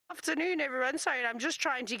afternoon, everyone. Sorry, I'm just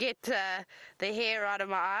trying to get the hair out of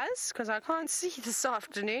my eyes because I can't see this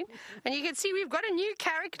afternoon. And you can see we've got a new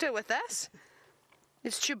character with us.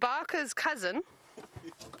 It's Chewbacca's cousin.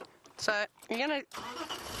 So we're going to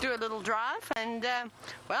do a little drive. And,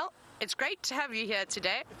 well, it's great to have you here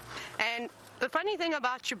today. And the funny thing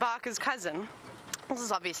about Chewbacca's cousin, this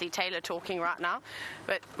is obviously Taylor talking right now,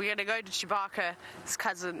 but we're going to go to Chewbacca's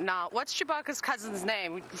cousin now. What's Chewbacca's cousin's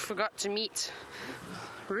name? We forgot to meet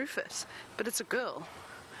Rufus, but it's a girl,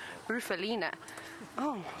 Rufalina.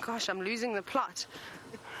 Oh gosh, I'm losing the plot.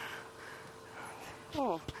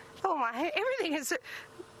 Oh my hair, everything is...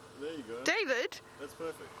 There you go. David? That's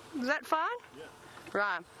perfect. Is that fine? Yeah.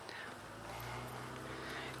 Right.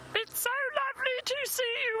 It's so lovely to see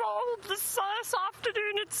you all this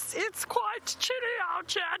afternoon. It's quite chilly out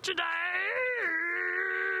here today.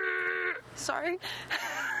 Sorry.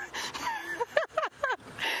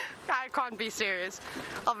 I can't be serious.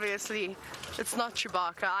 Obviously, it's not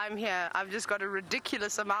Chewbacca. I'm here. I've just got a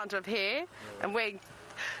ridiculous amount of hair. I'm wearing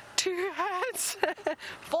 2 hats,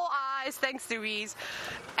 4 eyes, thanks Louise.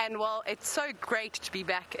 And well, it's so great to be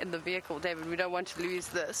back in the vehicle, David. We don't want to lose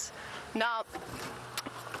this. Now,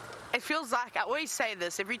 it feels like, I always say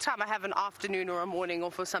this, every time I have an afternoon or a morning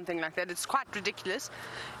off or something like that, it's quite ridiculous.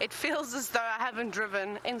 It feels as though I haven't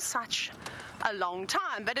driven in such a long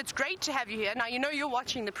time, but it's great to have you here. Now, you know you're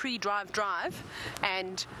watching the pre-drive drive,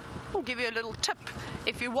 and I'll give you a little tip.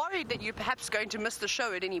 If you're worried that you're perhaps going to miss the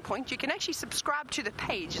show at any point, you can actually subscribe to the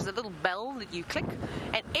page. There's a little bell that you click,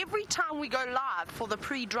 and every time we go live for the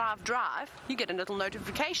pre-drive drive, you get a little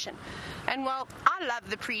notification. And well, I love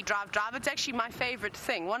the pre-drive drive. It's actually my favorite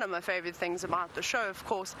thing. One of my favorite things about the show, of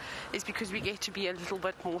course, is because we get to be a little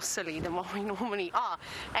bit more silly than what we normally are.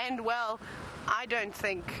 And well, I don't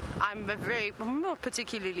think I'm not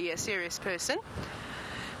particularly a serious person.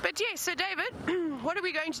 But yeah, so David, what are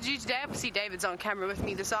we going to do today? Obviously David's on camera with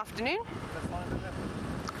me this afternoon.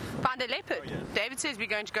 Find a leopard. Oh, yes. David says we're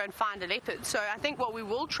going to go and find a leopard. So I think what we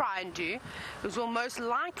will try and do is we'll most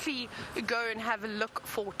likely go and have a look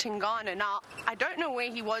for Tingana. Now, I don't know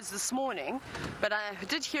where he was this morning, but I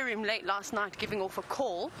did hear him late last night giving off a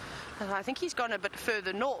call. I think he's gone a bit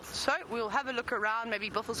further north. So we'll have a look around,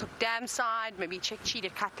 maybe Buffelshoek Dam side, maybe check Cheetah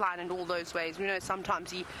Cutline and all those ways. We know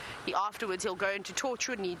sometimes he afterwards he'll go into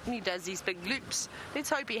Torchwood and he does these big loops.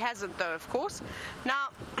 Let's hope he hasn't though, of course. Now,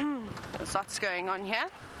 there's lots going on here.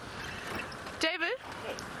 David,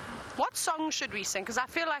 what song should we sing? Because I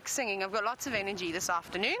feel like singing. I've got lots of energy this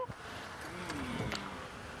afternoon.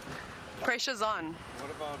 Pressure's on.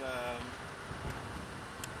 What about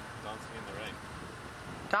Dancing in the Rain?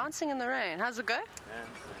 Dancing in the Rain. How's it go? Dancing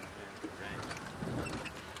in the Rain.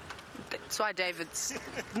 That's why David's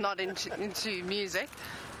not into music.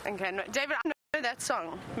 Okay, no, David, I know that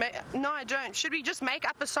song. No, I don't. Should we just make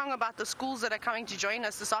up a song about the schools that are coming to join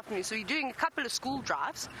us this afternoon? So we're doing a couple of school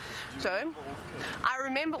drives. So I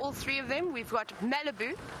remember all 3 of them. We've got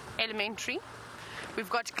Malibu Elementary, we've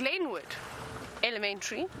got Glenwood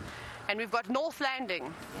Elementary, and we've got North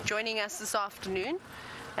Landing joining us this afternoon.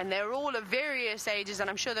 And they're all of various ages, and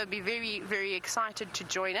I'm sure they'll be very, very excited to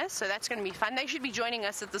join us. So that's going to be fun. They should be joining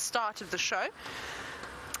us at the start of the show.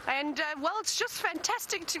 And, well, it's just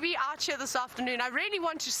fantastic to be out here this afternoon. I really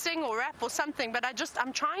want to sing or rap or something, but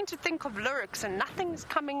I'm trying to think of lyrics, and nothing's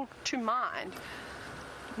coming to mind.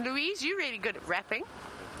 Louise, you're really good at rapping. Do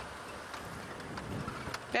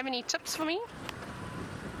you have any tips for me?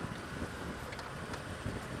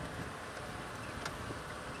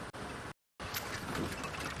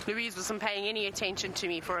 Louise wasn't paying any attention to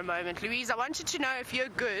me for a moment. Louise, I wanted to know if you're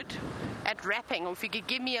good at rapping, or if you could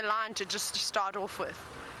give me a line to just start off with.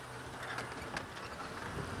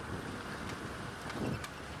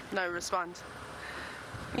 No response.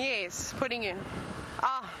 Yes, putting in.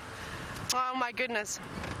 Oh my goodness.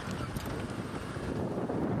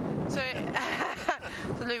 So,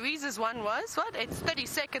 Louise's one was, what? It's 30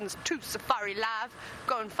 seconds to safariLIVE.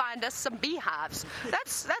 Go and find us some beehives.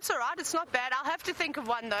 That's all right. It's not bad. I'll have to think of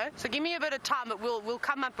one though. So give me a bit of time, but we'll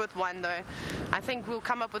come up with one though. I think we'll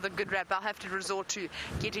come up with a good rap. I'll have to resort to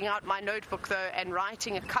getting out my notebook though and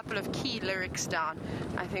writing a couple of key lyrics down.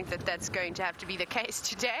 I think that's going to have to be the case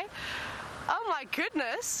today. Oh my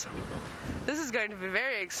goodness. This is going to be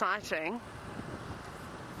very exciting.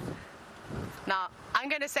 Now, I'm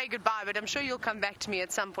going to say goodbye, but I'm sure you'll come back to me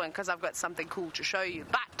at some point because I've got something cool to show you.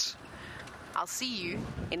 But I'll see you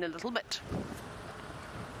in a little bit.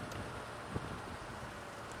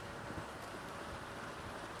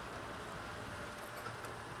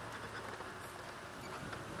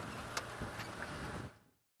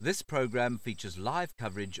 This program features live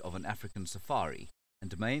coverage of an African safari and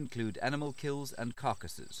and may include animal kills and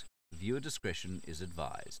carcasses. Viewer discretion is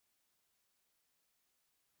advised.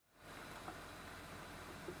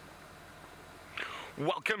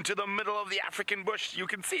 Welcome to the middle of the African bush. You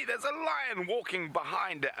can see there's a lion walking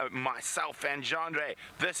behind myself and Jandre.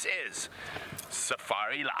 This is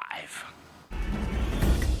Safari Live.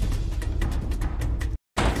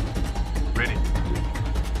 Ready.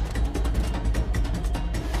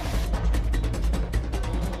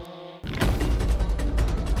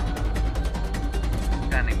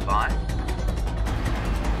 Standing by.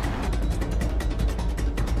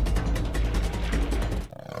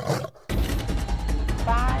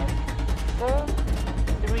 Five, 4,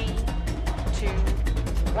 3, 2,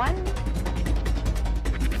 1.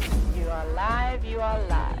 You are live, you are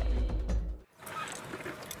live.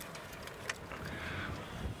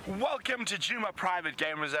 Welcome to Djuma Private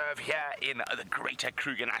Game Reserve here in the Greater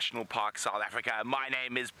Kruger National Park, South Africa. My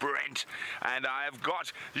name is Brent and I have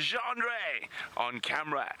got Jandre on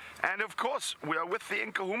camera. And of course, we are with the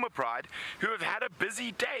Nkahuma Pride, who have had a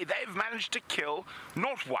busy day. They've managed to kill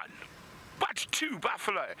not one, but 2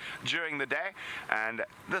 buffalo during the day, and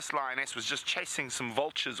this lioness was just chasing some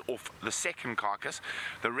vultures off the second carcass.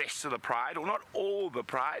 The rest of the pride, or not all the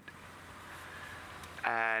pride,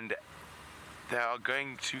 and they are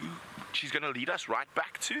going to, she's going to lead us right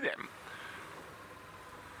back to them.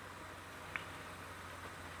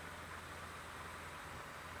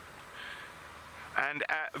 And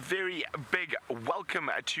a very big welcome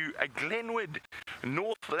to Glenwood,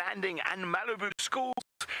 North Landing and Malibu schools.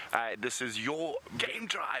 This is your game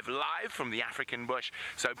drive live from the African bush,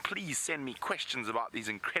 so please send me questions about these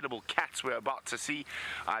incredible cats we're about to see.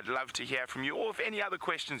 I'd love to hear from you, or if any other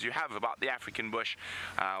questions you have about the African bush,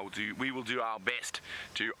 we will do our best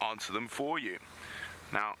to answer them for you.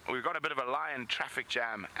 Now, we've got a bit of a lion traffic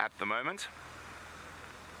jam at the moment.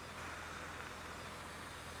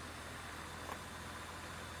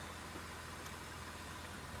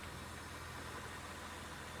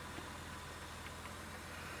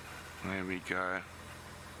 There we go.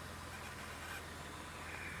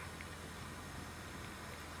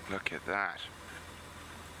 Look at that.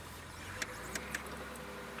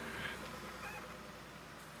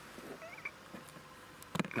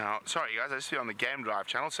 Now, sorry guys, I just see on the Game Drive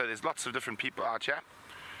channel, so there's lots of different people out here.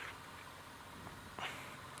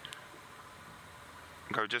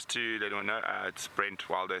 Okay, just to let everyone know, it's Brent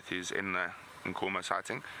Wildearth who's in the Nkahuma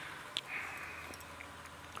sighting.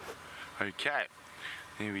 Okay.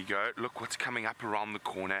 There we go. Look what's coming up around the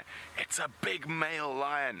corner. It's a big male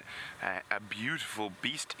lion, a beautiful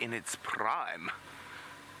beast in its prime.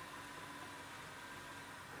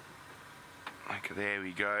 Okay, there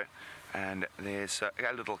we go. And there's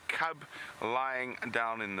a little cub lying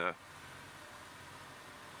down in the...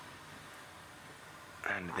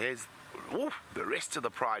 And there's the rest of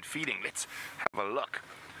the pride feeding. Let's have a look.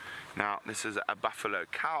 Now, this is a buffalo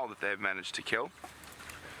cow that they've managed to kill.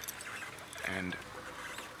 And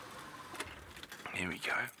here we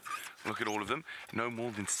go. Look at all of them. No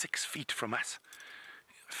more than 6 feet from us,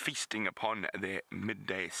 feasting upon their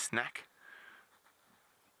midday snack.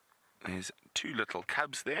 There's 2 little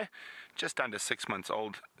cubs there, just under 6 months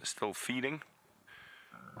old, still feeding.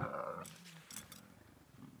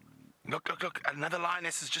 Look, look, look. Another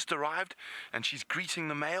lioness has just arrived, and she's greeting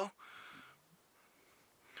the male.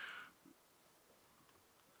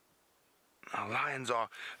 Now, lions are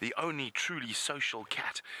the only truly social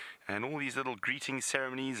cat, and all these little greeting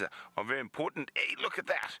ceremonies are very important. Hey, look at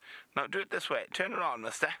that. Now, do it this way. Turn around,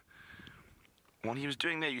 mister. What he was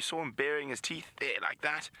doing there, you saw him baring his teeth there, like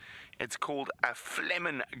that. It's called a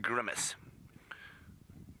phlegm grimace.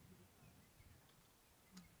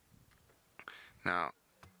 Now,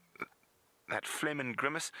 that phlegm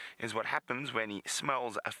grimace is what happens when he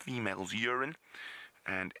smells a female's urine.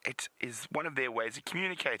 And it is one of their ways of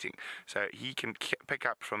communicating. So he can pick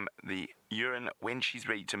up from the urine when she's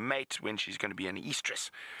ready to mate, when she's going to be an estrus.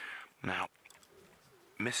 Now,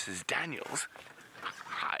 Mrs. Daniels,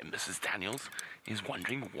 hi Mrs. Daniels, is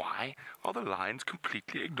wondering why are the lions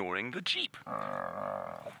completely ignoring the jeep?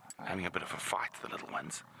 Having a bit of a fight, the little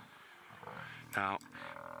ones. Now,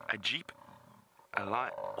 a jeep, a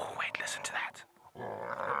lion... Oh, wait, listen to that.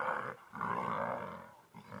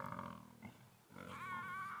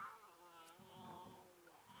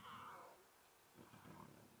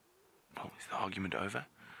 Oh, is the argument over?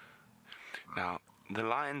 Now, the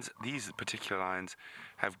lions, these particular lions,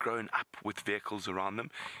 have grown up with vehicles around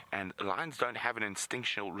them, and lions don't have an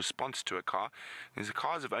instinctual response to a car, because the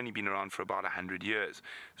cars have only been around for about 100 years.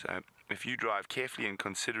 So if you drive carefully and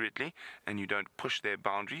considerately, and you don't push their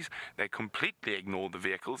boundaries, they completely ignore the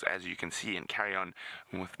vehicles, as you can see, and carry on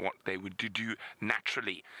with what they would do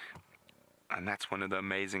naturally. And that's one of the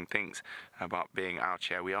amazing things about being out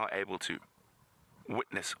here. We are able to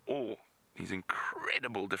witness all these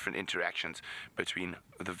incredible different interactions between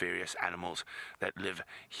the various animals that live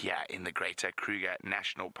here in the Greater Kruger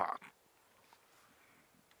National Park.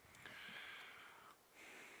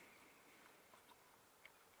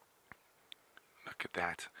 Look at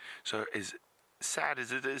that. So as sad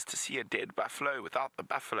as it is to see a dead buffalo, without the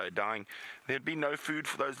buffalo dying, there'd be no food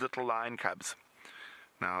for those little lion cubs.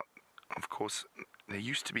 Now, of course, there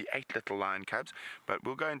used to be 8 little lion cubs, but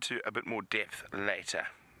we'll go into a bit more depth later.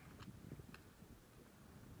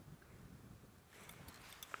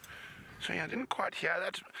 So yeah, I didn't quite hear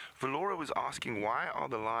that. Valora was asking, why are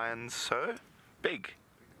the lions so big?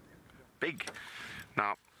 Big.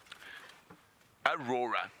 Now,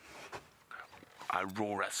 Aurora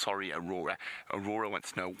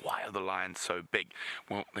wants to know, why are the lions so big?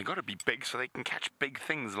 Well, they got to be big so they can catch big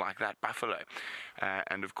things like that buffalo.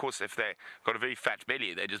 And of course, if they've got a very fat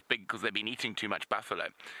belly, they're just big because they've been eating too much buffalo.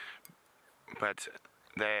 But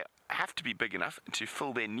they have to be big enough to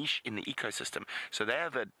fill their niche in the ecosystem. So they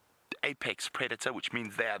are the apex predator, which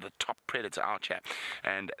means they are the top predator out here.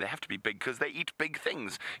 And they have to be big because they eat big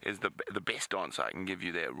things, is the best answer I can give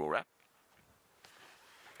you there, Aurora.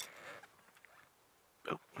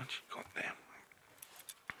 Oh, what you got there?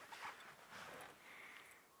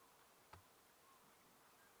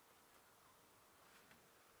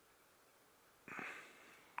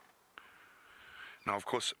 Now, of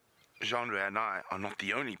course, Genre and I are not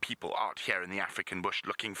the only people out here in the African bush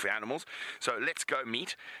looking for animals, so let's go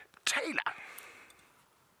meet Taylor.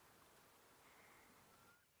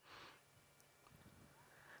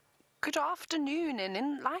 Good afternoon,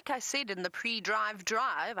 and like I said in the pre-drive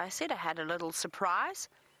drive, I said I had a little surprise.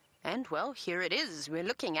 And, well, here it is. We're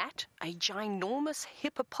looking at a ginormous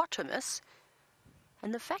hippopotamus.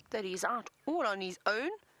 And the fact that he's out all on his own,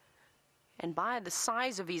 and by the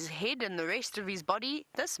size of his head and the rest of his body,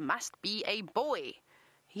 this must be a boy.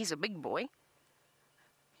 He's a big boy.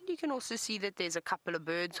 And you can also see that there's a couple of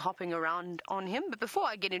birds hopping around on him. But before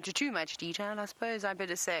I get into too much detail, I suppose I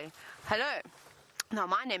better say hello. Now,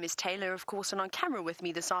 my name is Taylor, of course, and on camera with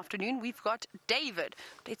me this afternoon, we've got David.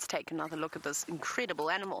 Let's take another look at this incredible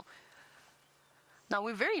animal. Now,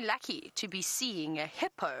 we're very lucky to be seeing a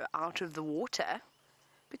hippo out of the water,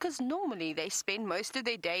 because normally they spend most of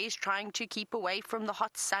their days trying to keep away from the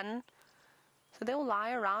hot sun. So they'll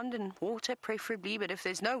lie around in water, preferably, but if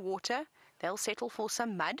there's no water, they'll settle for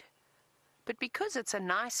some mud. But because it's a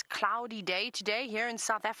nice cloudy day today here in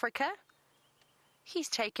South Africa, he's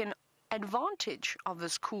taken advantage of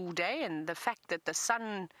this cool day and the fact that the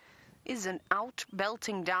sun isn't out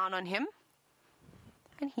belting down on him,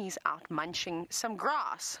 and he's out munching some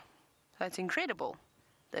grass. So it's incredible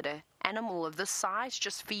that an animal of this size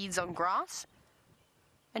just feeds on grass,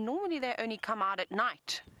 and normally they only come out at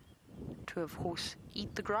night to, of course,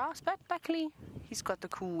 eat the grass, but luckily he's got the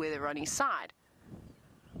cool weather on his side.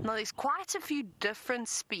 Now, there's quite a few different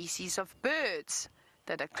species of birds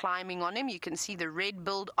that are climbing on him. You can see the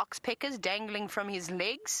red-billed oxpeckers dangling from his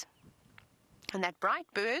legs. And that bright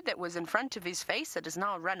bird that was in front of his face that has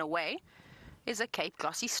now run away is a Cape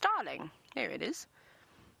glossy starling. There it is.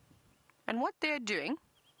 And what they're doing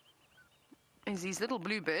is these little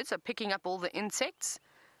bluebirds are picking up all the insects.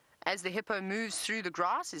 As the hippo moves through the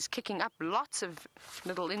grass, is kicking up lots of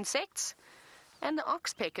little insects. And the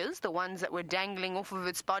oxpeckers, the ones that were dangling off of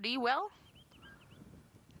its body, well,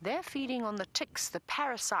 they're feeding on the ticks, the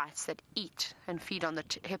parasites that eat and feed on the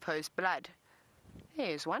hippo's blood.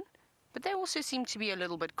 There's one. But they also seem to be a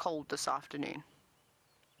little bit cold this afternoon.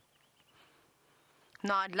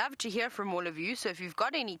 Now, I'd love to hear from all of you, so if you've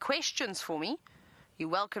got any questions for me, you're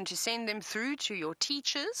welcome to send them through to your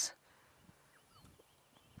teachers.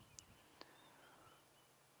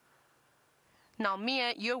 Now,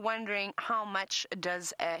 Mia, you're wondering how much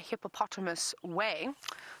does a hippopotamus weigh?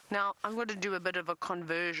 Now, I'm going to do a bit of a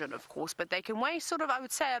conversion, of course, but they can weigh sort of, I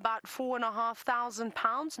would say, about 4,500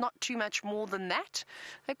 pounds, not too much more than that.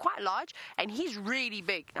 They're quite large, and he's really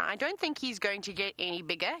big. Now, I don't think he's going to get any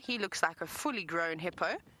bigger. He looks like a fully grown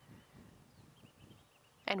hippo.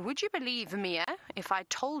 And would you believe, Mia, if I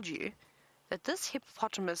told you that this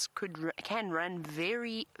hippopotamus can run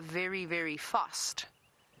very, very, very fast?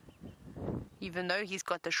 Even though he's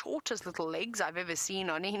got the shortest little legs I've ever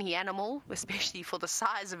seen on any animal, especially for the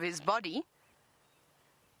size of his body,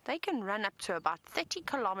 they can run up to about 30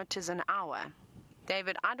 kilometers an hour.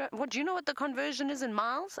 David, do you know what the conversion is in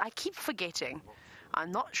miles? I keep forgetting.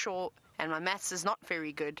 I'm not sure, and my maths is not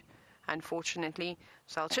very good, unfortunately,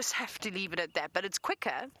 so I'll just have to leave it at that. But it's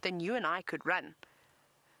quicker than you and I could run.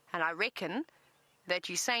 And I reckon that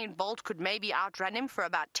Usain Bolt could maybe outrun him for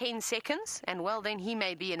about 10 seconds, and well, then he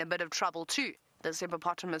may be in a bit of trouble too. This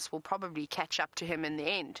hippopotamus will probably catch up to him in the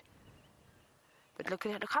end. But look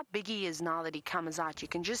at it, look how big he is now that he comes out. You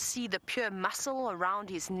can just see the pure muscle around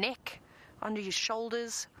his neck, under his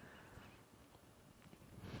shoulders.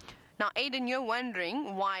 Now, Aiden, you're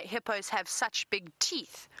wondering why hippos have such big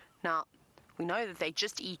teeth. Now, we know that they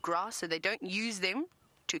just eat grass, so they don't use them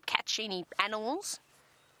to catch any animals.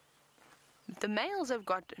 The males have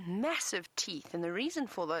got massive teeth, and the reason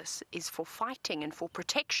for this is for fighting and for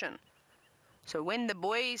protection. So when the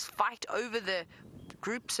boys fight over the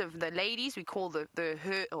groups of the ladies, we call the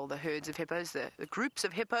herds of hippos, the groups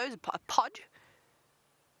of hippos, a pod,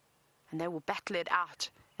 and they will battle it out,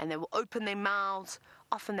 and they will open their mouths.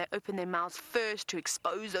 Often they open their mouths first to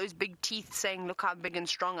expose those big teeth, saying, look how big and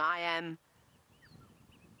strong I am.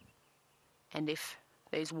 And if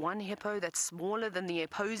there's one hippo that's smaller than the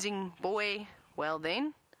opposing boy, well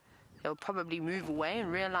then, they'll probably move away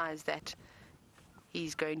and realize that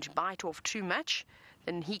he's going to bite off too much,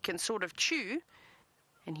 then he can sort of chew,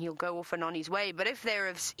 and he'll go off and on his way. But if they're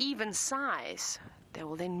of even size, they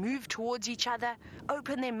will then move towards each other,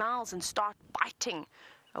 open their mouths, and start biting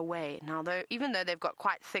away. Now, even though they've got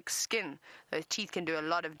quite thick skin, those teeth can do a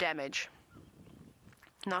lot of damage.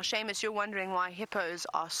 Now, Seamus, you're wondering why hippos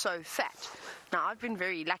are so fat. Now, I've been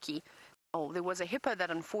very lucky. Oh, there was a hippo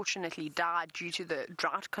that unfortunately died due to the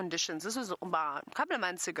drought conditions. This was about a couple of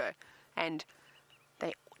months ago, and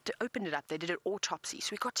they opened it up. They did an autopsy, so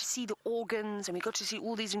we got to see the organs, and we got to see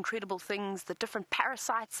all these incredible things, the different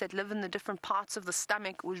parasites that live in the different parts of the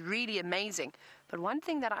stomach. It was really amazing. But one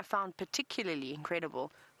thing that I found particularly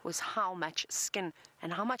incredible was how much skin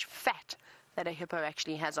and how much fat that a hippo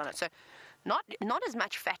actually has on it. So not as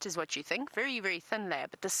much fat as what you think, very, very thin layer,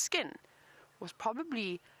 but the skin was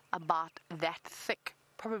probably about that thick,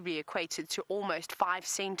 probably equated to almost 5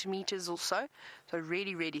 centimeters or so. So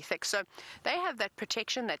really, really thick. So they have that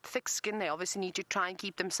protection, that thick skin. They obviously need to try and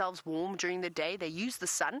keep themselves warm during the day. They use the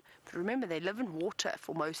sun, but remember, they live in water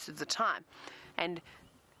for most of the time. And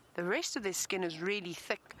the rest of their skin is really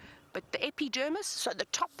thick. But the epidermis, so the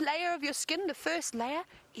top layer of your skin, the first layer,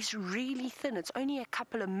 is really thin. It's only a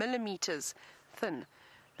couple of millimeters thin.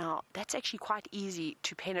 Now, that's actually quite easy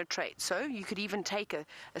to penetrate. So you could even take a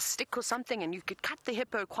stick or something and you could cut the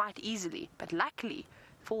hippo quite easily. But luckily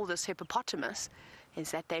for this hippopotamus is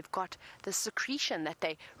that they've got the secretion that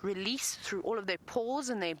they release through all of their pores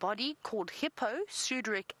in their body called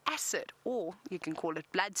hipposudoric acid, or you can call it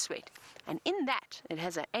blood sweat. And in that, it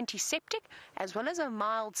has an antiseptic as well as a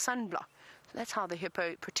mild sunblock. So that's how the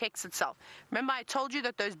hippo protects itself. Remember, I told you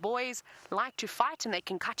that those boys like to fight and they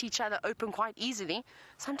can cut each other open quite easily.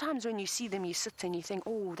 Sometimes when you see them, you sit and you think,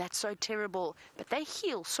 oh, that's so terrible. But they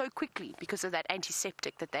heal so quickly because of that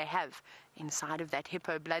antiseptic that they have inside of that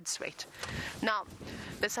hippo blood sweat. Now,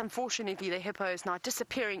 this unfortunately, the hippo is now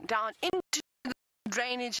disappearing down into the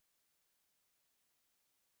drainage.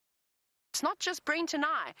 It's not just Brent and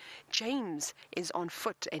I. James is on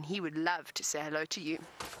foot and he would love to say hello to you.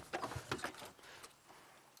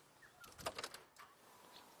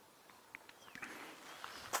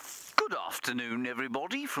 Good afternoon,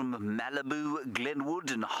 everybody, from Malibu,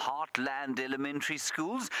 Glenwood and Heartland Elementary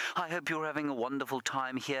Schools. I hope you're having a wonderful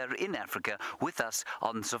time here in Africa with us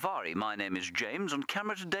on safari. My name is James. On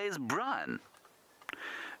camera today is Brian.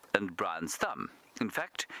 And Brian's thumb. In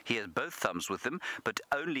fact, he has both thumbs with him, but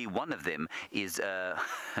only one of them is,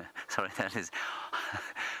 sorry, that is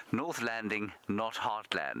North Landing, not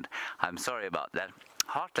Heartland. I'm sorry about that.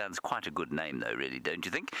 Heartland's quite a good name, though, really, don't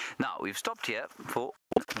you think? Now, we've stopped here for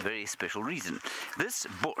a very special reason. This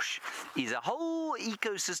bush is a whole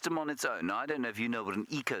ecosystem on its own. Now, I don't know if you know what an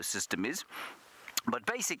ecosystem is, but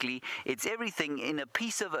basically, it's everything in a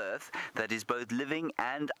piece of earth that is both living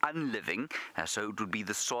and unliving. So it would be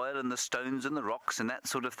the soil and the stones and the rocks and that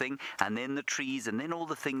sort of thing, and then the trees, and then all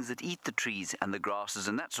the things that eat the trees and the grasses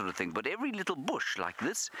and that sort of thing. But every little bush like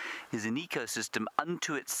this is an ecosystem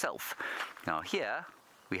unto itself. Now here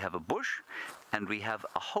we have a bush, and we have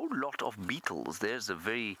a whole lot of beetles. There's a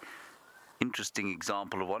very interesting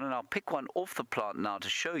example of one, and I'll pick one off the plant now to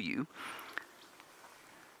show you.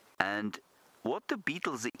 And what the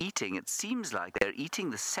beetles are eating, it seems like they're eating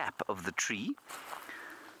the sap of the tree.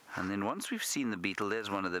 And then once we've seen the beetle, there's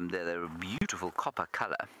one of them there. They're a beautiful copper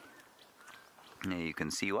color. There you can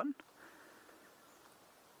see one.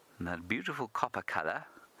 And that beautiful copper color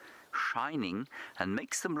shining and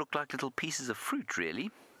makes them look like little pieces of fruit,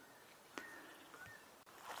 really.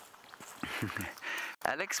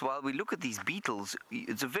 Alex, while we look at these beetles,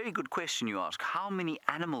 it's a very good question you ask. How many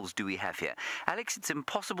animals do we have here? Alex, it's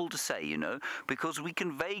impossible to say, you know, because we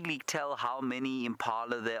can vaguely tell how many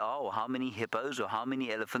impala there are, or how many hippos, or how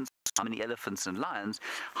many elephants and lions.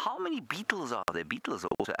 How many beetles are there? Beetles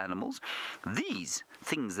are also animals. These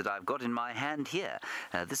things that I've got in my hand here,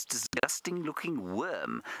 this disgusting looking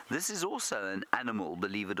worm, this is also an animal,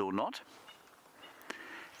 believe it or not.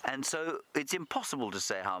 And so it's impossible to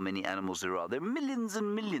say how many animals there are. There are millions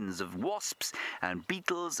and millions of wasps and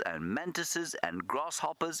beetles and mantises and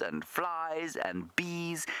grasshoppers and flies and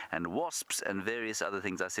bees and wasps and various other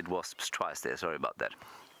things. I said wasps twice there, sorry about that.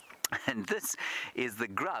 And this is the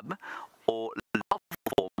grub or larval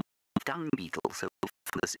form of dung beetle. So we'll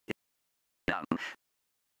find this in dung.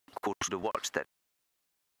 Of course, to watch that.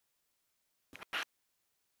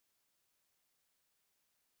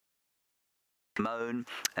 Moan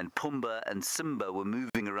and Pumbaa and Simba were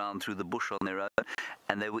moving around through the bush on their own,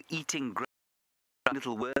 and they were eating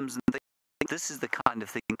little worms and things. This is the kind of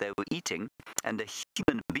thing they were eating, and a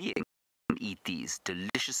human being can eat these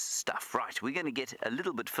delicious stuff. Right, we're going to get a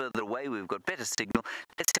little bit further away. We've got better signal.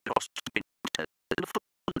 Let's head across to the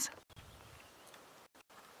Philippines.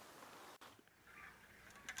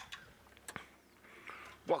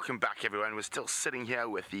 Welcome back, everyone. We're still sitting here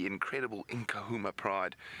with the incredible Nkahuma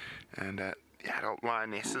pride and the adult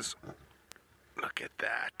lionesses. Look at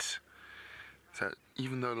that. So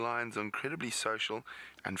even though lions are incredibly social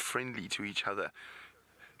and friendly to each other,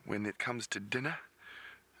 when it comes to dinner,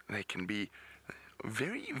 they can be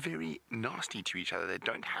very, very nasty to each other. They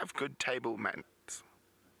don't have good table manners.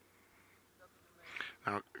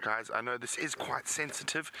 Now, guys, I know this is quite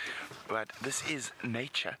sensitive, but this is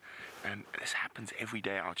nature, and this happens every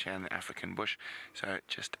day out here in the African bush. So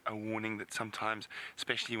just a warning that sometimes,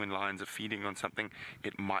 especially when lions are feeding on something,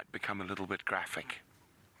 it might become a little bit graphic.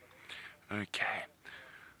 Okay,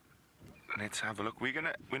 let's have a look. We're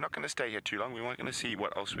not gonna stay here too long. We're going to see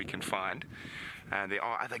what else we can find. And there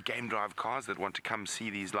are other game drive cars that want to come see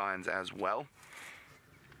these lions as well.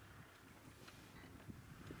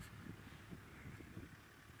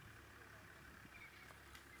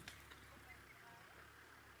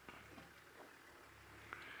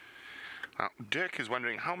 Now, Dirk is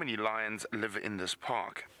wondering how many lions live in this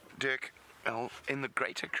park. Dirk, well, in the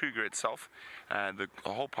greater Kruger itself, the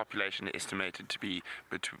whole population is estimated to be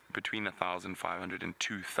between 1,500 and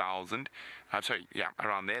 2,000. Sorry, yeah,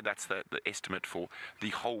 around there. That's the estimate for the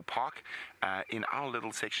whole park. In our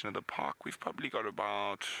little section of the park, we've probably got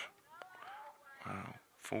about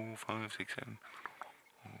 4, 5, 6, 7,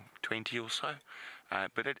 20 or so.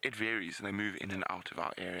 But it varies, and they move in and out of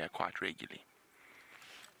our area quite regularly.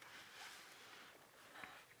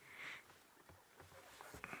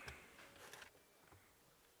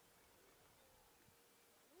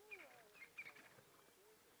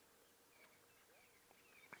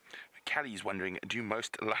 Callie's wondering, do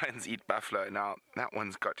most lions eat buffalo? Now, that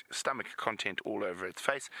one's got stomach content all over its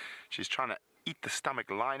face. She's trying to eat the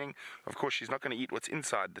stomach lining. Of course, she's not going to eat what's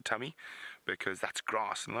inside the tummy, because that's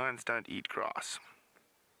grass, and lions don't eat grass.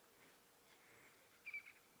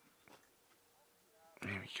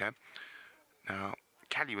 There we go. Now,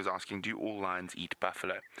 Callie was asking, do all lions eat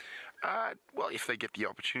buffalo? Well, if they get the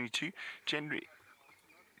opportunity to.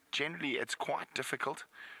 Generally, it's quite difficult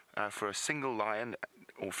for a single lion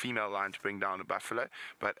or female lion to bring down a buffalo,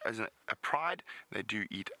 but as a pride, they do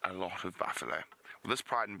eat a lot of buffalo. Well, this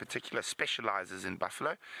pride in particular specializes in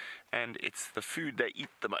buffalo, and it's the food they eat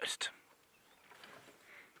the most.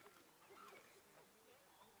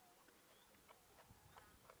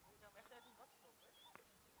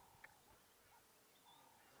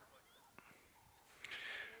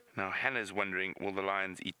 Now, Hannah's wondering, will the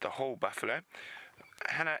lions eat the whole buffalo?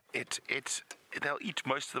 Hannah, they'll eat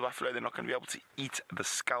most of the buffalo. They're not going to be able to eat the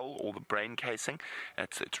skull or the brain casing.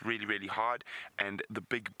 It's really, really hard. And the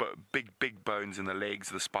big bones in the legs,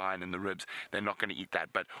 the spine, and the ribs, they're not going to eat that.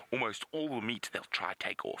 But almost all the meat they'll try to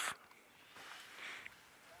take off.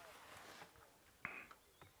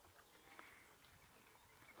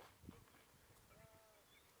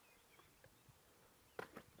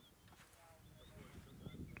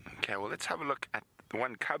 Okay, well, let's have a look at the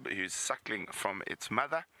one cub who's suckling from its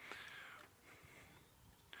mother.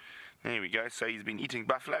 There we go. So he's been eating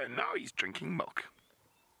buffalo, and now he's drinking milk.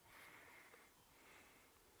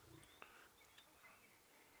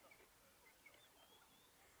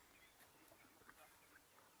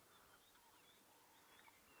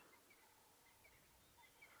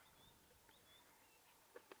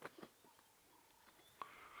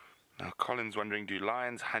 Now, Colin's wondering, do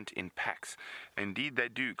lions hunt in packs? Indeed, they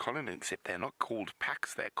do, Colin, except they're not called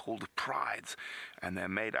packs, they're called prides, and they're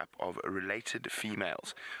made up of related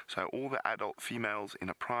females. So all the adult females in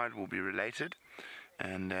a pride will be related,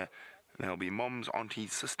 and there'll be moms,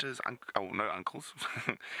 aunties, sisters, no uncles,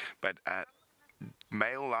 but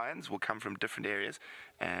male lions will come from different areas,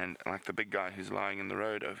 and like the big guy who's lying in the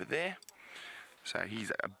road over there, so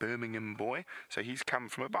he's a Birmingham boy, so he's come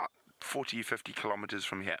from about 40-50 kilometers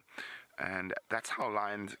from here, and that's how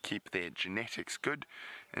lions keep their genetics good,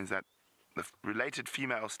 is that the related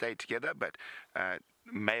females stay together, but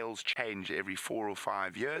males change every 4 or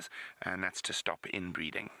 5 years, and that's to stop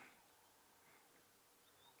inbreeding.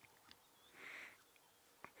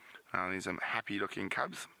 Now these are happy looking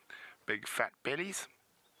cubs, big fat bellies.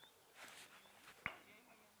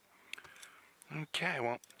 Okay,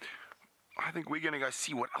 well, I think we're going to go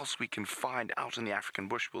see what else we can find out in the African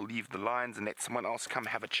bush. We'll leave the lions and let someone else come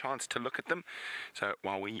have a chance to look at them. So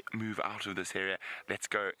while we move out of this area, let's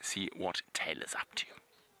go see what Taylor's up to.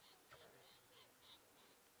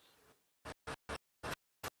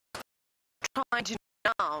 Trying to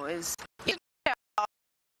know is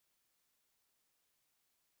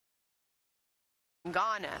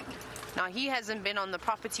Ghana. Now he hasn't been on the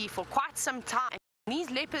property for quite some time.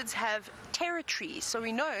 These leopards have territories, so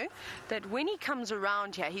we know that when he comes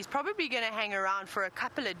around here, he's probably going to hang around for a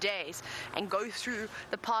couple of days and go through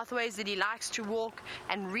the pathways that he likes to walk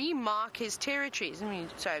and remark his territories.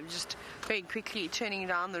 So I'm just very quickly turning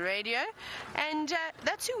down the radio, and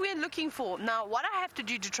that's who we're looking for. Now, what I have to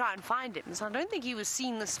do to try and find him is, I don't think he was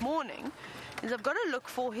seen this morning, is I've got to look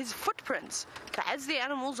for his footprints. So as the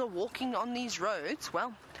animals are walking on these roads,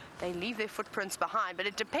 well, they leave their footprints behind, but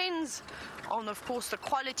it depends on, of course, the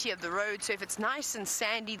quality of the road. So if it's nice and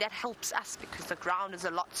sandy, that helps us because the ground is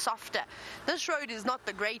a lot softer. This road is not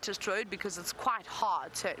the greatest road because it's quite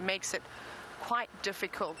hard, so it makes it quite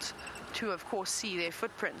difficult to, of course, see their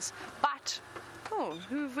footprints. But oh,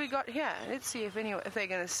 who have we got here? Let's see if they're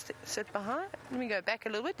going to sit behind. Let me go back a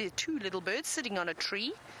little bit. There's two little birds sitting on a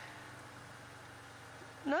tree.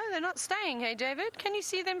 No, they're not staying. Hey, David, can you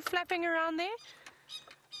see them flapping around there?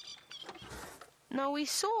 Now, we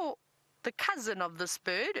saw the cousin of this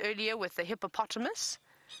bird earlier with the hippopotamus.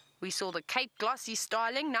 We saw the Cape glossy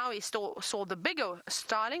starling. Now we saw the bigger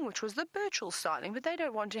starling, which was the Burchell starling. But they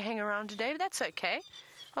don't want to hang around today. That's okay.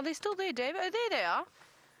 Are they still there, David? Oh, there they are,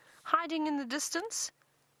 hiding in the distance.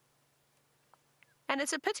 And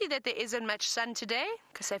it's a pity that there isn't much sun today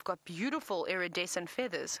because they've got beautiful iridescent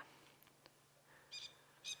feathers.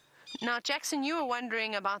 Now, Jackson, you were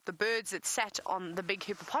wondering about the birds that sat on the big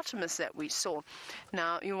hippopotamus that we saw.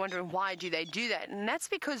 Now, you're wondering why do they do that? And that's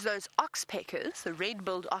because those oxpeckers, the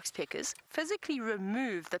red-billed oxpeckers, physically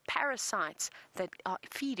remove the parasites that are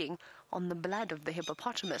feeding on the blood of the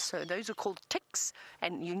hippopotamus. So those are called ticks,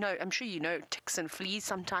 and you know, I'm sure you know ticks and fleas.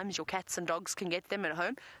 Sometimes your cats and dogs can get them at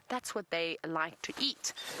home. That's what they like to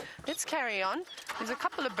eat. Let's carry on. There's a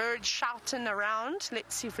couple of birds shouting around.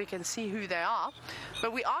 Let's see if we can see who they are.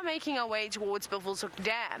 But we are making our way towards Buffelshoek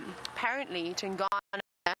Dam. Apparently, Tingana,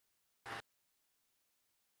 there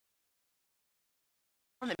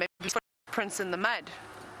may be footprints in the mud.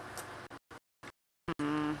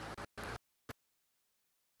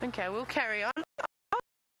 Okay, we'll carry on.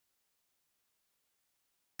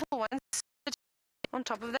 On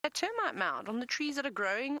top of that termite mound, on the trees that are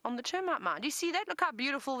growing on the termite mound. You see that? Look how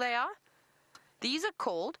beautiful they are. These are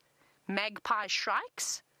called magpie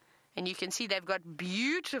shrikes, and you can see they've got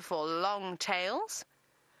beautiful long tails.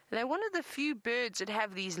 They're one of the few birds that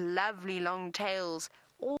have these lovely long tails.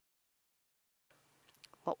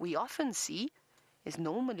 What we often see is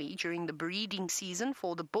normally during the breeding season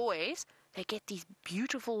for the boys, they get these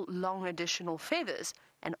beautiful long additional feathers,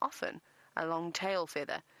 and often a long tail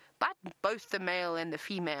feather. But both the male and the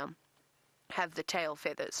female have the tail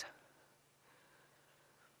feathers.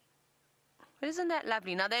 But isn't that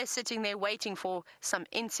lovely? Now they're sitting there waiting for some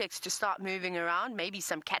insects to start moving around, maybe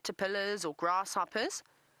some caterpillars or grasshoppers.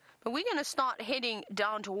 But we're going to start heading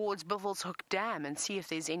down towards Buffelshoek Dam and see if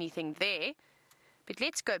there's anything there. But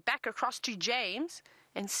let's go back across to James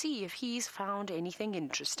and see if he's found anything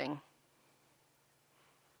interesting.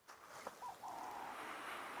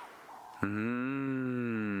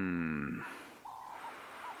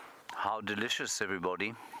 How delicious,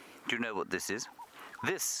 everybody. Do you know what this is?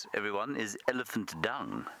 This, everyone, is elephant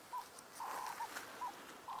dung.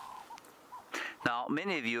 Now,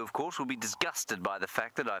 many of you, of course, will be disgusted by the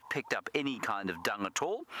fact that I've picked up any kind of dung at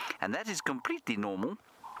all, and that is completely normal.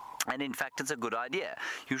 And in fact, it's a good idea.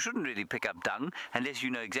 You shouldn't really pick up dung unless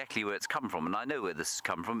you know exactly where it's come from. And I know where this has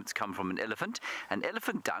come from. It's come from an elephant. And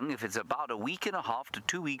elephant dung, if it's about a week and a half to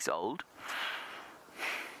 2 weeks old,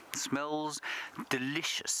 smells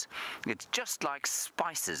delicious. It's just like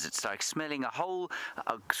spices. It's like smelling a whole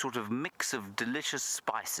sort of mix of delicious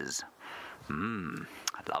spices.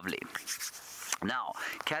 Lovely. Now,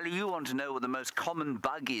 Callie, you want to know what the most common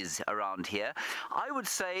bug is around here. I would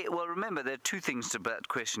say, well, remember, there are two things to that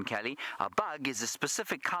question, Callie. A bug is a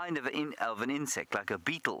specific kind of an insect, like a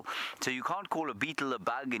beetle. So you can't call a beetle a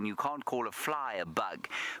bug, and you can't call a fly a bug.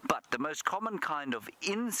 But the most common kind of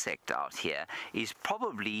insect out here is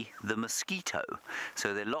probably the mosquito.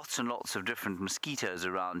 So there are lots and lots of different mosquitoes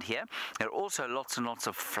around here. There are also lots and lots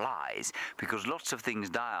of flies, because lots of things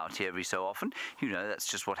die out here every so often. You know, that's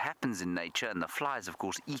just what happens in nature, and the flies, of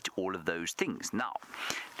course, eat all of those things. Now,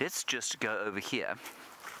 let's just go over here.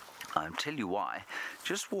 I'll tell you why.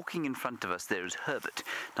 Just walking in front of us there is Herbert.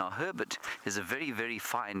 Now, Herbert is a very, very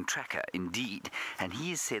fine tracker indeed, and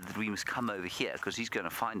he has said that we must come over here because he's going to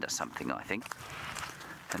find us something, I think.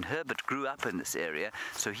 And Herbert grew up in this area,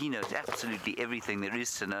 so he knows absolutely everything there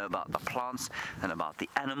is to know about the plants and about the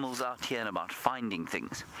animals out here and about finding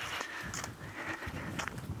things.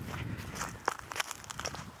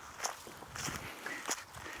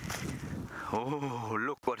 Oh,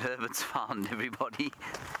 look what Herbert's found, everybody.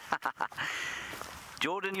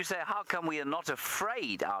 Jordan, you say, how come we are not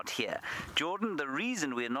afraid out here? Jordan, the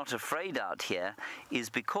reason we are not afraid out here is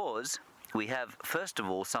because we have, first of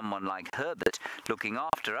all, someone like Herbert looking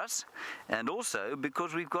after us, and also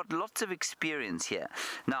because we've got lots of experience here.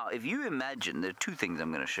 Now, if you imagine, there are two things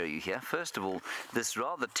I'm going to show you here. First of all, this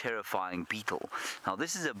rather terrifying beetle. Now,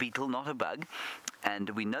 this is a beetle, not a bug, and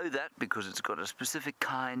we know that because it's got a specific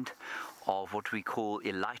kind of what we call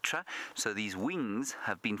elytra. So these wings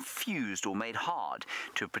have been fused or made hard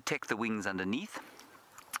to protect the wings underneath.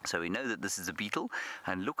 So we know that this is a beetle,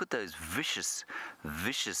 and look at those vicious,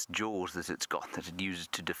 vicious jaws that it's got, that it uses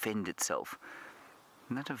to defend itself.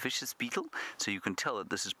 Isn't that a vicious beetle? So you can tell that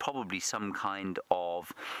this is probably some kind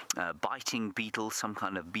of biting beetle, some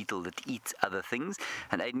kind of beetle that eats other things.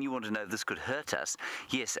 And Aidan, you want to know if this could hurt us?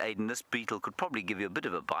 Yes, Aidan, this beetle could probably give you a bit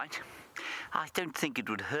of a bite. I don't think it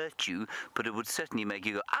would hurt you, but it would certainly make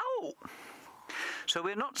you go, ow! So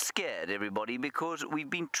we're not scared, everybody, because we've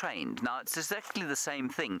been trained. Now, it's exactly the same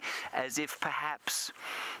thing as if perhaps,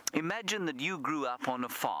 imagine that you grew up on a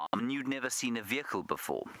farm and you'd never seen a vehicle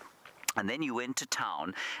before. And then you went to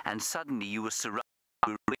town and suddenly you were surrounded.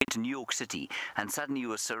 You went to New York City, and suddenly you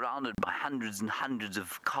were surrounded by hundreds and hundreds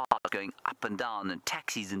of cars going up and down, and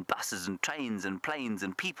taxis and buses and trains and planes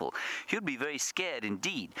and people. You'd be very scared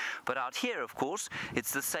indeed. But out here, of course,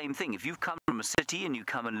 it's the same thing. If you've come from a city and you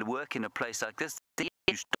come and work in a place like this,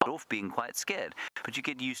 you start off being quite scared, but you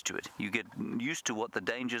get used to it. You get used to what the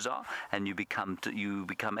dangers are, and you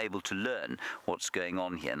become able to learn what's going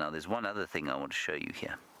on here. Now, there's one other thing I want to show you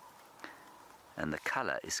here, and the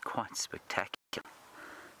colour is quite spectacular.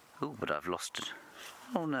 Oh, but I've lost it.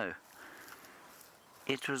 Oh no.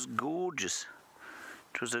 It was gorgeous.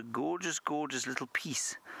 It was a gorgeous, gorgeous little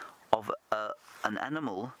piece of an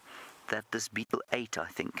animal that this beetle ate, I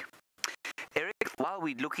think. Eric, while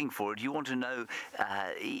we're looking for it, you want to know,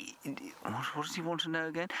 what does he want to know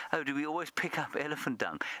again? Oh, do we always pick up elephant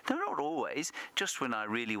dung? No, not always, just when I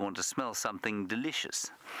really want to smell something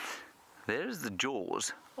delicious. There's the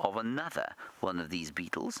jaws of another one of these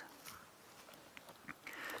beetles.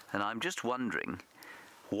 And I'm just wondering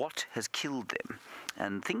what has killed them.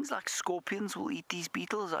 And things like scorpions will eat these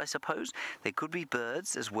beetles, I suppose. There could be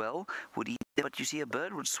birds as well would eat them, but you see, a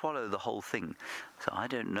bird would swallow the whole thing. So I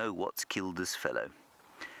don't know what's killed this fellow.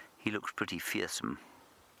 He looks pretty fearsome.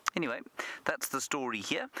 Anyway, that's the story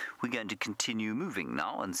here. We're going to continue moving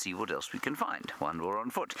now and see what else we can find while we're on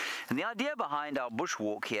foot. And the idea behind our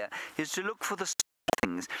bushwalk here is to look for the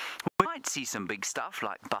things. We might see some big stuff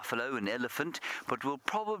like buffalo and elephant, but we'll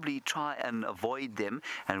probably try and avoid them,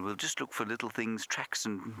 and we'll just look for little things, tracks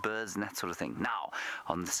and birds and that sort of thing. Now,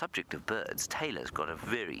 on the subject of birds, Taylor's got a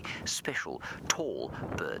very special, tall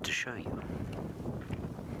bird to show you.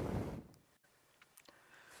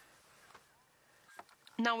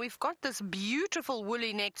 Now we've got this beautiful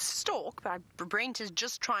woolly-necked stork, but Brent is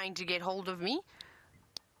just trying to get hold of me.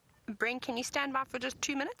 Brent, can you stand by for just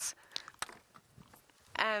 2 minutes?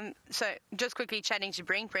 So just quickly chatting to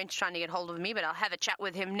Brent. Brent's trying to get hold of me, but I'll have a chat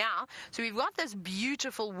with him now. So we've got this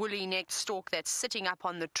beautiful woolly-necked stork that's sitting up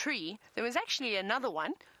on the tree. There was actually another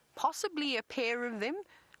one, possibly a pair of them.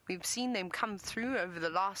 We've seen them come through over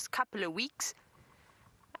the last couple of weeks.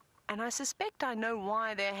 And I suspect I know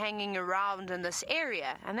why they're hanging around in this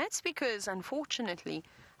area. And that's because, unfortunately,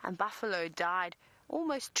 and buffalo died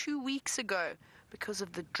almost 2 weeks ago because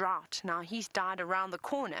of the drought. Now he's died around the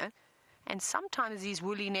corner, and sometimes these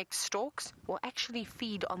woolly-necked storks will actually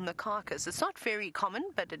feed on the carcass. It's not very common,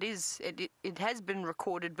 but it has been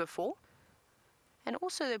recorded before. And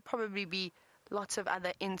also there'll probably be lots of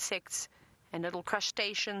other insects and little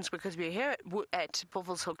crustaceans, because we're here at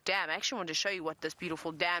Buffelshoek Dam. I actually want to show you what this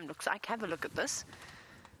beautiful dam looks like. Have a look at this.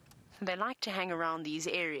 They like to hang around these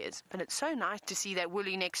areas, but it's so nice to see that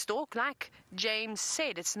woolly-necked stork. Like James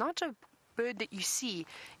said, it's not a bird that you see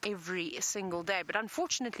every single day, but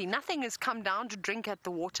unfortunately nothing has come down to drink at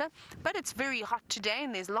the water. But it's very hot today,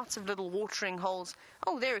 and there's lots of little watering holes.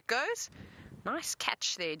 Oh, there it goes. Nice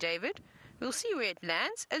catch there, David. We'll see where it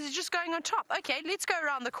lands. Is it just going on top? Okay, let's go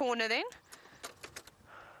around the corner then.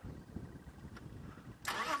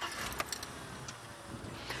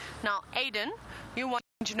 Now, Aiden, you want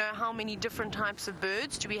to know how many different types of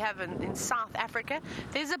birds do we have in South Africa?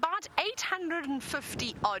 There's about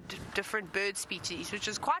 850 odd different bird species, which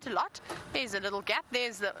is quite a lot. There's a little gap.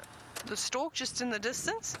 There's the stork just in the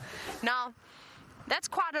distance. Now, that's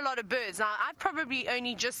quite a lot of birds. Now, I've probably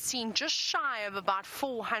only just seen just shy of about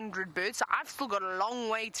 400 birds, so I've still got a long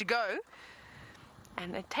way to go.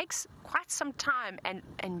 And it takes quite some time, and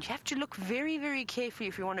you have to look very, very carefully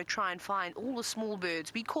if you want to try and find all the small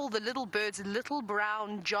birds. We call the little birds little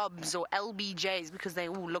brown jobs, or LBJs, because they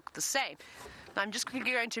all look the same. Now, I'm just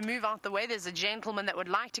quickly going to move out the way. There's a gentleman that would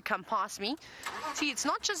like to come past me. See, it's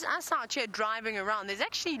not just us out here driving around. There's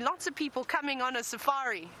actually lots of people coming on a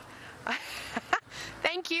safari.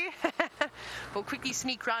 Thank you. We'll quickly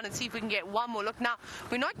sneak around and see if we can get one more look. Now,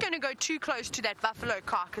 we're not going to go too close to that buffalo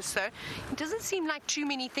carcass, though. It doesn't seem like too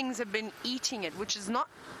many things have been eating it, which is not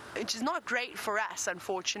great for us,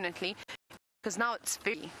 unfortunately, because now it's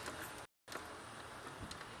very...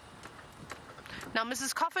 Now,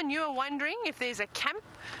 Mrs. Coffin, you are wondering if there's a camp,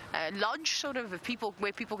 a lodge, sort of,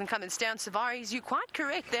 where people can come and stay on safaris. You're quite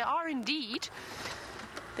correct. There are indeed.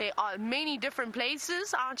 There are many different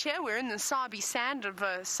places out here. We're in the Sabi Sand of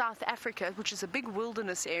South Africa, which is a big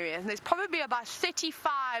wilderness area. And there's probably about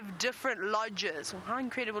 35 different lodges. Well, how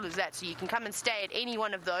incredible is that? So you can come and stay at any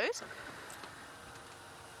one of those.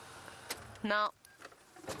 Now,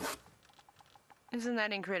 isn't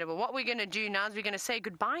that incredible? What we're going to do now is we're going to say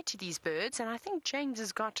goodbye to these birds. And I think James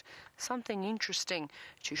has got something interesting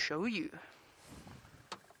to show you.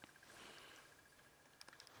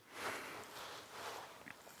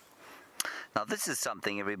 Now, this is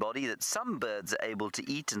something, everybody, that some birds are able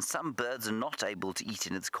to eat and some birds are not able to eat,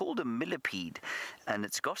 and it's called a millipede, and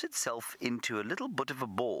it's got itself into a little bit of a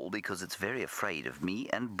ball because it's very afraid of me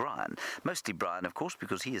and Brian. Mostly Brian, of course,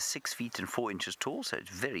 because he is 6 feet and 4 inches tall, so it's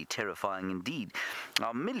very terrifying indeed.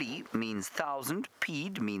 Now, milli means 1,000,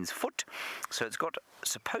 pede means foot, so it's got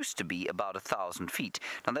supposed to be about 1,000 feet.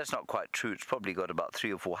 Now, that's not quite true. It's probably got about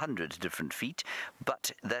 300 or 400 different feet,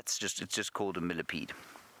 but it's just called a millipede.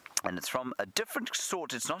 And it's from a different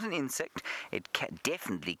sort. It's not an insect. It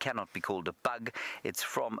definitely cannot be called a bug. It's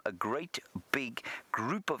from a great big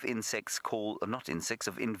group of insects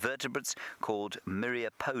of invertebrates called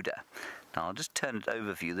Myriapoda. Now, I'll just turn it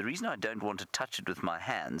over for you. The reason I don't want to touch it with my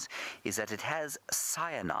hands is that it has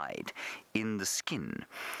cyanide in the skin.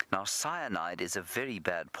 Now, cyanide is a very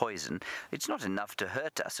bad poison. It's not enough to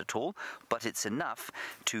hurt us at all, but it's enough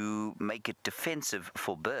to make it defensive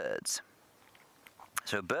for birds.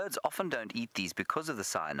 So birds often don't eat these because of the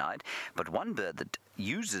cyanide, but one bird that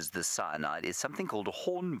uses the cyanide is something called a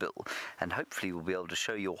hornbill, and hopefully we'll be able to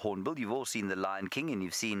show you a hornbill. You've all seen The Lion King, and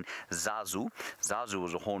you've seen Zazu. Zazu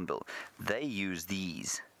was a hornbill. They use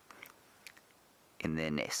these in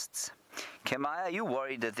their nests. Kemaya, are you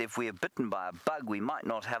worried that if we are bitten by a bug, we might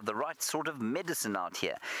not have the right sort of medicine out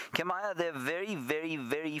here? Kemaya, there are very, very,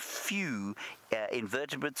 very few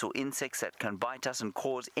invertebrates or insects that can bite us and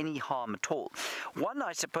cause any harm at all. One,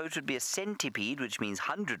 I suppose, would be a centipede, which means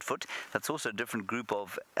 100 foot. That's also a different group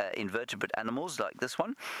of invertebrate animals like this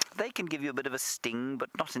one. They can give you a bit of a sting, but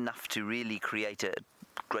not enough to really create a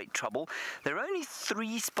great trouble. There are only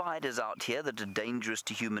 3 spiders out here that are dangerous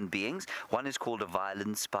to human beings. One is called a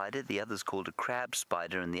violin spider, the other is called a crab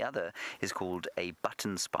spider, and the other is called a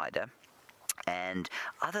button spider. And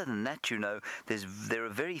other than that, you know, there are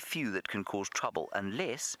very few that can cause trouble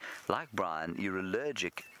unless, like Brian, you're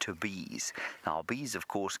allergic to bees. Now, bees, of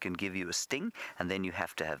course, can give you a sting, and then you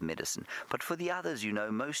have to have medicine. But for the others, you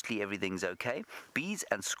know, mostly everything's okay. Bees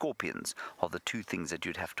and scorpions are the 2 things that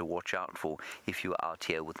you'd have to watch out for if you're out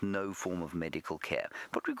here with no form of medical care.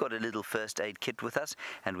 But we've got a little first aid kit with us,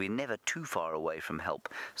 and we're never too far away from help,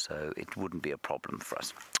 so it wouldn't be a problem for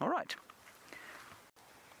us. All right.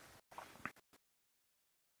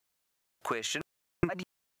 Question.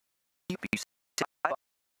 You sit, I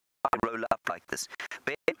roll up like this.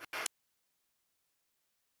 Bear,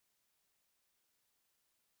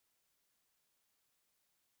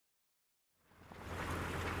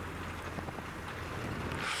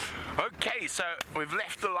 Okay, so we've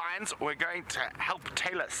left the lions. We're going to help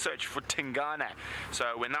Taylor search for Tingana.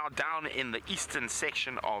 So we're now down in the eastern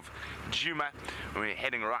section of Djuma. We're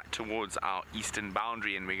heading right towards our eastern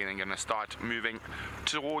boundary, and we're going to start moving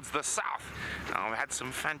towards the south. Now, we've had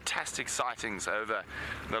some fantastic sightings over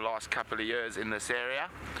the last couple of years in this area.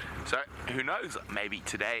 So who knows, maybe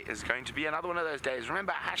today is going to be another one of those days.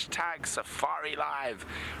 Remember, hashtag safariLIVE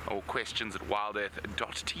or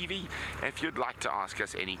questions@wildearth.tv if you'd like to ask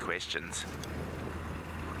us any questions.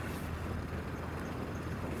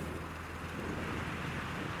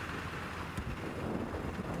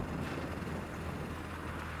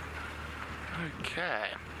 Okay.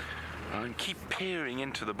 And keep peering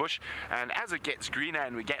into the bush, and as it gets greener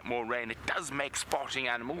and we get more rain, it does make spotting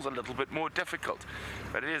animals a little bit more difficult,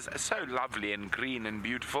 but it is so lovely and green and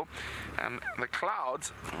beautiful. And the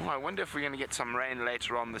clouds, I wonder if we're going to get some rain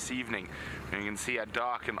later on this evening. And you can see a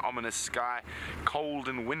dark and ominous sky, cold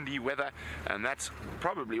and windy weather, and that's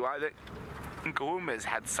probably why the Nkuhuma's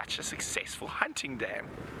had such a successful hunting day.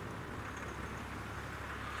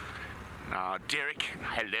 Now, Derek,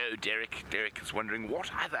 hello Derek. Derek is wondering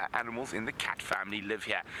what other animals in the cat family live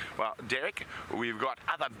here. Well, Derek, we've got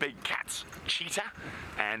other big cats, cheetah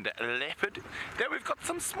and leopard. Then we've got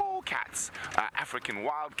some small cats, African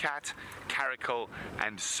wildcat, caracal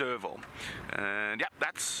and serval. And yep,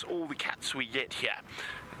 that's all the cats we get here.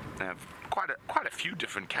 Quite a few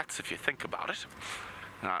different cats if you think about it.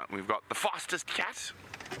 We've got the fastest cat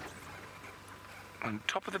on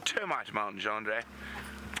top of the termite mountain, Jean-Andre.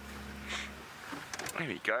 There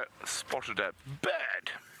we go, spotted a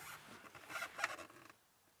bird.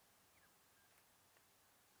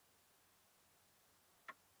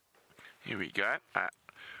 Here we go.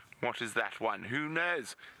 What is that one? Who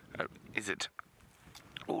knows? Is it?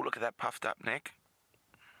 Oh, look at that puffed up neck.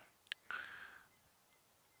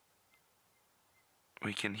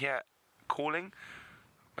 We can hear calling.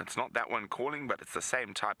 It's not that one calling, but it's the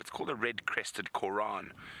same type. It's called a red-crested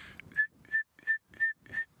koran.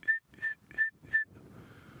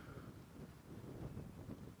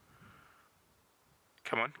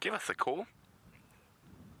 Come on, give us a call.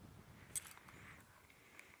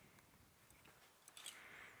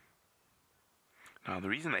 Now, the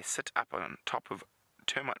reason they sit up on top of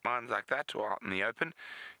termite mounds like that or out in the open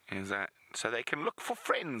is so they can look for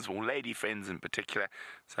friends, or lady friends in particular,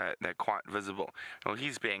 so they're quite visible. Well,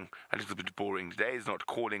 he's being a little bit boring today. He's not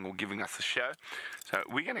calling or giving us a show. So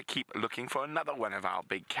we're going to keep looking for another one of our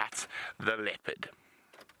big cats, the leopard.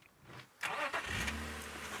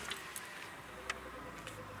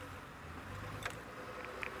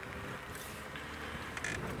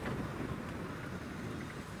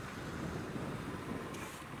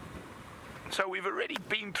 So we've already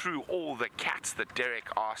been through all the cats that Derek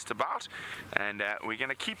asked about, and we're going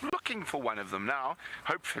to keep looking for one of them now.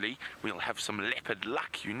 Hopefully we'll have some leopard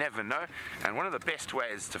luck, you never know. And one of the best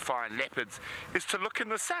ways to find leopards is to look in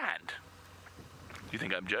the sand. You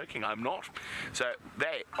think I'm joking? I'm not. So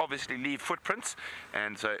they obviously leave footprints,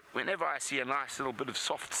 and so whenever I see a nice little bit of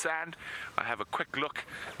soft sand, I have a quick look,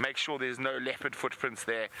 make sure there's no leopard footprints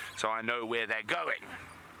there, so I know where they're going.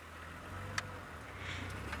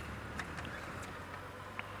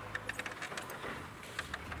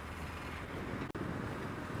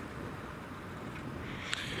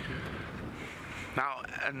 Now,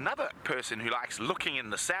 another person who likes looking in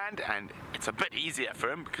the sand, and it's a bit easier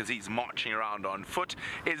for him because he's marching around on foot,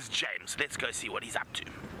 is James. Let's go see what he's up to.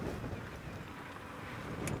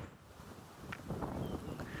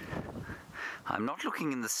 I'm not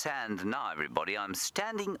looking in the sand now, everybody. I'm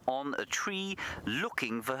standing on a tree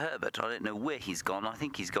looking for Herbert. I don't know where he's gone. I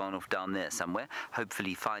think he's gone off down there somewhere,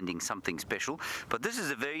 hopefully finding something special. But this is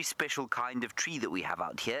a very special kind of tree that we have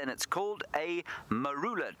out here, and it's called a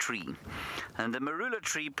marula tree. And the marula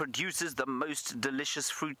tree produces the most delicious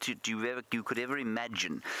fruit that you could ever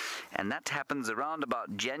imagine. And that happens around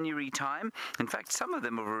about January time. In fact, some of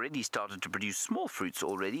them have already started to produce small fruits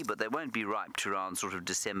already, but they won't be ripe to around sort of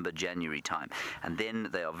December, January time. And then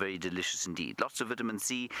they are very delicious indeed. Lots of vitamin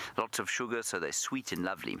C, lots of sugar, so they're sweet and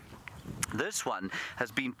lovely. This one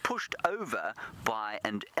has been pushed over by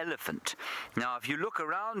an elephant. Now, if you look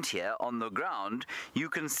around here on the ground, you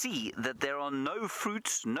can see that there are no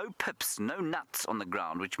fruits, no pips, no nuts on the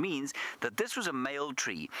ground, which means that this was a male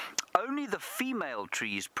tree. Only the female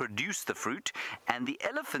trees produce the fruit, and the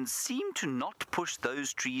elephants seem to not push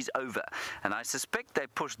those trees over. And I suspect they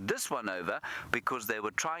pushed this one over because they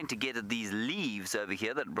were trying to get at these leaves over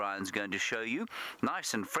here that Brian's going to show you.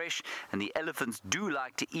 Nice and fresh, and the elephants do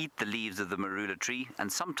like to eat the leaves of the marula tree,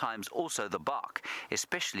 and sometimes also the bark,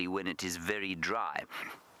 especially when it is very dry.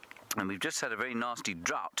 And we've just had a very nasty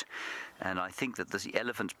drought, and I think that the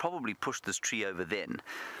elephants probably pushed this tree over then.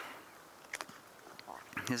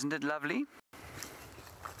 Isn't it lovely?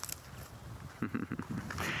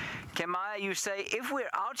 Kemaya, you say, if we're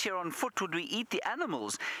out here on foot, would we eat the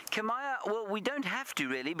animals? Kemaya, well, we don't have to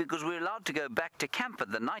really, because we're allowed to go back to camp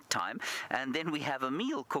at the night time, and then we have a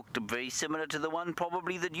meal cooked very similar to the one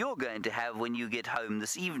probably that you're going to have when you get home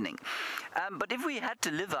this evening. But if we had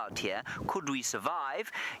to live out here, could we survive?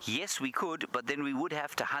 Yes, we could, but then we would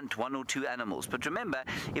have to hunt 1 or 2 animals. But remember,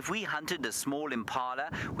 if we hunted a small impala,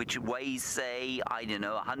 which weighs, say, I don't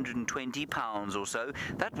know, 120 pounds or so,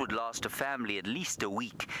 that would last a family at least a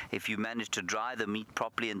week if you managed to dry the meat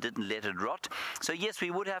properly and didn't let it rot. So yes,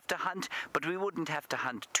 we would have to hunt, but we wouldn't have to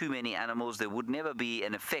hunt too many animals. There would never be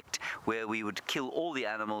an effect where we would kill all the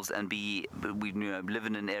animals and live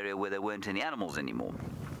in an area where there weren't any animals anymore.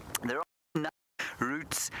 There are enough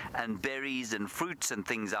roots and berries and fruits and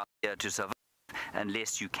things out here to survive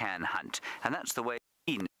unless you can hunt. And that's the way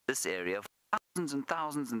it's been in this area for thousands and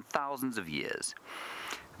thousands and thousands of years.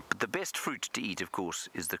 But the best fruit to eat, of course,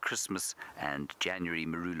 is the Christmas and January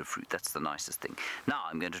marula fruit. That's the nicest thing. Now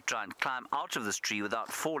I'm going to try and climb out of this tree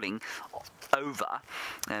without falling over.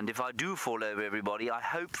 And if I do fall over, everybody, I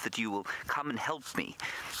hope that you will come and help me.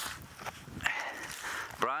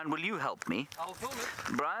 Brian, will you help me? I'll film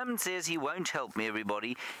it. Brian says he won't help me,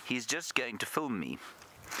 everybody. He's just going to film me.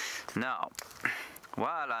 Now,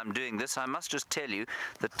 while I'm doing this, I must just tell you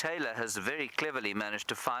that Taylor has very cleverly managed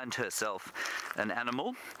to find herself an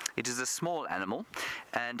animal. It is a small animal,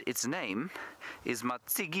 and its name is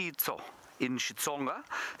Matsigitso in Xitsonga.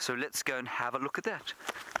 So let's go and have a look at that.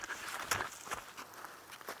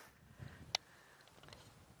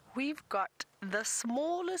 We've got the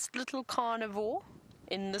smallest little carnivore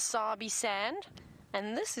in the Sabi sand,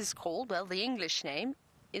 and this is called, well, the English name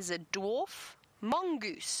is a dwarf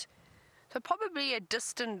mongoose. So probably a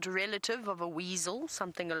distant relative of a weasel,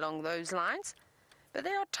 something along those lines. But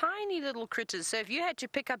they are tiny little critters, so if you had to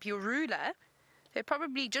pick up your ruler, they're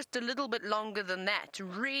probably just a little bit longer than that,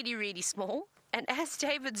 really, really small. And as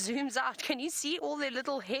David zooms out, can you see all their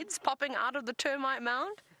little heads popping out of the termite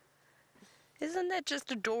mound? Isn't that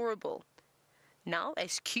just adorable? Now,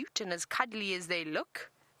 as cute and as cuddly as they look,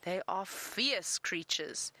 they are fierce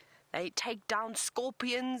creatures. They take down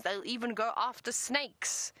scorpions, they'll even go after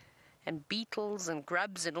snakes and beetles and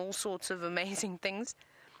grubs and all sorts of amazing things.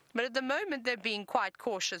 But at the moment, they're being quite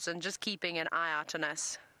cautious and just keeping an eye out on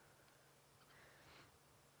us.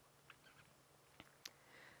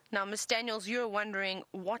 Now, Miss Daniels, you're wondering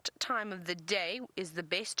what time of the day is the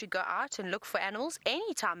best to go out and look for animals?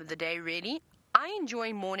 Any time of the day, really. I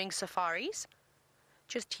enjoy morning safaris.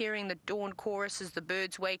 Just hearing the dawn chorus as the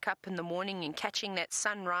birds wake up in the morning and catching that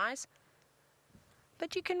sunrise.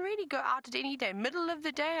 But you can really go out at any day. Middle of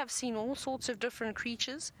the day, I've seen all sorts of different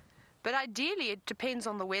creatures. But ideally, it depends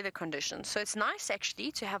on the weather conditions. So it's nice,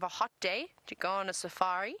 actually, to have a hot day to go on a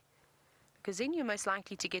safari, because then you're most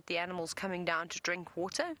likely to get the animals coming down to drink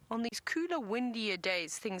water. On these cooler, windier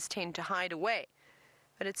days, things tend to hide away.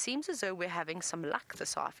 But it seems as though we're having some luck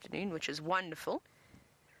this afternoon, which is wonderful.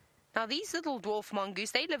 Now, these little dwarf mongoose,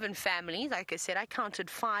 they live in families. Like I said, I counted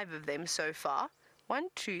 5 of them so far. 1,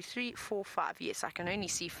 2, 3, 4, 5. Yes, I can only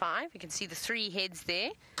see 5. You can see the 3 heads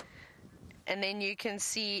there. And then you can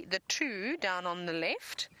see the 2 down on the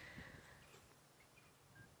left.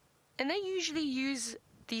 And they usually use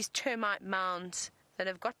these termite mounds that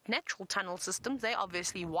have got natural tunnel systems. They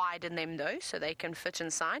obviously widen them though, so they can fit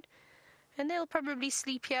inside. And they'll probably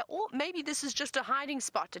sleep here. Or maybe this is just a hiding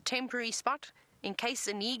spot, a temporary spot, in case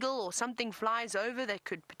an eagle or something flies over that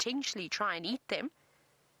could potentially try and eat them.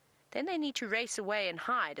 Then they need to race away and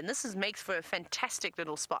hide, and this makes for a fantastic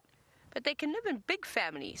little spot. But they can live in big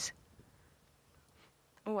families.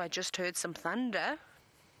 Oh, I just heard some thunder.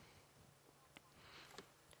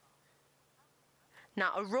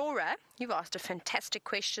 Now, Aurora, you've asked a fantastic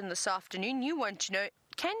question this afternoon. You want to know,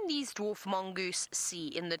 can these dwarf mongoose see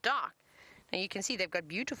in the dark? Now, you can see they've got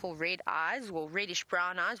beautiful red eyes, or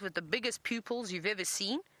reddish-brown eyes, with the biggest pupils you've ever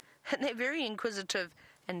seen. And they're very inquisitive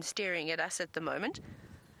and staring at us at the moment.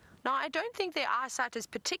 Now, I don't think their eyesight is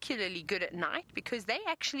particularly good at night because they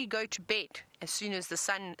actually go to bed as soon as the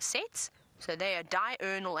sun sets. So they are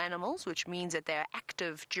diurnal animals, which means that they are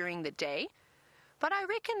active during the day. But I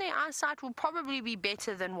reckon their eyesight will probably be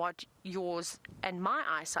better than what yours and my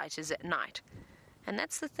eyesight is at night. And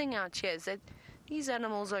that's the thing out here, is that these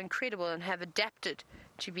animals are incredible and have adapted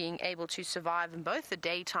to being able to survive in both the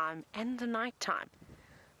daytime and the nighttime.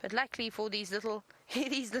 But luckily for these little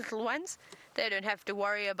ones, they don't have to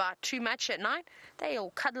worry about too much at night. They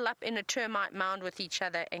all cuddle up in a termite mound with each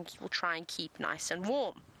other and will try and keep nice and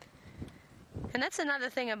warm. And that's another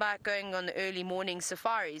thing about going on the early morning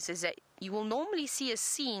safaris, is that you will normally see a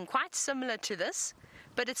scene quite similar to this,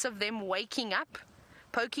 but it's of them waking up,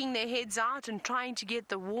 poking their heads out and trying to get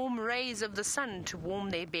the warm rays of the sun to warm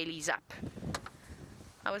their bellies up.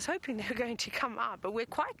 I was hoping they were going to come out, but we're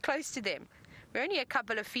quite close to them. We're only a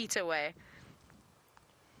couple of feet away.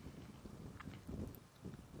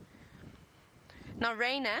 Now,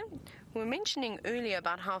 Raina, we were mentioning earlier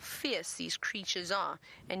about how fierce these creatures are,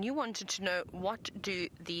 and you wanted to know, what do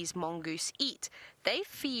these mongoose eat? They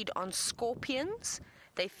feed on scorpions,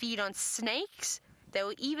 they feed on snakes, they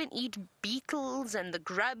will even eat beetles and the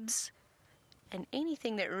grubs, and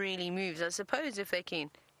anything that really moves. I suppose if they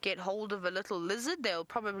can get hold of a little lizard, they'll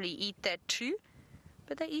probably eat that too.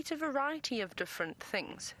 But they eat a variety of different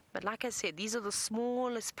things. But like I said, these are the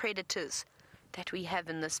smallest predators that we have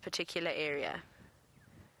in this particular area.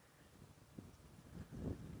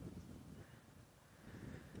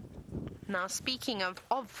 Now, speaking of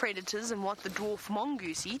predators and what the dwarf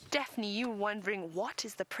mongoose eat, Daphne, you were wondering, what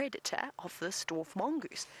is the predator of this dwarf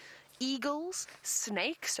mongoose? Eagles,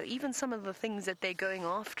 snakes, so even some of the things that they're going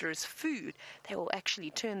after as food, they will actually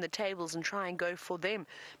turn the tables and try and go for them.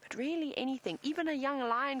 But really anything, even a young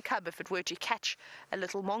lion cub, if it were to catch a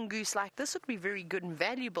little mongoose like this, would be very good and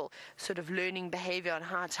valuable, sort of learning behavior on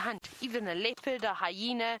how to hunt. Even a leopard, a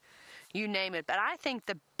hyena, you name it. But I think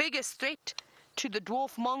the biggest threat to the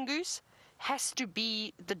dwarf mongoose has to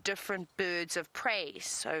be the different birds of prey.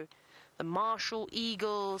 So the martial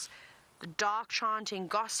eagles, the dark chanting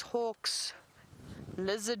goshawks,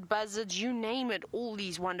 lizard buzzards, you name it, all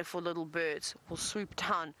these wonderful little birds will swoop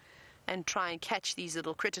down and try and catch these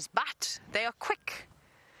little critters. But they are quick.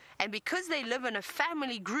 And because they live in a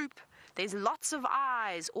family group, there's lots of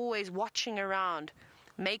eyes always watching around,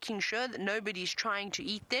 making sure that nobody's trying to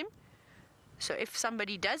eat them. So if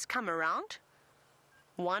somebody does come around,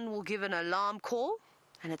 one will give an alarm call,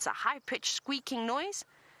 and it's a high-pitched squeaking noise,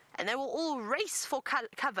 and they will all race for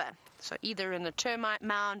cover, so either in a termite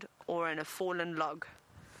mound or in a fallen log.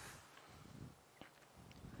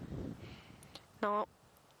 Now,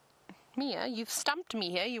 Mia, you've stumped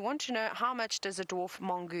me here. You want to know, how much does a dwarf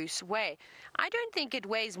mongoose weigh? I don't think it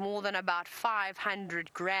weighs more than about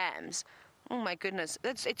 500 grams. Oh my goodness,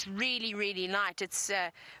 it's really, really light. It's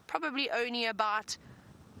probably only about,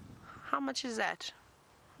 how much is that?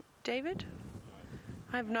 David?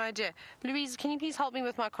 I have no idea. Louise, can you please help me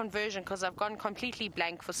with my conversion, because I've gone completely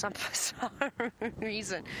blank for some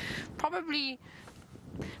reason. Probably,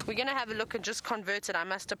 we're going to have a look and just convert it. I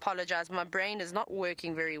must apologize. My brain is not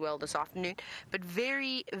working very well this afternoon, but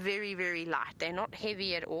very, very, very light. They're not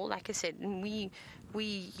heavy at all. Like I said, we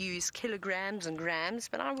use kilograms and grams,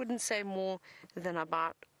 but I wouldn't say more than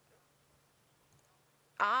about...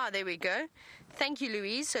 there we go. Thank you,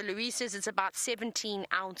 Louise. So Louise says it's about 17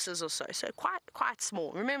 ounces or so. So quite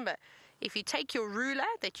small. Remember, if you take your ruler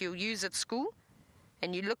that you'll use at school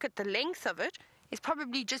and you look at the length of it, it's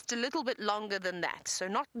probably just a little bit longer than that. So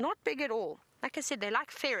not big at all. Like I said, they're like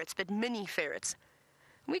ferrets, but mini ferrets.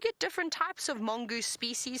 We get different types of mongoose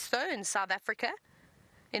species, though, in South Africa.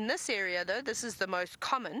 In this area, though, this is the most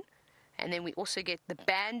common. And then we also get the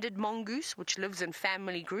banded mongoose, which lives in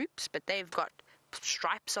family groups, but they've got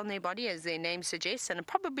stripes on their body, as their name suggests, and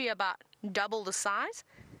probably about double the size.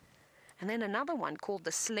 And then another one called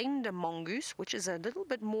the slender mongoose, which is a little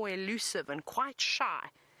bit more elusive and quite shy,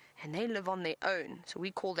 and they live on their own, so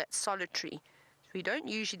we call that solitary. So we don't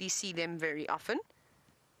usually see them very often,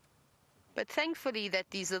 but thankfully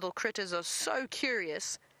that these little critters are so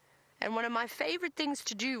curious. And one of my favorite things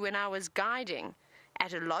to do when I was guiding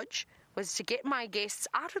at a lodge was to get my guests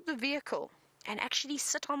out of the vehicle and actually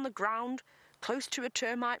sit on the ground close to a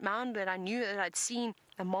termite mound that I knew that I'd seen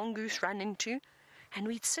a mongoose run into, and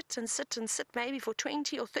we'd sit and sit and sit maybe for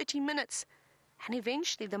 20 or 30 minutes, and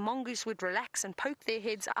eventually the mongoose would relax and poke their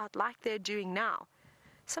heads out like they're doing now.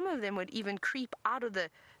 Some of them would even creep out of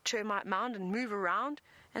the termite mound and move around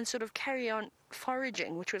and sort of carry on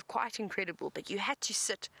foraging, which was quite incredible. But you had to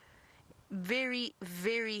sit very,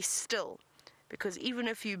 very still, because even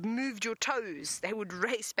if you moved your toes, they would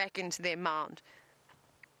race back into their mound.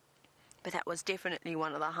 But that was definitely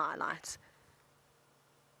one of the highlights.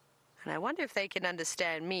 And I wonder if they can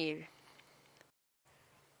understand me.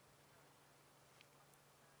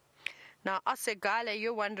 Now, Asegale,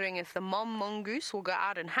 you're wondering if the mom mongoose will go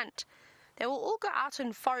out and hunt. They will all go out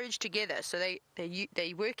and forage together. So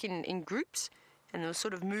they work in groups, and they'll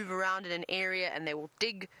sort of move around in an area, and they will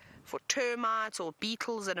dig for termites or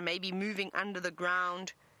beetles that are maybe moving under the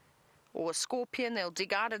ground, or a scorpion. They'll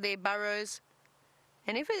dig out of their burrows.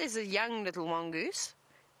 And if it is a young little mongoose,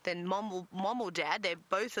 then mom or dad,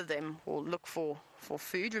 both of them will look for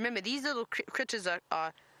food. Remember, these little critters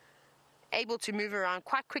are able to move around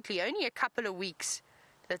quite quickly. Only a couple of weeks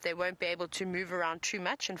that they won't be able to move around too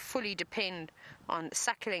much and fully depend on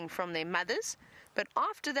suckling from their mothers. But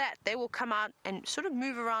after that, they will come out and sort of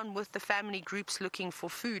move around with the family groups looking for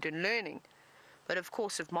food and learning. But of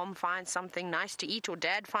course, if mom finds something nice to eat or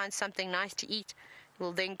dad finds something nice to eat,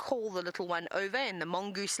 we'll then call the little one over in the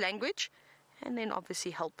mongoose language and then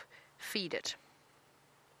obviously help feed it.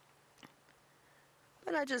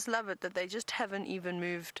 But I just love it that they just haven't even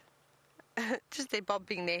moved. Just they're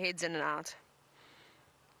bobbing their heads in and out.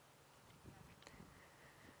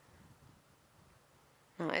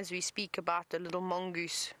 Now, as we speak about the little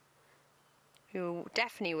mongoose, who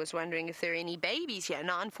Daphne was wondering if there are any babies here.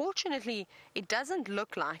 Now, unfortunately, it doesn't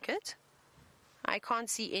look like it. I can't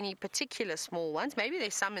see any particular small ones. Maybe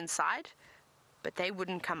there's some inside, but they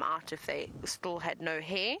wouldn't come out if they still had no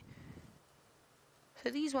hair. So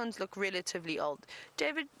these ones look relatively old.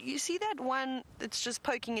 David, you see that one that's just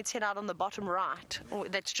poking its head out on the bottom right, or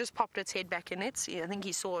that's just popped its head back in it? I think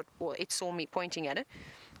he saw it, or it saw me pointing at it.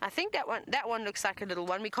 I think that one looks like a little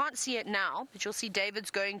one. We can't see it now, but you'll see David's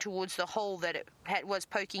going towards the hole that it was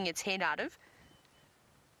poking its head out of.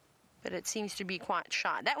 But it seems to be quite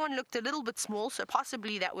shy. That one looked a little bit small, so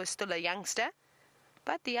possibly that was still a youngster.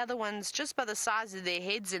 But the other ones, just by the size of their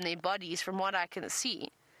heads and their bodies, from what I can see,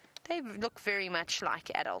 they look very much like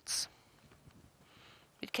adults.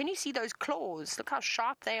 But can you see those claws? Look how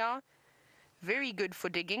sharp they are. Very good for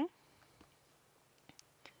digging.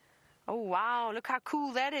 Oh wow, look how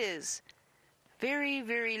cool that is. Very,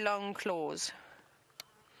 very long claws.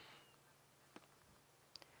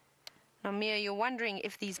 Now Mia, you're wondering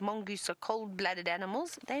if these mongoose are cold-blooded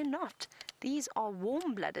animals. They're not. These are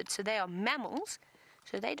warm-blooded, so they are mammals.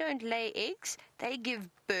 So they don't lay eggs. They give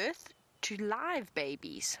birth to live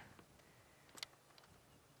babies.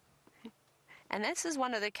 And this is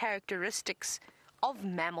one of the characteristics of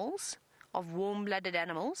mammals, of warm-blooded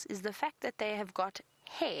animals, is the fact that they have got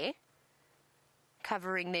hair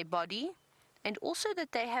covering their body, and also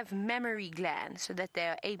that they have mammary glands so that they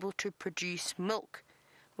are able to produce milk.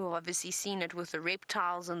 We've obviously seen it with the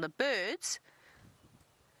reptiles and the birds.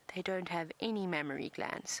 They don't have any mammary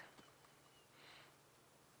glands.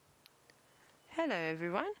 Hello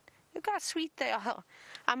everyone. Look how sweet they are.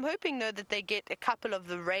 I'm hoping though that they get a couple of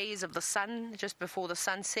the rays of the sun just before the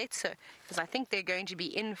sun sets, because I think they're going to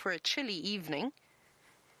be in for a chilly evening.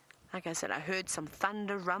 Like I said, I heard some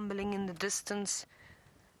thunder rumbling in the distance.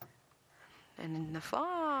 And in the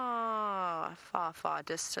far, far, far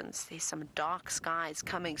distance, there's some dark skies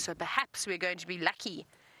coming. So perhaps we're going to be lucky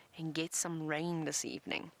and get some rain this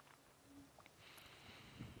evening.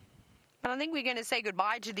 But I think we're going to say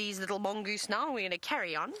goodbye to these little mongoose now. We're going to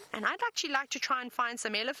carry on. And I'd actually like to try and find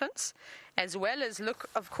some elephants, as well as look,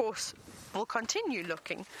 of course, we'll continue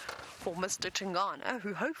looking for Mr. Tingana,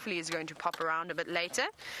 who hopefully is going to pop around a bit later.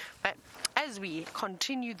 But as we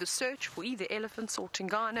continue the search for either elephants or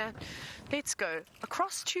Tingana, let's go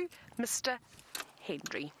across to Mr.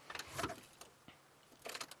 Henry.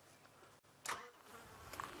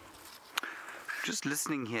 Just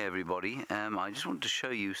listening here, everybody. I just want to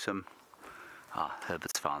show you some...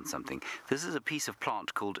 Herbert's found something. This is a piece of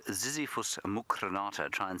plant called Ziziphus mucronata.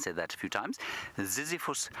 Try and say that a few times.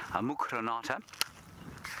 Ziziphus mucronata.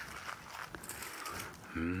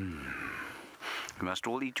 You must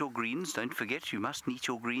all eat your greens. Don't forget, you must eat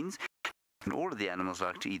your greens. And all of the animals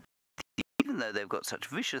like to eat, even though they've got such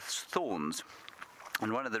vicious thorns.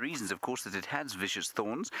 And one of the reasons, of course, that it has vicious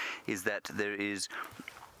thorns is that there is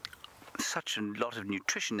such a lot of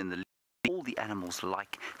nutrition in the leaves. All the animals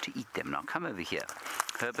like to eat them. Now come over here.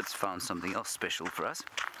 Herbert's found something else special for us.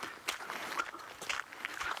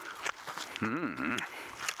 I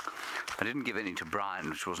didn't give any to Brian,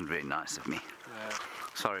 which wasn't very nice of me.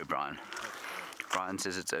 Sorry, Brian. Brian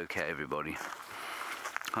says it's okay, everybody.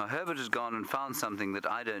 Now, Herbert has gone and found something that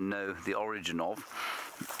I don't know the origin of,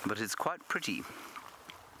 but it's quite pretty.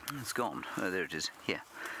 It's gone. Oh, there it is. Here.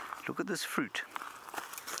 Look at this fruit.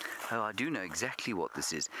 Oh, I do know exactly what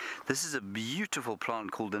this is. This is a beautiful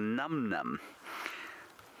plant called a num-num.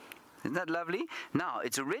 Isn't that lovely? Now,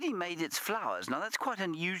 it's already made its flowers. Now, that's quite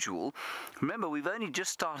unusual. Remember, we've only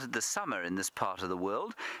just started the summer in this part of the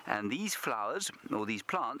world, and these flowers, or these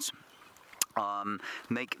plants,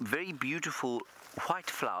 make very beautiful white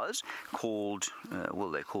flowers called,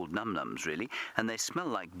 they're called num-nums really, and they smell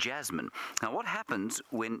like jasmine. Now what happens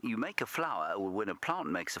when you make a flower, or when a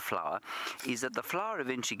plant makes a flower, is that the flower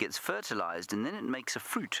eventually gets fertilized and then it makes a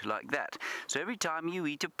fruit like that. So every time you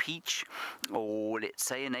eat a peach, or let's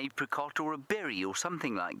say an apricot or a berry or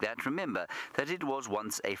something like that, remember that it was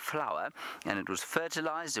once a flower and it was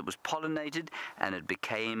fertilized, it was pollinated, and it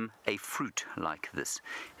became a fruit like this.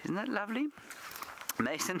 Isn't that lovely?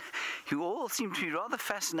 Mason, you all seem to be rather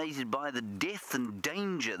fascinated by the death and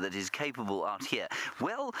danger that is capable out here.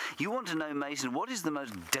 Well, you want to know, Mason, what is the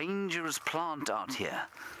most dangerous plant out here?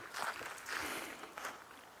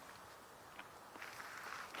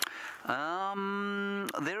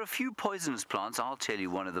 There are a few poisonous plants. I'll tell you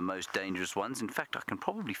one of the most dangerous ones. In fact, I can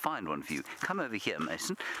probably find one for you. Come over here,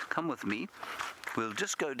 Mason. Come with me. We'll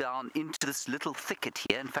just go down into this little thicket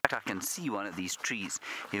here. In fact, I can see one of these trees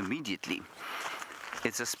immediately.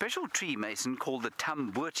 It's a special tree, Mason, called the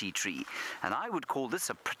tambuti tree, and I would call this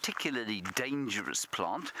a particularly dangerous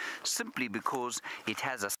plant simply because it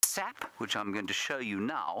has a sap, which I'm going to show you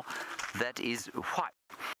now, that is white.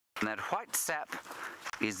 And that white sap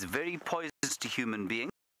is very poisonous to human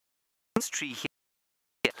beings. This tree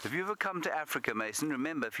here, if you ever come to Africa, Mason,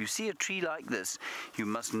 remember, if you see a tree like this, you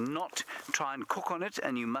must not try and cook on it,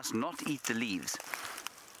 and you must not eat the leaves.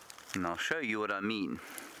 And I'll show you what I mean.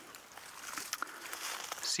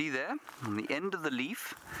 See there, on the end of the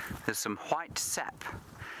leaf, there's some white sap.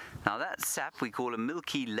 Now that sap we call a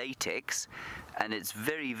milky latex, and it's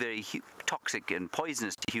very, very toxic and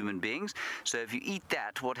poisonous to human beings. So if you eat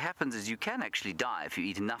that, what happens is you can actually die if you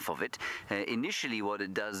eat enough of it. Initially what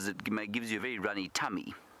it does is it gives you a very runny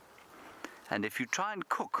tummy. And if you try and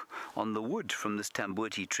cook on the wood from this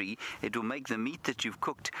tambuti tree, it will make the meat that you've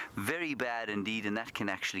cooked very bad indeed, and that can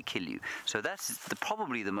actually kill you. So that's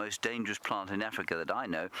probably the most dangerous plant in Africa that I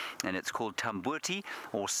know, and it's called tambuti,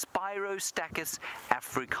 or Spirostachys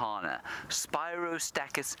africana.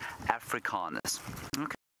 Spirostachys africanus.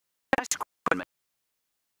 Okay. Nice question.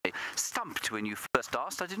 Stumped when you first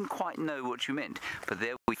asked. I didn't quite know what you meant, but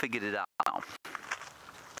there we figured it out now.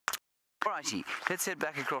 Alrighty, let's head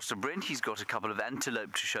back across to Brent. He's got a couple of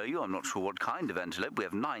antelope to show you. I'm not sure what kind of antelope. We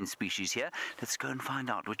have 9 species here. Let's go and find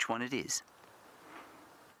out which one it is.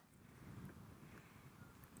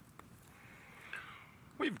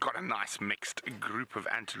 We've got a nice mixed group of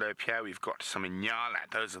antelope here. We've got some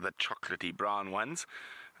Inyala, those are the chocolatey brown ones,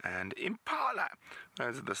 and Impala,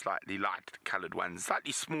 those are the slightly light coloured ones,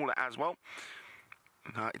 slightly smaller as well.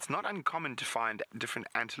 Now, it's not uncommon to find different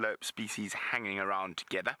antelope species hanging around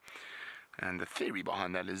together. And the theory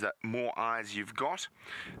behind that is that more eyes you've got,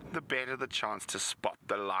 the better the chance to spot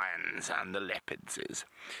the lions and the leopards is.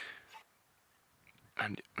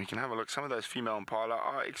 And we can have a look. Some of those female impala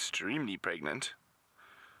are extremely pregnant.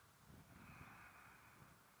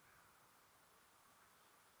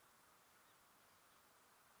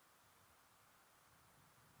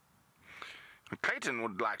 Clayton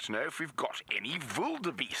would like to know if we've got any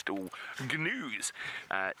wildebeest or gnus.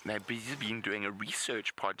 They've been doing a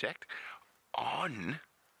research project on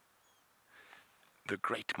the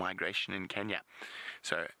Great Migration in Kenya.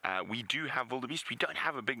 So we do have wildebeest. We don't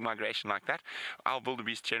have a big migration like that. Our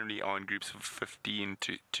wildebeest generally are in groups of 15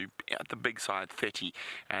 to at the big side 30,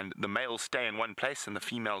 and the males stay in one place and the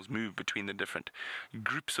females move between the different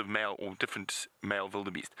groups of male or different male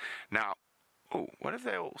wildebeest. Now, oh, what if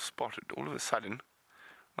they all spotted? All of a sudden,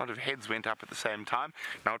 a lot of heads went up at the same time.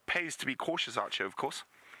 Now, it pays to be cautious out here, of course.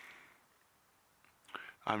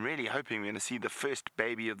 I'm really hoping we're going to see the first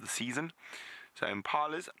baby of the season. So,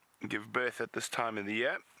 impalas give birth at this time of the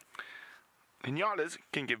year. Inyalas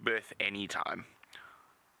can give birth any time,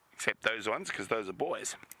 except those ones, because those are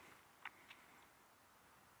boys.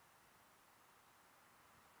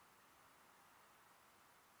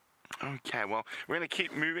 Okay, well, we're going to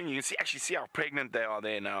keep moving. You can actually see how pregnant they are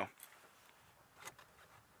there now.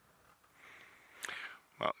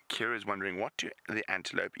 Well, Kira's wondering, what do the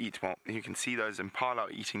antelope eat? Well, you can see those impala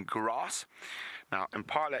are eating grass. Now,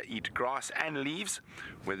 impala eat grass and leaves,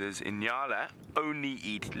 whereas Inyala only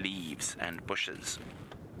eat leaves and bushes.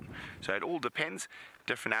 So it all depends.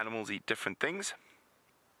 Different animals eat different things.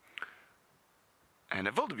 And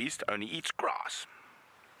a wildebeest only eats grass.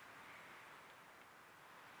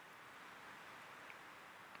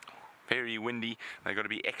 Very windy. They've got to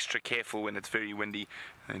be extra careful when it's very windy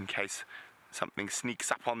in case something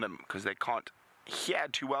sneaks up on them, because they can't hear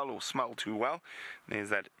too well or smell too well. There's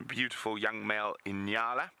that beautiful young male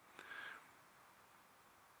Inyala.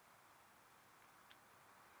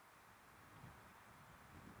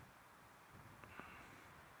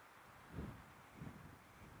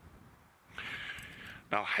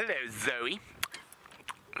 Now, hello, Zoe.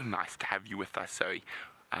 Nice to have you with us, Zoe.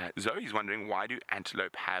 Zoe's wondering, why do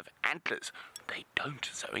antelope have antlers? They don't,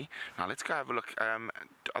 Zoe. Now, let's go have a look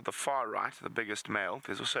at the far right, the biggest male.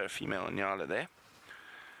 There's also a female Nyala there.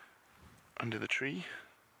 Under the tree.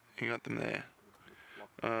 You got them there.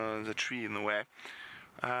 There's a tree in the way.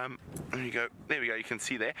 There you go. There we go. You can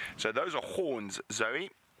see there. So those are horns, Zoe.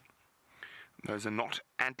 Those are not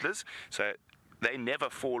antlers. So they never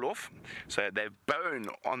fall off. So they're bone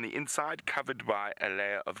on the inside, covered by a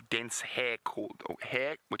layer of dense hair called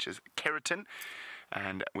hair, which is keratin.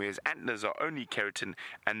 And whereas antlers are only keratin,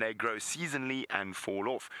 and they grow seasonally and fall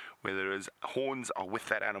off, whereas horns are with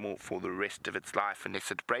that animal for the rest of its life unless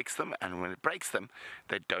it breaks them, and when it breaks them,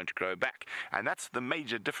 they don't grow back. And that's the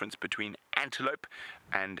major difference between antelope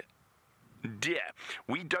and deer.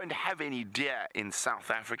 We don't have any deer in South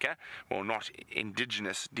Africa, well, not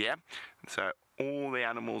indigenous deer. So all the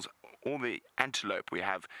animals, all the antelope we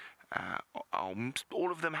have,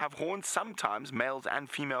 all of them have horns. Sometimes males and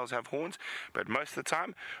females have horns, but most of the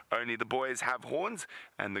time only the boys have horns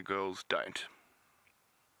and the girls don't.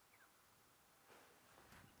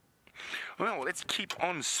 Well, let's keep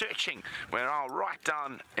on searching. We're now right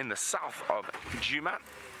down in the south of Djuma.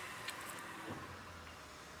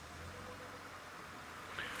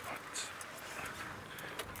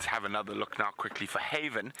 Let's have another look now quickly for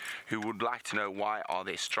Haven, who would like to know, why are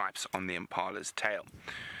there stripes on the impala's tail?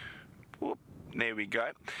 Whoop, there we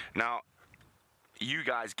go. Now, you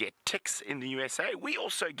guys get ticks in the USA. We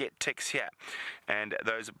also get ticks here. And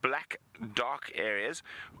those black dark areas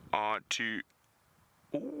are to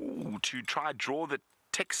try draw the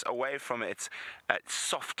ticks away from its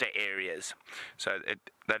softer areas. So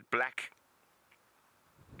that black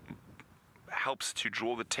helps to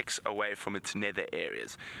draw the ticks away from its nether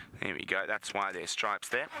areas. There we go. That's why there's stripes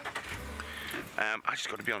there. I just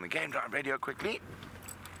got to be on the Game Drive radio quickly.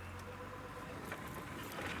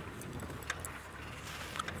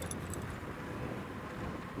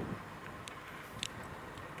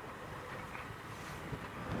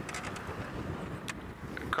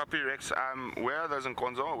 Copy, Rex. Where are those in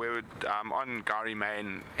Nkonzo? Where would on Gari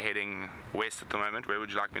Main, heading west at the moment? Where would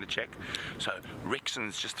you like me to check? So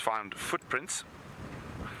Rexon's just found footprints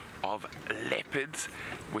of leopards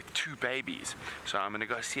with 2 babies. So I'm going to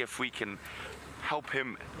go see if we can help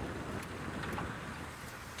him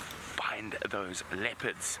find those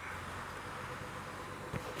leopards.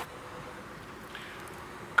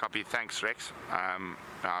 Copy. Thanks, Rex. I'm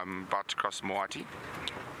about to cross Moati.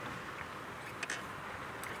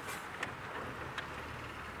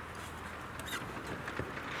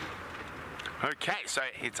 Okay, so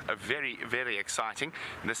it's a very, very exciting.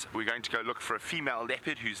 We're going to go look for a female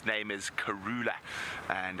leopard whose name is Karula,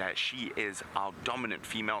 and she is our dominant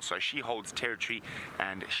female. So she holds territory,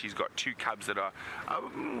 and she's got 2 cubs that are,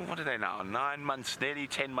 what are they now? 9 months, nearly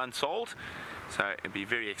 10 months old. So it'd be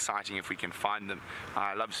very exciting if we can find them.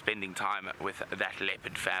 I love spending time with that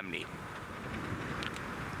leopard family.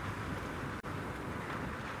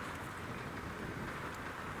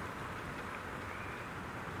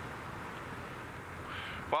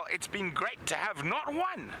 Well, it's been great to have not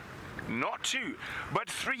 1, not 2, but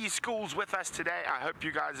 3 schools with us today. I hope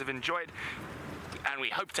you guys have enjoyed, and we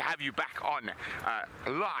hope to have you back on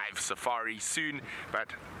live safari soon.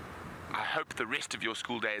 But I hope the rest of your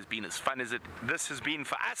school day has been as fun as this has been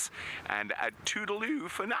for us, and a toodaloo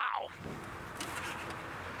for now.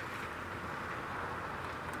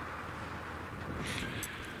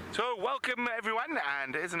 So welcome everyone,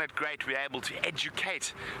 and isn't it great we're able to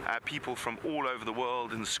educate people from all over the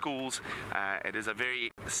world in schools. It is a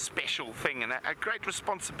very special thing and a great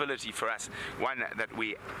responsibility for us, one that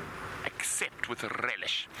we accept with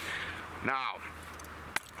relish. Now,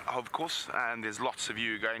 of course, there's lots of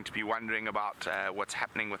you going to be wondering about what's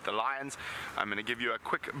happening with the lions. I'm going to give you a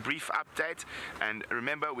quick brief update, and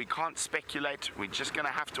remember, we can't speculate. We're just going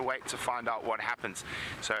to have to wait to find out what happens.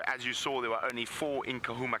 So as you saw, there were only 4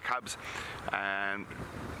 Inkahuma cubs, and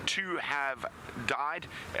 2 have died,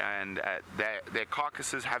 and their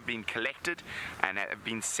carcasses have been collected and have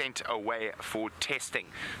been sent away for testing.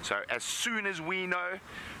 So as soon as we know,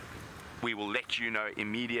 we will let you know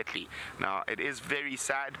immediately. Now, it is very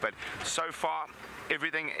sad, but so far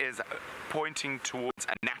everything is pointing towards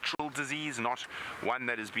a natural disease, not one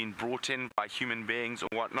that has been brought in by human beings or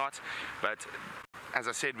whatnot. But as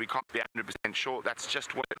I said, we can't be 100% sure. That's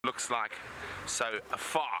just what it looks like so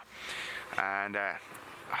far. And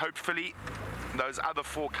hopefully those other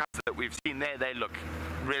 4 cubs that we've seen there, they look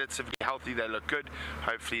relatively healthy, they look good.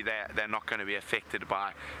 Hopefully they're not going to be affected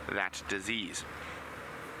by that disease.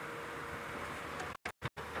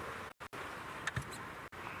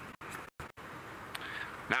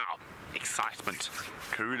 excitement.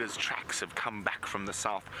 Karula's tracks have come back from the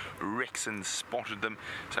south. Rexon spotted them,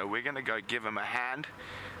 so we're going to go give him a hand.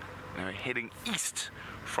 Now we're heading east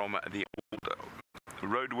from the old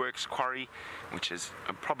roadworks quarry, which is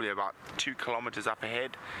probably about 2 kilometers up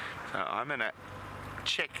ahead. So I'm going to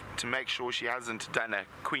check to make sure she hasn't done a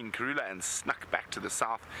Queen Karula and snuck back to the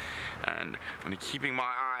south, and I'm keeping my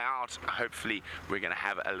eye out. Hopefully we're going to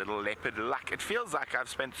have a little leopard luck. It feels like I've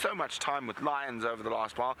spent so much time with lions over the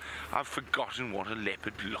last while, I've forgotten what a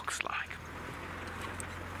leopard looks like.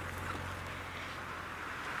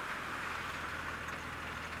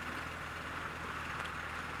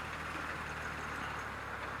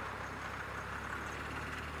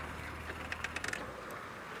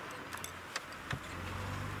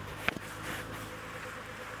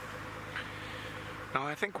 Now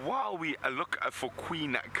I think while we look for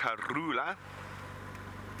Queen Karula...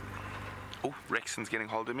 Oh, Rexon's getting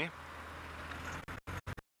hold of me.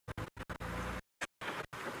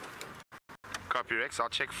 Copy, Rex. I'll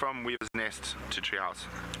check from Weaver's Nest to Treehouse.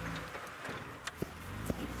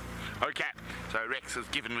 Okay, so Rex has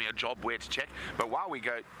given me a job where to check, but while we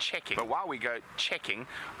go checking,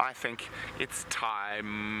 I think it's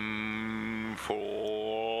time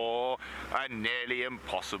for a nearly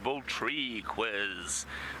impossible tree quiz.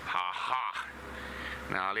 Ha ha.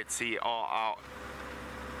 Now let's see our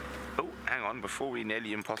oh, hang on, before we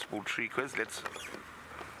nearly impossible tree quiz, let's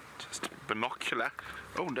just binocular.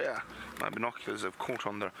 Oh dear, my binoculars have caught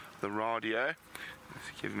on the radio. Let's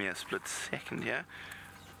give me a split second here.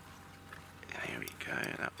 Here we go,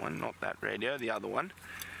 that one, not that radio, the other one.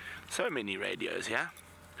 So many radios here.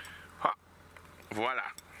 Ha,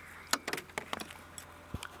 voila.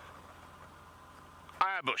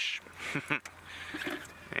 A bush.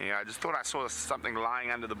 Yeah, I just thought I saw something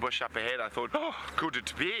lying under the bush up ahead. I thought, oh, could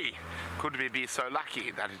it be? Could we be so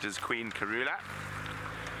lucky that it is Queen Karula?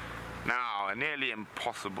 Now, a nearly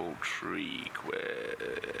impossible tree quiz.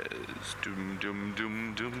 Doom, doom,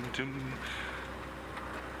 doom, doom, doom.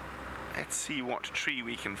 Let's see what tree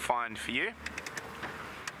we can find for you. It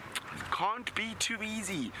can't be too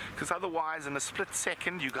easy, because otherwise in a split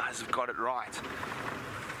second you guys have got it right.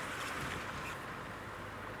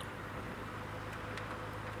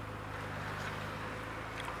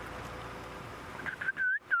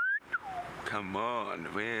 Come on,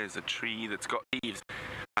 where's a tree that's got leaves?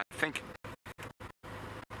 I think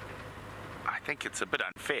it's a bit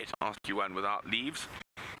unfair to ask you one without leaves,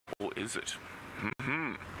 or is it?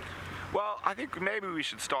 Well, I think maybe we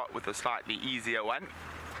should start with a slightly easier one.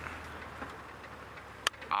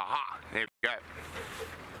 Aha, there we go.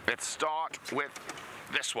 Let's start with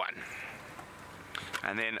this one.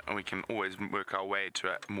 And then we can always work our way to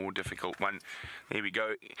a more difficult one. There we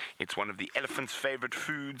go. It's one of the elephant's favorite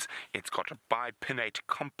foods. It's got a bipinnate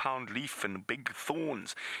compound leaf and big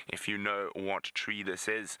thorns. If you know what tree this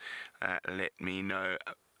is, let me know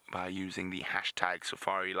by using the hashtag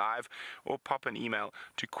safariLIVE, or pop an email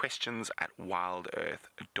to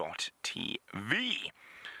questions@wildearth.tv.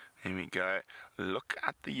 There we go. Look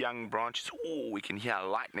at the young branches. Oh, we can hear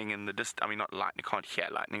lightning in the distance. I mean, not lightning. Can't hear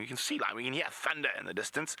lightning. We can see lightning. We can hear thunder in the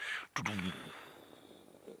distance.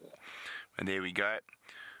 And there we go.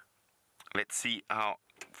 Let's see how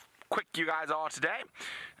quick you guys are today.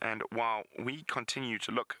 And while we continue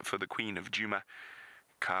to look for the Queen of Djuma,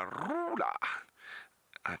 Karula,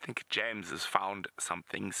 I think James has found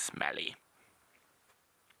something smelly.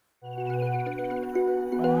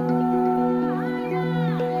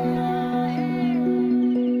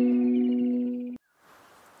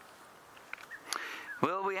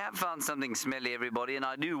 Well, we have found something smelly, everybody, and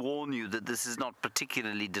I do warn you that this is not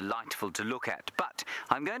particularly delightful to look at. But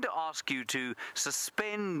I'm going to ask you to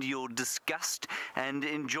suspend your disgust and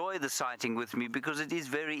enjoy the sighting with me, because it is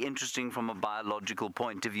very interesting from a biological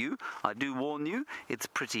point of view. I do warn you, it's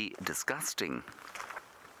pretty disgusting.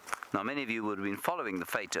 Now, many of you would have been following the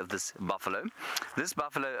fate of this buffalo. This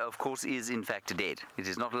buffalo, of course, is in fact dead. It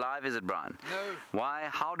is not alive, is it, Brian? No. Why?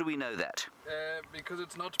 How do we know that? Because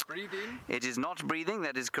it's not breathing. It is not breathing,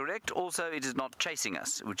 that is correct. Also, it is not chasing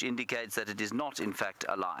us, which indicates that it is not, in fact,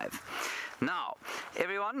 alive. Now,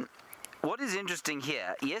 everyone, what is interesting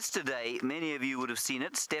here, yesterday, many of you would have seen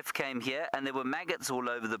it, Steph came here and there were maggots all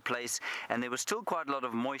over the place and there was still quite a lot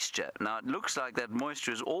of moisture. Now it looks like that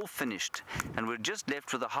moisture is all finished and we're just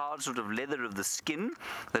left with the hard sort of leather of the skin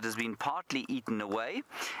that has been partly eaten away,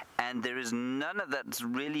 and there is none of that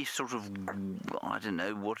really sort of, I don't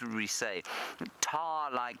know, what would we say,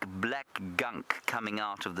 tar-like black gunk coming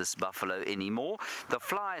out of this buffalo anymore. The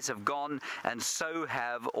flies have gone and so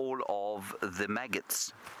have all of the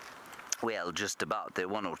maggots. Well, just about. There are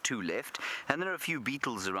 1 or 2 left, and there are a few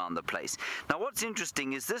beetles around the place. Now, what's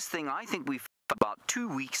interesting is this thing I think we found about 2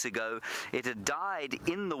 weeks ago. It had died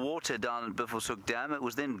in the water down at Buffelshoek Dam. It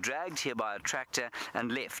was then dragged here by a tractor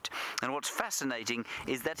and left. And what's fascinating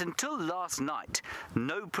is that until last night,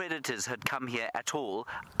 no predators had come here at all,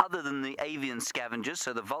 other than the avian scavengers,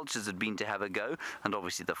 so the vultures had been to have a go, and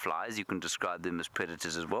obviously the flies, you can describe them as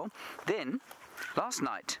predators as well. Then, last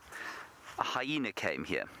night, a hyena came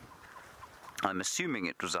here. I'm assuming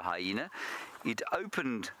it was a hyena. It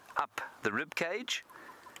opened up the rib cage,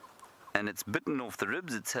 and it's bitten off the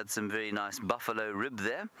ribs. It's had some very nice buffalo rib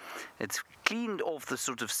there. It's cleaned off the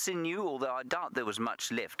sort of sinew, although I doubt there was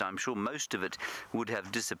much left. I'm sure most of it would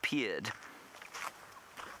have disappeared.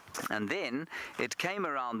 And then it came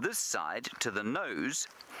around this side to the nose,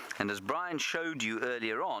 and as Brian showed you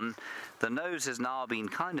earlier on, the nose has now been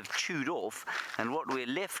kind of chewed off, and what we're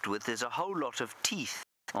left with is a whole lot of teeth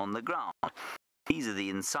on the ground. These are the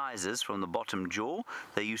incisors from the bottom jaw.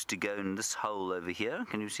 They used to go in this hole over here.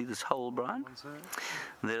 Can you see this hole, Brian?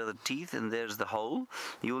 There are the teeth, and there's the hole.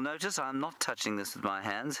 You'll notice I'm not touching this with my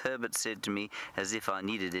hands. Herbert said to me, as if I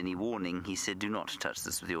needed any warning, he said, do not touch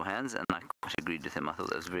this with your hands, and I quite agreed with him. I thought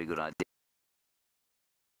that was a very good idea.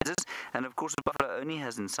 And of course, the buffalo only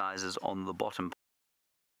has incisors on the bottom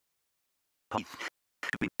teeth.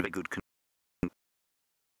 Very good.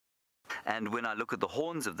 And when I look at the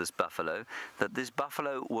horns of this buffalo, that this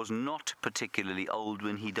buffalo was not particularly old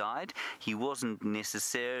when he died. He wasn't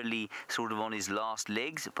necessarily sort of on his last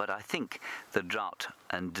legs, but I think the drought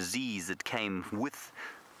and disease that came with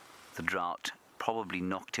the drought probably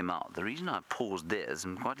knocked him out. The reason I paused there is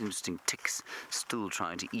some quite interesting ticks still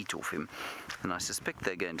trying to eat off him, and I suspect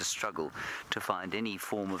they're going to struggle to find any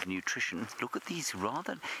form of nutrition. Look at these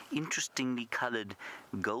rather interestingly coloured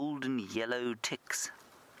golden yellow ticks.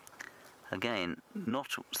 Again, not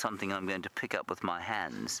something I'm going to pick up with my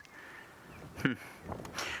hands.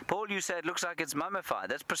 Paul, you say it looks like it's mummified.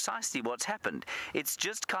 That's precisely what's happened. It's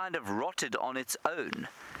just kind of rotted on its own.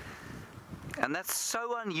 And that's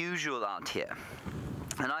so unusual out here.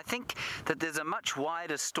 And I think that there's a much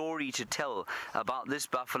wider story to tell about this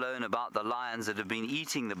buffalo and about the lions that have been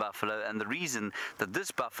eating the buffalo, and the reason that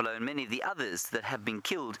this buffalo and many of the others that have been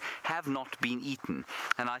killed have not been eaten.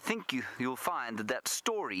 And I think you'll find that that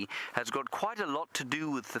story has got quite a lot to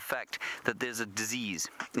do with the fact that there's a disease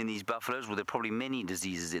in these buffaloes. Well, there are probably many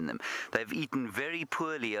diseases in them. They've eaten very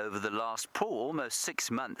poorly over the last almost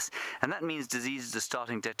 6 months, and that means diseases are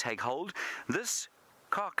starting to take hold. This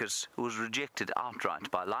carcass was rejected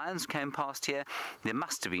outright by lions came past here. There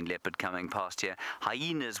must have been leopard coming past here.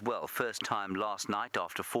 Hyena as well, first time last night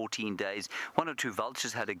after 14 days. 1 or 2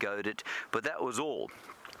 vultures had a go at it, but that was all.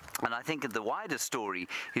 And I think that the wider story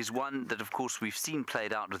is one that, of course, we've seen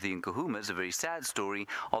played out with the Nkuhumas, a very sad story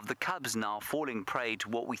of the cubs now falling prey to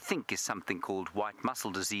what we think is something called white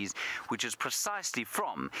muscle disease, which is precisely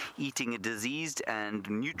from eating a diseased and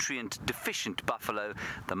nutrient-deficient buffalo.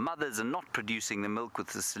 The mothers are not producing the milk with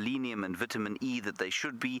the selenium and vitamin E that they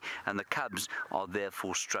should be, and the cubs are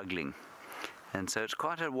therefore struggling. And so it's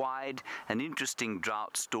quite a wide and interesting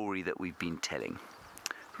drought story that we've been telling.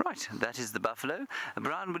 Right, that is the buffalo.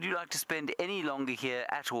 Brian, would you like to spend any longer here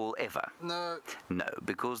at all, ever? No. No,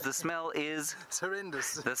 because the smell is... It's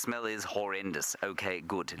horrendous. The smell is horrendous. Okay,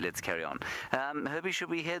 good. Let's carry on. Herbie, should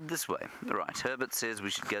we head this way? Right, Herbert says we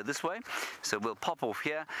should go this way. So we'll pop off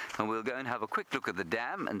here and we'll go and have a quick look at the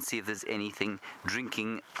dam and see if there's anything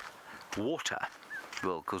drinking water.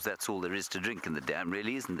 Well, because that's all there is to drink in the dam,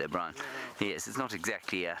 really, isn't there, Brian? Yeah. Yes, it's not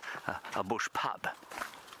exactly a bush pub.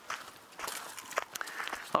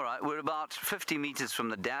 All right, we're about 50 meters from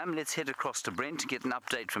the dam. Let's head across to Brent to get an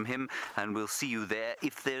update from him, and we'll see you there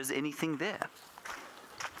if there's anything there.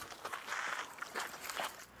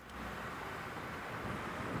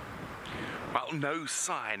 Well, no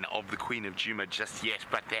sign of the Queen of Djuma just yet,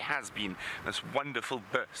 but there has been this wonderful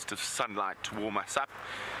burst of sunlight to warm us up.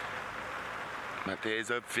 But there's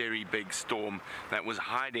a very big storm that was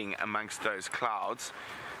hiding amongst those clouds.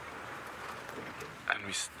 And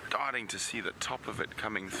we're starting to see the top of it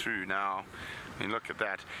coming through now. I mean, look at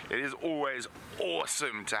that. It is always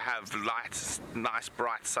awesome to have light, nice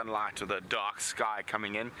bright sunlight with a dark sky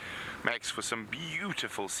coming in. Makes for some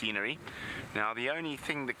beautiful scenery. Now, the only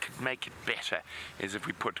thing that could make it better is if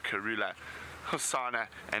we put Karula, Hosana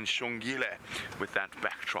and Shongile with that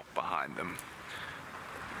backdrop behind them.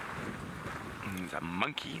 There's a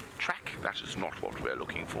monkey track. That is not what we're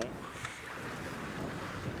looking for.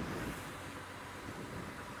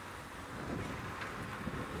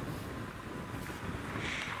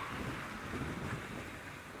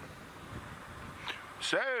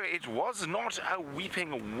 So it was not a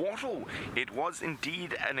weeping wattle. It was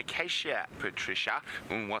indeed an acacia, Patricia.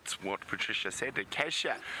 What's what Patricia said,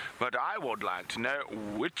 acacia. But I would like to know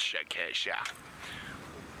which acacia.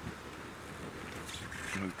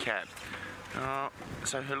 Okay.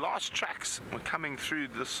 So her last tracks were coming through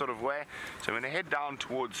this sort of way. So when they head down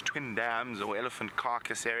towards Twin Dams or Elephant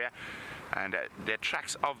Carcass area, and their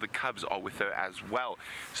tracks of the cubs are with her as well.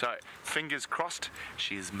 So fingers crossed,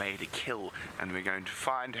 she's made a kill, and we're going to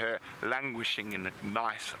find her languishing in a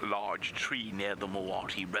nice large tree near the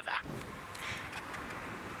Mawati River.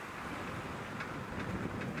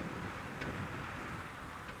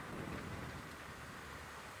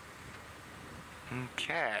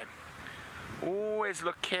 Okay. Always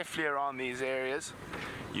look carefully around these areas.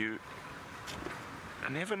 You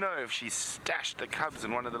never know if she's stashed the cubs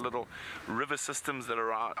in one of the little river systems that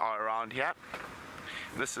are around here.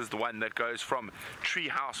 This is the one that goes from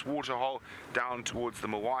Treehouse Waterhole down towards the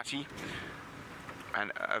Mawati,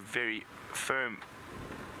 and a very firm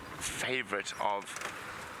favorite of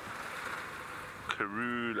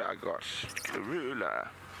Karula. Gosh, Karula.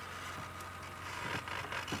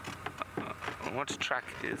 What track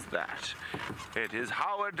is that? It is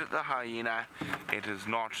Howard the Hyena. It is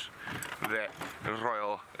not the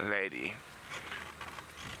Royal Lady.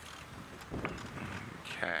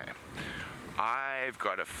 Okay. I've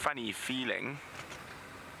got a funny feeling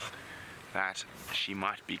that she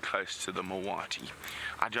might be close to the Mawati.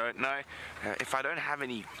 I don't know. If I don't have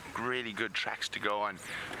any really good tracks to go on,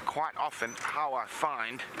 quite often how I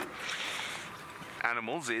find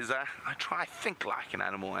animals is I try to think like an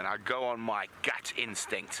animal, and I go on my gut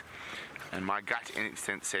instinct, and my gut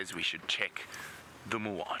instinct says we should check the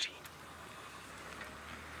Mawati.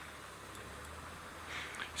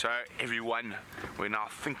 So everyone, we're now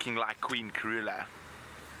thinking like Queen Karula.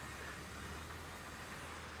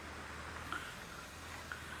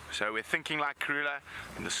 So we're thinking like Karula.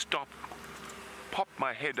 I'm going to stop, pop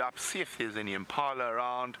my head up, see if there's any impala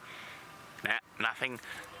around. Nah, nothing.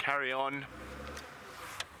 Carry on.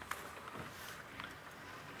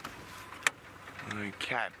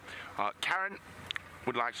 Okay. Karen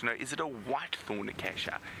would like to know, is it a white thorn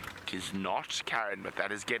acacia? It is not, Karen, but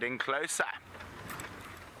that is getting closer.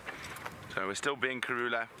 So we're still being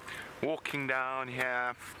Karula, walking down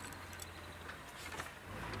here.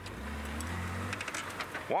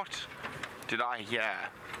 What did I hear?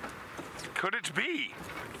 Could it be?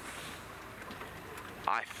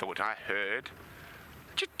 I thought I heard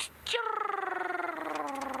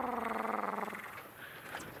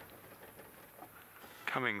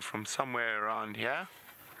coming from somewhere around here.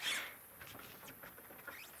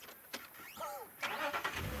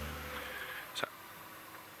 So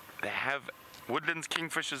they have woodlands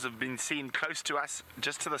kingfishers have been seen close to us,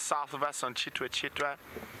 just to the south of us on Chitwa Chitwa.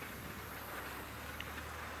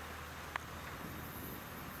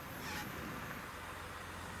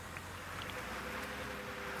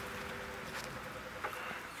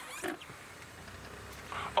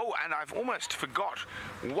 Oh, and I've almost forgot.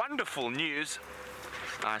 Wonderful news.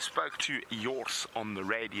 I spoke to Yors on the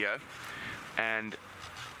radio, and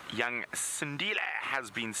young Sindile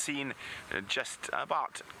has been seen just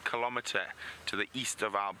about a kilometre to the east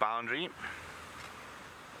of our boundary.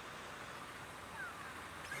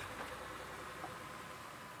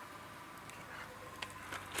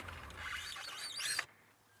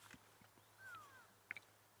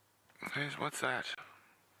 What's that?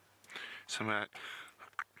 Some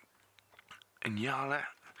Inyala.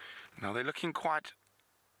 Now they're looking quite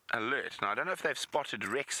alert. Now I don't know if they've spotted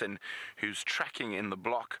Rexon, who's tracking in the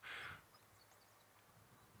block.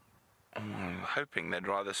 I'm hoping they'd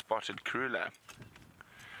rather spotted Karula.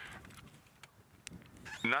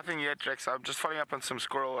 Nothing yet, Rex. I'm just following up on some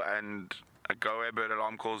squirrel and a go-away bird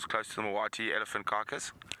alarm calls close to the Mawati elephant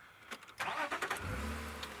carcass.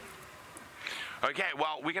 Okay,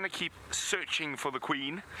 well, we're going to keep searching for the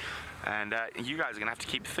Queen, and you guys are going to have to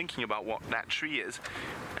keep thinking about what that tree is.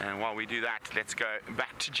 And while we do that, let's go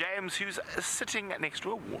back to James, who's sitting next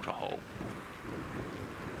to a waterhole.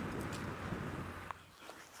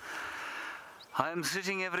 I'm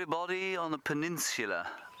sitting, everybody, on a peninsula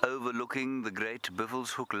overlooking the great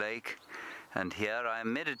Buffelshoek Lake. And here I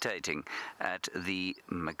am meditating at the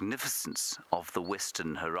magnificence of the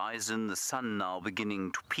western horizon, the sun now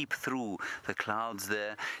beginning to peep through the clouds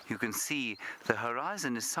there. You can see the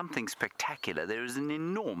horizon is something spectacular. There is an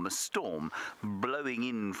enormous storm blowing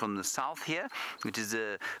in from the south here. It is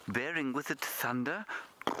bearing with it thunder.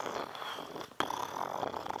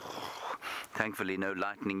 Thankfully, no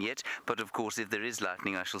lightning yet, but of course, if there is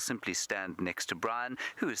lightning, I shall simply stand next to Brian,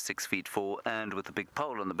 who is 6'4" and with a big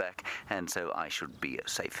pole on the back, and so I should be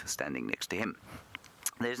safe standing next to him.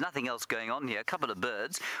 There's nothing else going on here. A couple of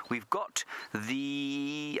birds. We've got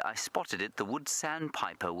I spotted it, the wood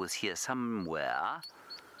sandpiper was here somewhere,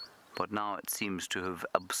 but now it seems to have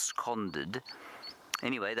absconded.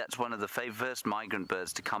 Anyway, that's one of the first migrant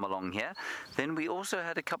birds to come along here. Then we also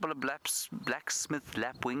had a couple of blacksmith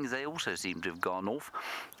lapwings. They also seem to have gone off.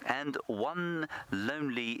 And one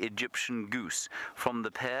lonely Egyptian goose from the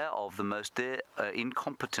pair of the most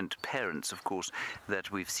incompetent parents, of course,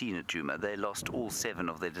 that we've seen at Djuma. They lost all 7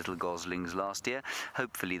 of their little goslings last year.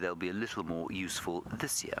 Hopefully they'll be a little more useful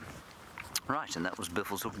this year. Right, and that was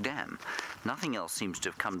Biffleshoek Dam. Nothing else seems to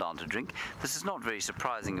have come down to drink. This is not very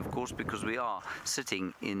surprising, of course, because we are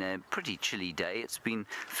sitting in a pretty chilly day. It's been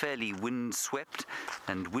fairly wind-swept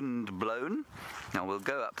and wind-blown. Now we'll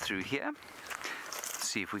go up through here,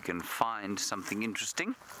 see if we can find something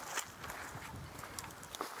interesting.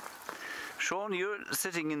 Sean, you're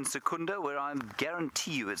sitting in Secunda, where I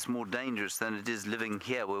guarantee you it's more dangerous than it is living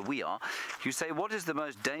here where we are. You say, what is the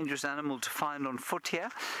most dangerous animal to find on foot here?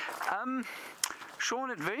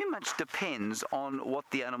 Sean, it very much depends on what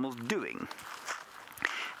the animal's doing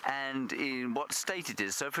and in what state it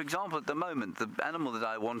is. So, for example, at the moment, the animal that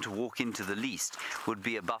I want to walk into the least would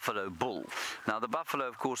be a buffalo bull. Now, the buffalo,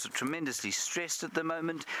 of course, are tremendously stressed at the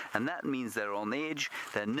moment, and that means they're on edge,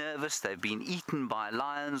 they're nervous, they've been eaten by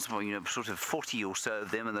lions. Well, sort of 40 or so of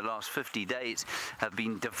them in the last 50 days have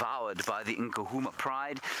been devoured by the Nkahuma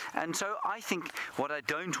pride. And so I think what I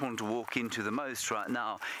don't want to walk into the most right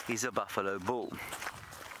now is a buffalo bull.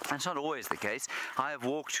 That's not always the case. I have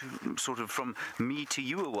walked sort of from me to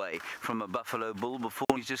you away from a buffalo bull before.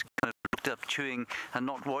 He just kind of looked up chewing and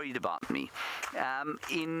not worried about me.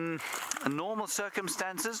 In normal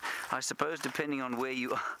circumstances, I suppose, depending on where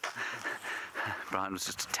you are, Brian was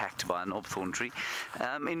just attacked by an hobthorn tree.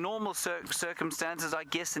 In normal circumstances, I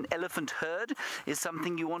guess an elephant herd is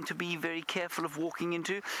something you want to be very careful of walking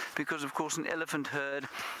into, because, of course, an elephant herd,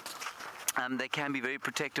 they can be very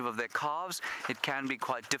protective of their calves. It can be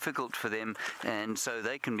quite difficult for them, and so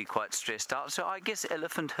they can be quite stressed out. So I guess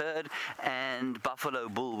elephant herd and buffalo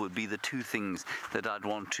bull would be the 2 things that I'd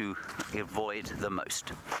want to avoid the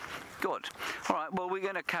most. Good. All right, well, we're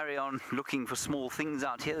going to carry on looking for small things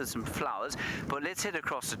out here. There's some flowers, but let's head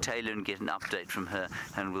across to Taylor and get an update from her,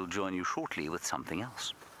 and we'll join you shortly with something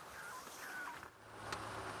else.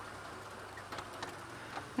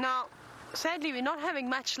 Now, sadly, we're not having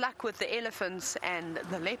much luck with the elephants and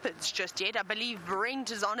the leopards just yet. I believe Brent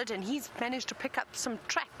is on it, and he's managed to pick up some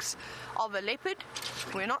tracks of a leopard.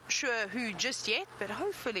 We're not sure who just yet, but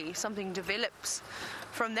hopefully something develops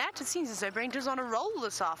from that. It seems as though Brent is on a roll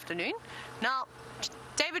this afternoon. Now,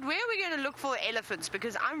 David, where are we going to look for elephants?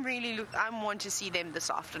 Because I want to see them this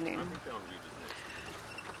afternoon.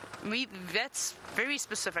 That's very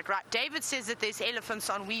specific, right? David says that there's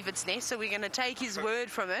elephants on Weaver's Nest, so we're going to take his word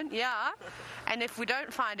from it, yeah. And if we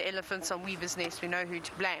don't find elephants on Weaver's Nest, we know who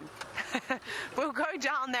to blame. We'll go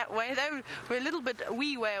down that way, though we're a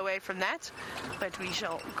wee way away from that, but we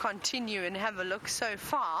shall continue and have a look so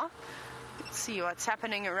far. Let's see what's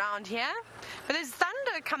happening around here. But there's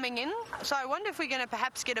thunder coming in, so I wonder if we're going to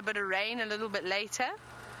perhaps get a bit of rain a little bit later.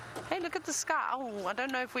 Hey, look at the sky. Oh, I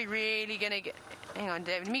don't know if we're really going to get... Hang on,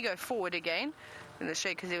 David. Let me go forward again. I'm going to show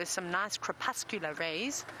you, because there was some nice crepuscular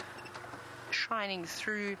rays shining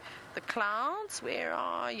through the clouds. Where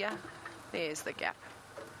are you? There's the gap.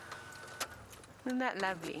 Isn't that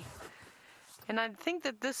lovely? And I think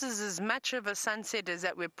that this is as much of a sunset as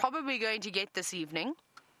that we're probably going to get this evening.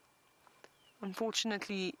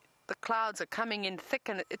 Unfortunately, the clouds are coming in thick,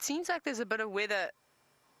 and it seems like there's a bit of weather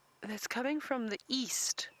that's coming from the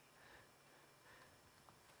east.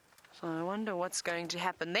 So I wonder what's going to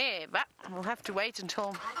happen there, but we'll have to wait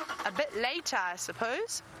until a bit later, I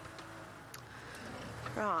suppose.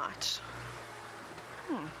 Right.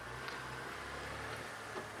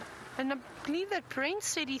 And I believe that Brent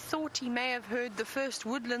said he thought he may have heard the first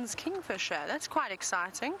woodlands kingfisher. That's quite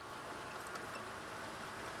exciting.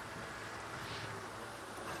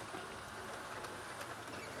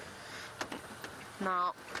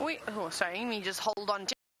 Now, sorry, let me just hold on.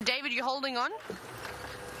 David, you holding on?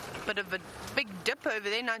 Bit of a big dip over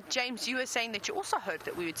there. Now, James, you were saying that you also hoped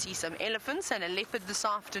that we would see some elephants and a leopard this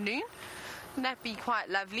afternoon. Wouldn't that be quite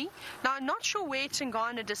lovely? Now, I'm not sure where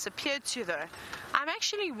Tingana disappeared to, though. I'm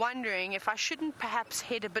actually wondering if I shouldn't perhaps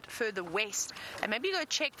head a bit further west and maybe go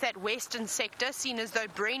check that western sector, seeing as though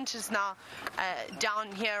Brent is now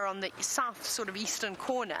down here on the south sort of eastern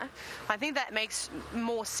corner. I think that makes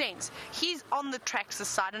more sense. He's on the tracks this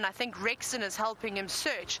side, and I think Rexon is helping him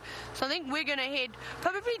search. So I think we're going to head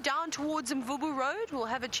probably down towards Mvubu Road. We'll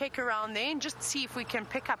have a check around there and just see if we can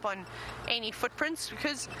pick up on any footprints,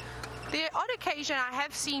 because The odd occasion I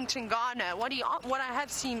have seen Tingana, what I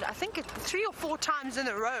have seen, I think 3 or 4 times in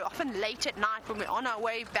a row, often late at night when we're on our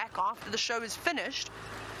way back after the show is finished,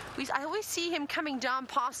 I always see him coming down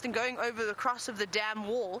past and going over the cross of the dam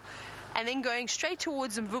wall and then going straight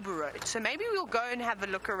towards Mvubu Road. So maybe we'll go and have a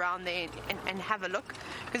look around there and have a look,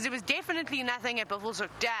 because there was definitely nothing at Buffelshoek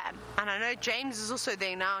Dam. And I know James is also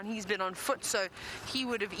there now, and he's been on foot, so he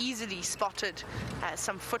would have easily spotted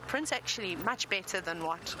some footprints, actually much better than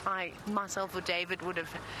what myself or David would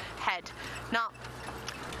have had. Now,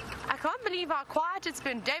 I can't believe how quiet it's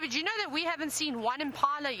been. David, you know that we haven't seen one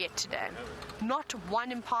impala yet today? Not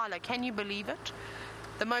one impala. Can you believe it?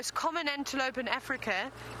 The most common antelope in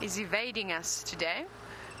Africa is evading us today.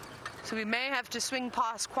 So we may have to swing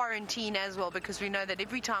past quarantine as well, because we know that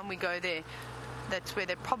every time we go there, that's where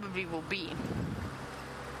they probably will be.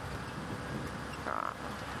 Right.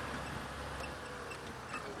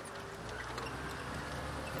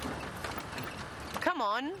 Come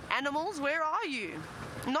on, animals, where are you?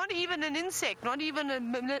 Not even an insect, not even a...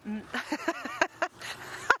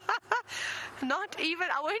 Not even,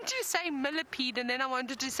 I wanted to say millipede and then I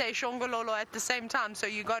wanted to say shongololo at the same time, so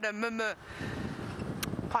you got a mumu.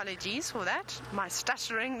 Apologies for that, my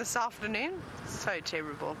stuttering this afternoon, so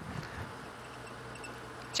terrible.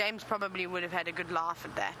 James probably would have had a good laugh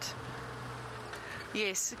at that.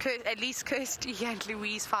 Yes, at least Kirsty and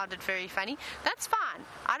Louise found it very funny. That's fine,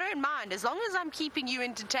 I don't mind, as long as I'm keeping you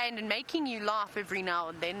entertained and making you laugh every now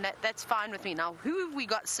and then, that's fine with me. Now, who have we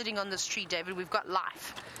got sitting on this tree, David? We've got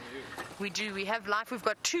Life. We do, we have Life, we've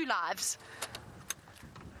got 2 lives.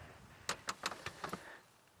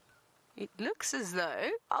 It looks as though,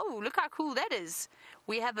 oh, look how cool that is.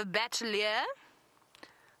 We have a Battalier.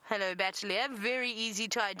 Hello, Battalier. Very easy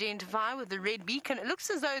to identify with the red beak, and it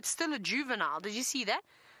looks as though it's still a juvenile. Did you see that?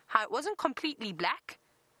 How it wasn't completely black.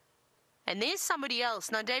 And there's somebody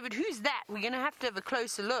else. Now, David, who's that? We're going to have a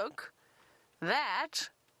closer look. That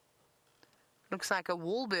looks like a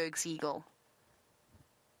Wahlberg's eagle.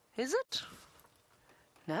 Is it?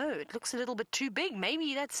 No, it looks a little bit too big.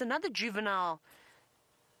 Maybe that's another juvenile.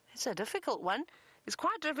 It's a difficult one. It's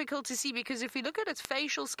quite difficult to see, because if you look at its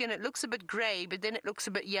facial skin, it looks a bit grey, but then it looks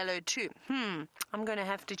a bit yellow too. I'm going to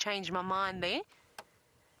have to change my mind there.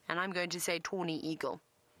 And I'm going to say tawny eagle.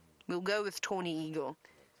 We'll go with tawny eagle.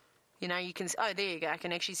 You know, you can... Oh, there you go. I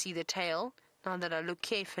can actually see the tail now that I look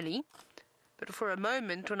carefully. But for a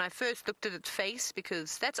moment, when I first looked at its face,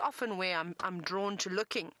 because that's often where I'm drawn to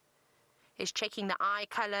looking, is checking the eye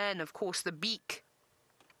color and, of course, the beak.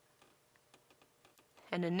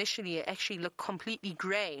 And initially, it actually looked completely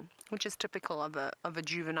grey, which is typical of a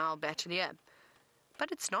juvenile Battalier.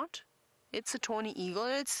 But it's not. It's a tawny eagle.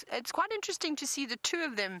 It's quite interesting to see the 2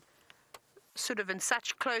 of them sort of in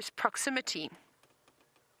such close proximity.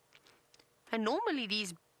 And normally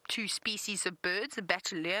these 2 species of birds, the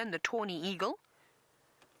Battalier and the tawny eagle,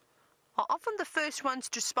 are often the first ones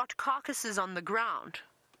to spot carcasses on the ground,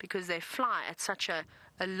 because they fly at such a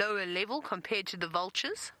lower level compared to the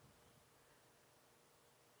vultures.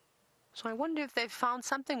 So I wonder if they've found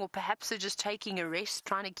something, or perhaps they're just taking a rest,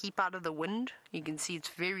 trying to keep out of the wind. You can see it's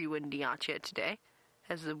very windy out here today,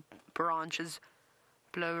 as the branches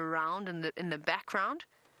blow around in the background.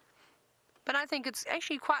 But I think it's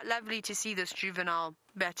actually quite lovely to see this juvenile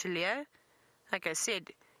Battalier. Like I said,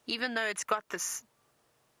 even though it's got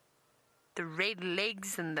the red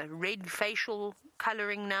legs and the red facial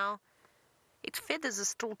coloring now, its feathers are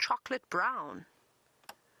still chocolate brown.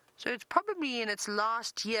 So it's probably in its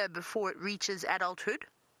last year before it reaches adulthood.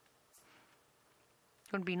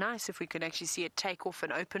 It would be nice if we could actually see it take off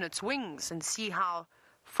and open its wings and see how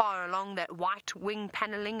far along that white wing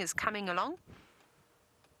paneling is coming along.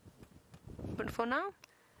 But for now,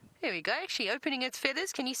 there we go, actually opening its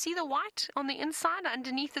feathers. Can you see the white on the inside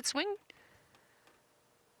underneath its wing?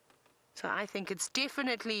 So I think it's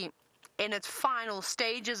definitely in its final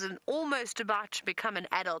stages and almost about to become an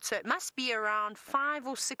adult. So it must be around 5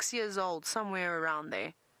 or 6 years old, somewhere around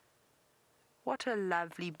there. What a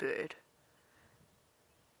lovely bird.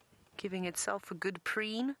 Giving itself a good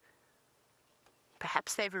preen.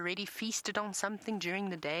 Perhaps they've already feasted on something during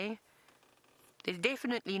the day. There's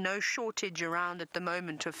definitely no shortage around at the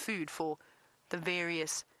moment of food for the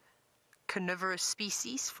various carnivorous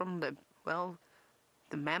species, from the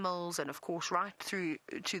mammals and, of course, right through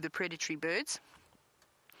to the predatory birds.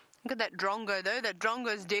 Look at that drongo, though. That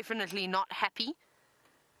drongo is definitely not happy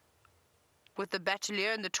with the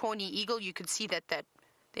Battalier and the tawny eagle. You can see that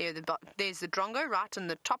there's the drongo right in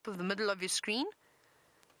the top of the middle of your screen.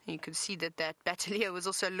 You can see that Battalier was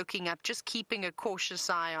also looking up, just keeping a cautious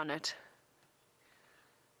eye on it.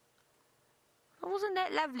 Wasn't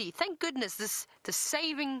that lovely? Thank goodness the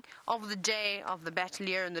saving of the day of the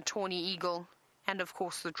Battalier and the Tawny Eagle, and of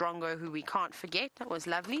course the Drongo, who we can't forget. That was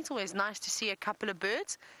lovely. It's always nice to see a couple of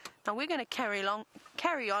birds. Now we're going to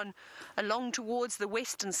carry on along towards the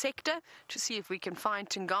western sector to see if we can find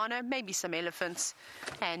Tungano, maybe some elephants,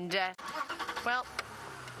 and well,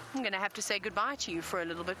 I'm going to have to say goodbye to you for a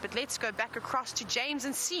little bit, but let's go back across to James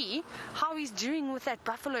and see how he's doing with that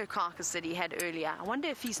buffalo carcass that he had earlier. I wonder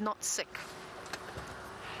if he's not sick.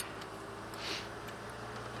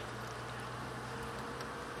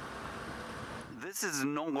 This is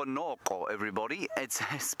nongonoko, everybody. It's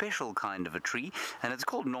a special kind of a tree, and it's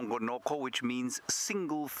called nongonoko, which means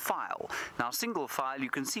single file. Now, single file, you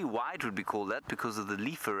can see why it would be called that, because of the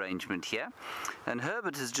leaf arrangement here. And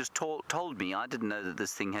Herbert has just told me, I didn't know that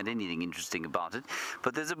this thing had anything interesting about it,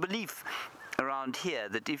 but there's a belief around here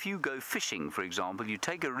that if you go fishing, for example, you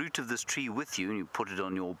take a root of this tree with you and you put it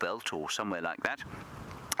on your belt or somewhere like that.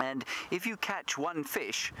 And if you catch one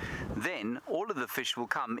fish, then all of the fish will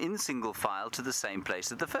come in single file to the same place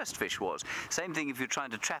that the first fish was. Same thing if you're trying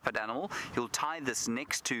to trap an animal, you'll tie this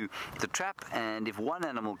next to the trap, and if one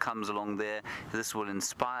animal comes along there, this will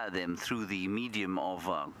inspire them through the medium of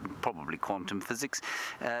probably quantum physics,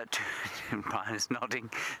 Brian is nodding,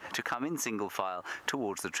 to come in single file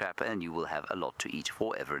towards the trap, and you will have a lot to eat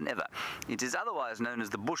forever and ever. It is otherwise known as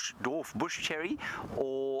the dwarf bush cherry,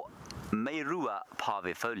 or Meirua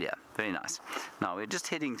parvifolia. Very nice. Now we're just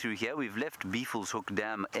heading through here. We've left Beefleshoek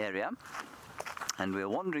Dam area, and we're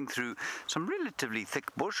wandering through some relatively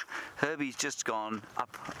thick bush. Herbie's just gone up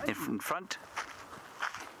in front.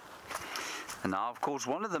 And now, of course,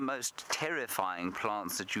 one of the most terrifying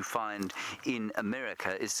plants that you find in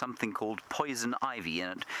America is something called poison ivy,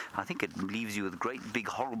 and I think it leaves you with great big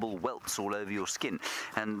horrible welts all over your skin.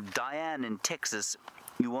 And Diane in Texas,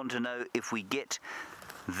 you want to know if we get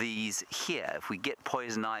these here, if we get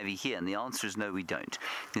poison ivy here, and the answer is no, we don't.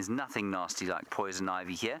 There's nothing nasty like poison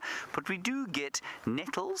ivy here, but we do get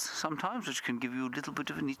nettles sometimes, which can give you a little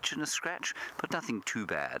bit of an itch and a scratch, but nothing too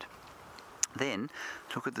bad. Then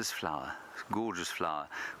look at this flower, gorgeous flower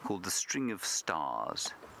called the string of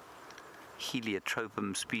stars,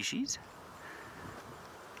 Heliotropum species.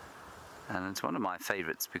 And it's one of my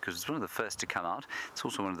favorites because it's one of the first to come out. It's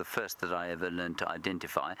also one of the first that I ever learned to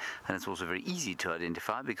identify, and it's also very easy to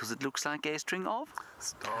identify because it looks like a string of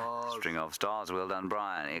stars. String of stars. Well done,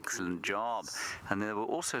 Brian. Excellent job. And there were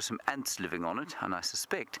also some ants living on it, and I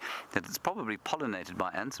suspect that it's probably pollinated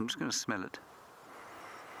by ants. I'm just going to smell it.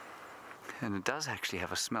 And it does actually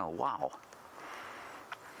have a smell. Wow.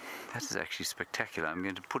 That is actually spectacular. I'm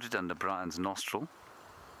going to put it under Brian's nostril.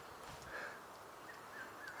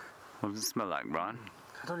 What does it smell like, Brian?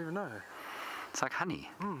 I don't even know. It's like honey.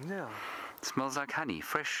 Yeah. It smells like honey,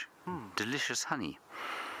 fresh, delicious honey.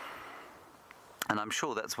 And I'm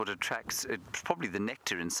sure that's what attracts, it's probably the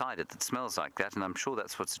nectar inside it that smells like that, and I'm sure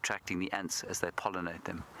that's what's attracting the ants as they pollinate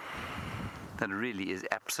them. That really is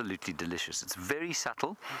absolutely delicious. It's very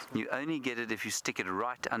subtle. You only get it if you stick it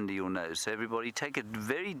right under your nose. So everybody take a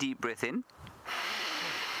very deep breath in.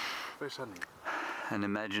 Fresh honey. And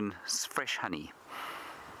imagine fresh honey.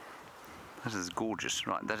 That is gorgeous.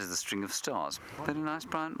 Right, that is the string of stars. Very nice,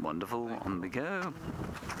 Brian. Wonderful. On we go.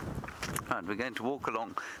 Right, we're going to walk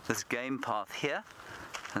along this game path here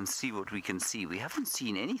and see what we can see. We haven't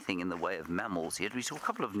seen anything in the way of mammals yet. We saw a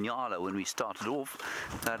couple of nyala when we started off.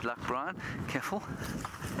 Bad luck, Brian. Careful.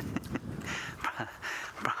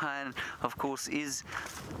 Brian, of course, is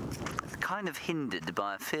kind of hindered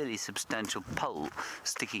by a fairly substantial pole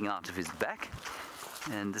sticking out of his back.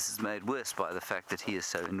 And this is made worse by the fact that he is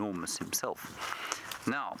so enormous himself.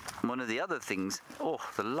 Now, one of the other things,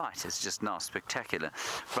 the light is just now spectacular.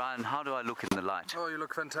 Brian, how do I look in the light? Oh, you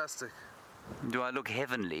look fantastic. Do I look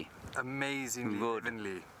heavenly? Amazingly good.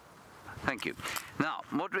 Heavenly. Thank you. Now,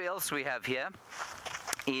 what else we have here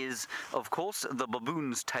is, of course, the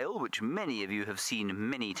baboon's tail, which many of you have seen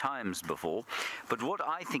many times before. But what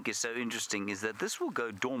I think is so interesting is that this will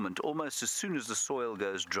go dormant almost as soon as the soil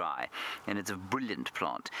goes dry. And it's a brilliant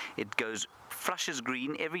plant. It goes flushes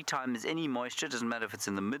green every time there's any moisture. Doesn't matter if it's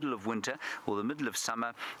in the middle of winter or the middle of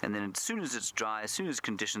summer. And then as soon as it's dry, as soon as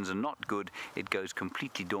conditions are not good, it goes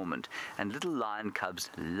completely dormant. And little lion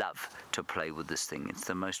cubs love to play with this thing. It's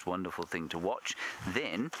the most wonderful thing to watch.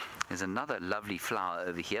 Then there's another lovely flower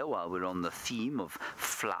over here while we're on the theme of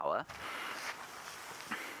flower.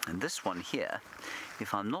 And this one here,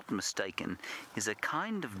 if I'm not mistaken, is a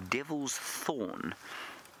kind of devil's thorn.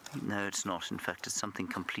 No, it's not. In fact, it's something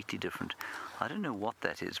completely different. I don't know what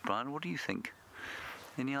that is. Brian, what do you think?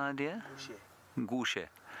 Any idea? Gushe.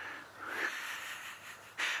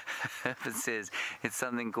 It says it's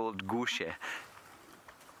something called gushe.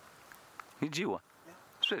 Jiwa.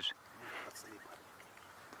 Switch.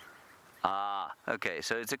 Ah, okay.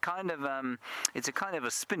 So it's a kind of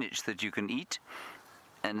a spinach that you can eat,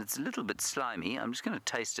 and it's a little bit slimy. I'm just going to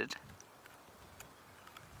taste it.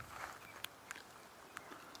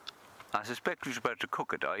 I suspect you're supposed to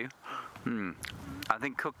cook it, are you? I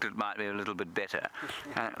think cooked it might be a little bit better.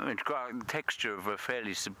 It's got the texture of a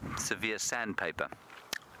fairly severe sandpaper.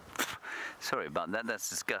 Sorry about that, that's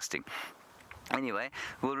disgusting. Anyway,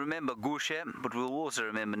 we'll remember gushe, but we'll also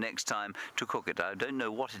remember next time to cook it. I don't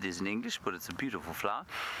know what it is in English, but it's a beautiful flower,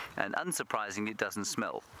 and unsurprisingly, it doesn't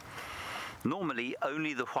smell. Normally,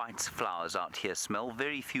 only the white flowers out here smell.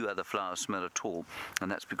 Very few other flowers smell at all, and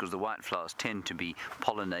that's because the white flowers tend to be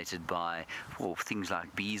pollinated by things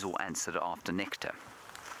like bees or ants that are after nectar.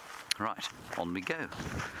 Right, on we go.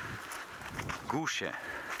 Gushe.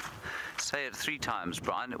 Say it 3 times,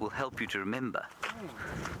 Brian. It will help you to remember.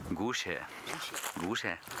 Gushe.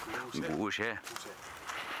 Gushe. Gushe.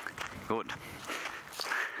 Good.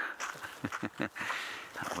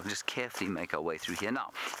 We'll just carefully make our way through here.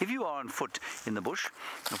 Now, if you are on foot in the bush,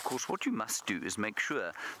 of course, what you must do is make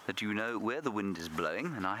sure that you know where the wind is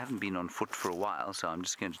blowing. And I haven't been on foot for a while, so I'm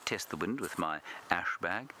just going to test the wind with my ash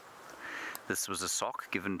bag. This was a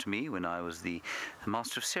sock given to me when I was the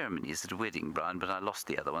master of ceremonies at a wedding, Brian, but I lost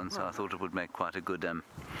the other one, so I thought it would make quite a good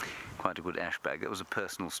ash bag. That was a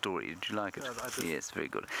personal story. Did you like it? Yeah, I did. Yes, very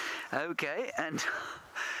good. Okay, and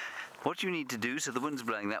what you need to do, so the wind's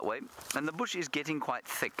blowing that way, and the bush is getting quite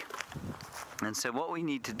thick. And so what we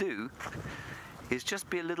need to do is just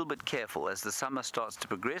be a little bit careful as the summer starts to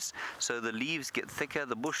progress, so the leaves get thicker,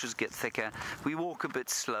 the bushes get thicker, we walk a bit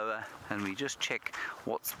slower, and we just check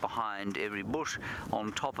what's behind every bush,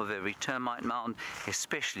 on top of every termite mound,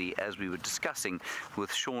 especially as we were discussing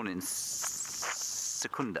with Sean in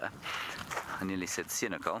Secunda, I nearly said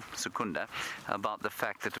Senegal, Secunda, about the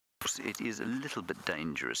fact that it is a little bit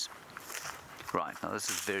dangerous. Right, now this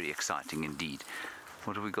is very exciting indeed.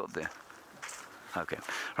 What have we got there? Okay,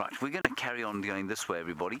 right, we're going to carry on going this way,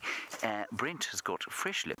 everybody. Brent has got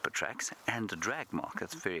fresh leopard tracks and a drag mark.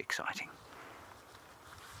 That's very exciting.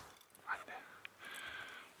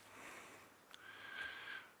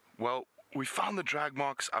 Well, we found the drag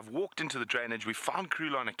marks. I've walked into the drainage. We found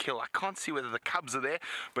Karula on a kill. I can't see whether the cubs are there,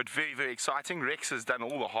 but very, very exciting. Rex has done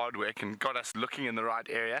all the hard work and got us looking in the right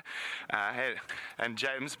area. And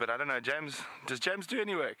James, but I don't know, James, does James do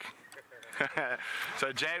any work?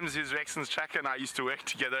 So James, who's Rexon's tracker, and I used to work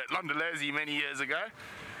together at Londolozi many years ago.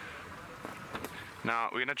 Now,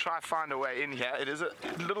 we're going to try to find a way in here. It is a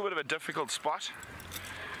little bit of a difficult spot.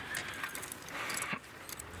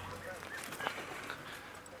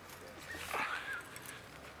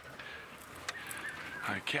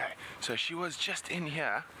 Okay, so she was just in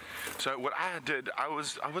here. So what I did, I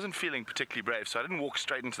wasn't feeling particularly brave, so I didn't walk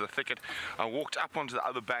straight into the thicket. I walked up onto the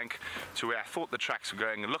other bank to where I thought the tracks were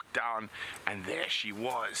going, and looked down, and there she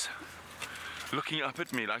was, looking up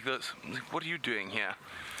at me like this. I'm like, what are you doing here?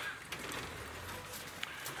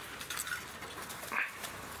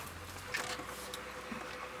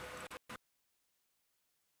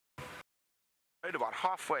 About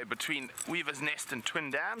halfway between Weaver's Nest and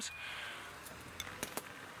Twin Dams.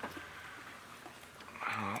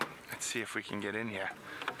 Let's see if we can get in here.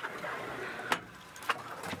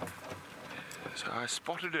 So I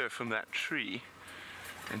spotted her from that tree,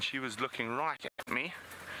 and she was looking right at me.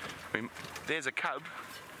 There's a cub.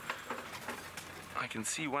 I can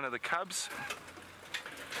see one of the cubs.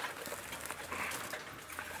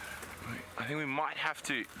 I think we might have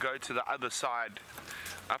to go to the other side,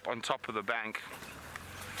 up on top of the bank.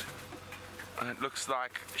 And it looks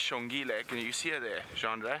like Shongile. Can you see her there,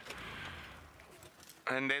 Jean-Andre?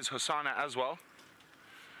 And there's Hosanna as well.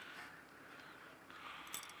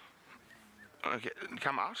 Okay,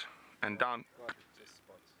 come out and down.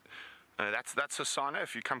 That's Hosanna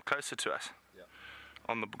if you come closer to us. Yeah.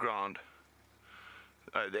 On the ground.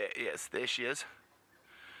 Oh, there, yes, there she is.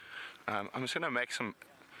 I'm just going to make some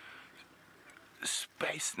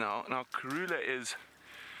space now. Now, Karula is...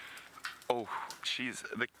 Oh, she's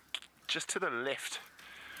just to the left.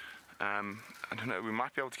 I don't know, we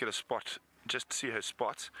might be able to get a spot, just to see her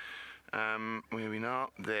spots. Where are we now?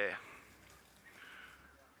 There.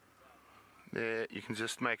 There, you can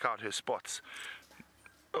just make out her spots.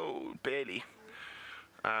 Oh, barely.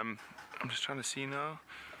 I'm just trying to see now.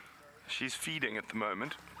 She's feeding at the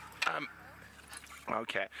moment.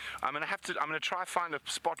 Okay, I'm gonna try find a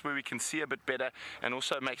spot where we can see a bit better, and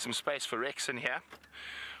also make some space for Rex in here.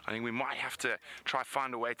 I think we might have to try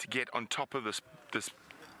find a way to get on top of this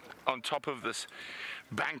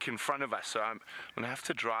bank in front of us. So I'm gonna have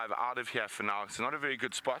to drive out of here for now. It's not a very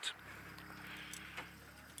good spot.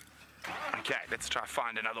 Okay, let's try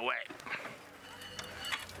find another way.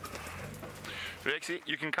 Rexy,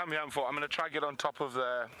 you can come here for. I'm going to try get on top of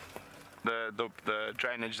the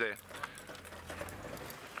drainage there.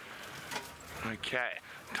 Okay,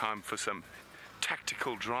 time for some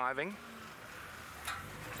tactical driving.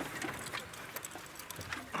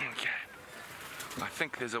 Okay, I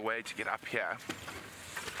think there's a way to get up here.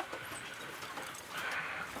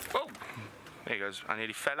 Oh, there he goes. I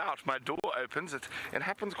nearly fell out. My door opens. It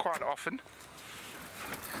happens quite often.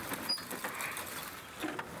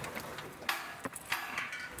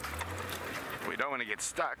 We don't want to get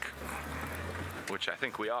stuck, which I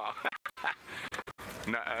think we are.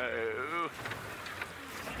 No.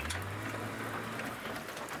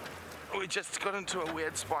 We just got into a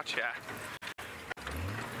weird spot here.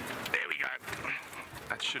 There we go.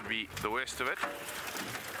 That should be the worst of it.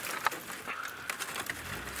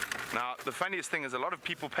 Now, the funniest thing is a lot of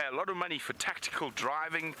people pay a lot of money for tactical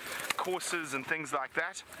driving courses and things like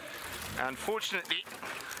that. Unfortunately,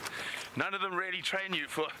 none of them really train you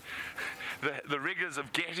for the rigors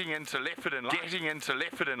of getting into leopard and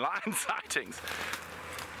lion sightings.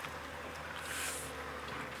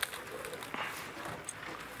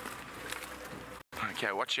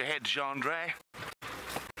 Okay, watch your head, Jean-Dre.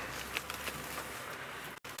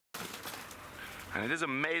 And it is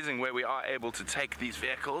amazing where we are able to take these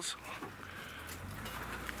vehicles.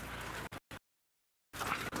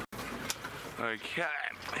 Okay,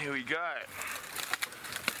 here we go.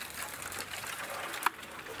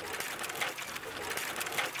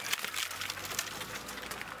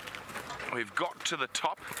 We've got to the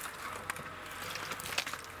top.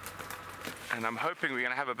 And I'm hoping we're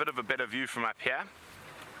going to have a bit of a better view from up here.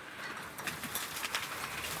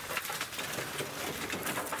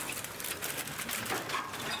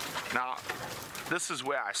 Now, this is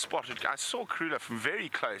where I saw Karula from very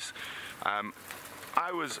close.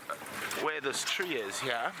 I was where this tree is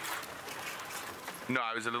here. No,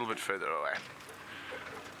 I was a little bit further away.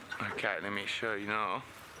 Okay, let me show you now.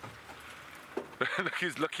 Look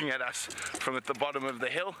who's looking at us from at the bottom of the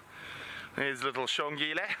hill. There's little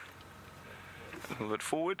Shongile. A little bit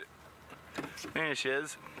forward. There she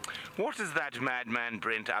is. What is that madman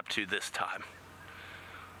Brent up to this time?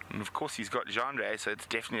 And of course he's got Jean-Dre, so it's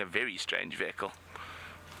definitely a very strange vehicle.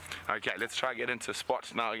 Okay, let's try get into a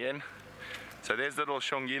spot now again. So there's little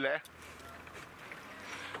Shongile.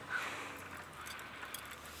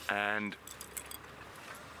 And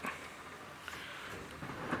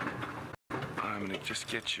I'm going to just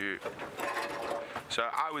get you. So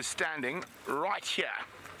I was standing right here.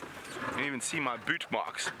 You can even see my boot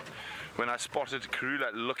marks when I spotted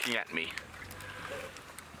Karula looking at me.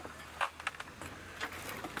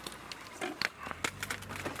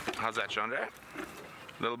 How's that, Jean-Dre?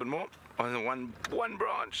 A little bit more? Oh, one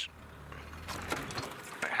branch.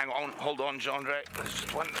 Right, hang on, hold on, Jean-Dre. There's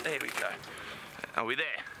just one. There we go. Oh, we're there.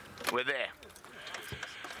 We're there.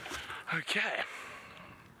 Okay.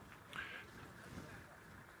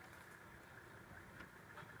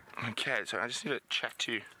 Okay, so I just need to chat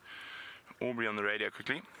to Aubrey on the radio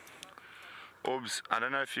quickly. Orbs, I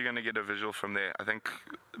don't know if you're going to get a visual from there. I think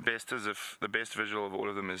the best visual of all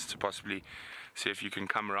of them is to possibly see if you can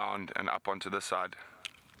come around and up onto this side.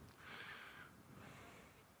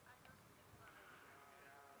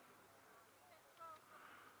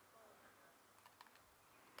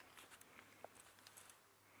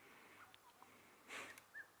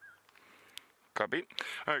 Copy.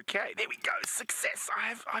 Okay, there we go. Success.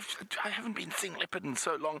 I haven't been seeing leopard in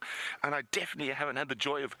so long, and I definitely haven't had the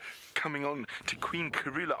joy of coming on to Queen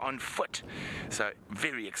Karula on foot. So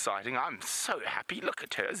very exciting. I'm so happy. Look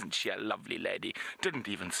at her, isn't she a lovely lady? Didn't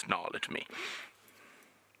even snarl at me.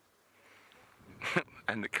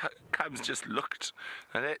 And the cubs just looked.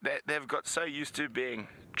 They've got so used to being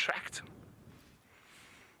tracked.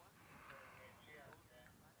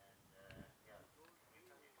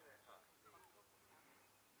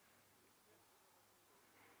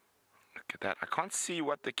 Look at that. I can't see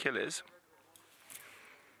what the kill is.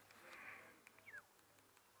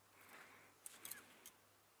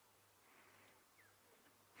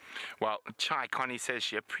 Well, Chai Connie says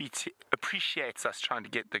she appreciates us trying to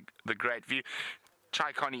get the great view.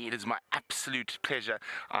 Chai Connie, it is my absolute pleasure.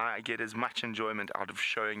 I get as much enjoyment out of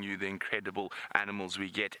showing you the incredible animals we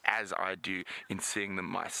get as I do in seeing them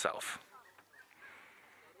myself.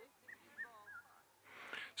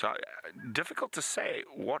 So, difficult to say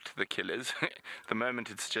what the kill is. At the moment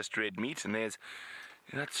it's just red meat, and that's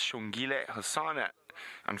Shongile Hosanna.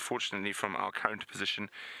 Unfortunately, from our current position,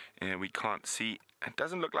 we can't see. It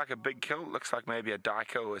doesn't look like a big kill. It looks like maybe a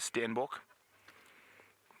Daika or a Steenbok.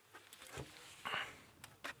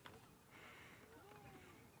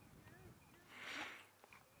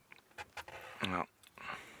 Well,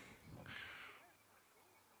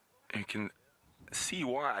 you can see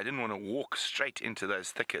why I didn't want to walk straight into those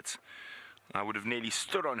thickets. I would have nearly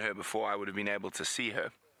stood on her before I would have been able to see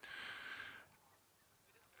her.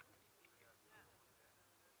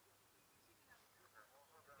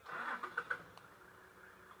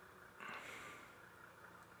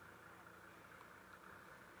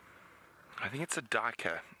 I think it's a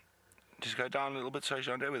duiker. Just go down a little bit, so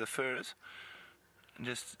Jean-Andre, where the fur is. And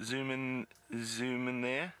just zoom in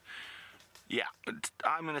there. Yeah,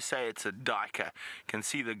 I'm going to say it's a duiker. You can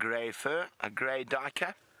see the grey fur, a grey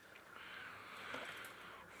duiker.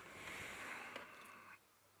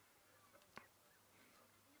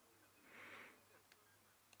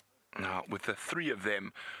 Now, with the 3 of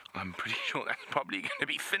them, I'm pretty sure that's probably going to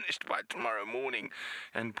be finished by tomorrow morning.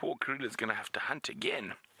 And poor Karula's going to have to hunt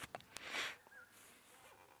again.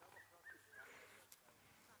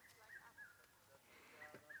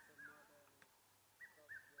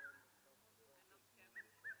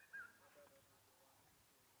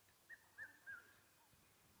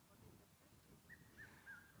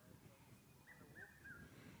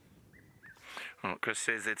 Well, Chris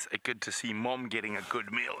says it's good to see Mom getting a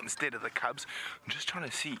good meal instead of the cubs. I'm just trying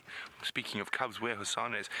to see, speaking of cubs, where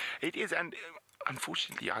Hosanna is. It is, and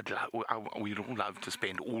unfortunately, we'd all love to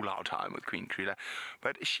spend all our time with Queen Karula,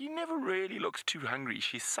 but she never really looks too hungry.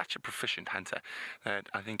 She's such a proficient hunter that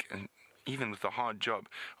I think, even with the hard job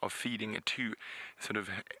of feeding her 2 sort of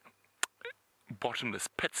bottomless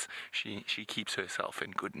pits, she keeps herself in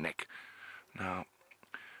good nick. Now,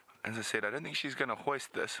 as I said, I don't think she's going to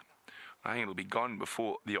hoist this. I think it'll be gone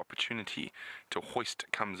before the opportunity to hoist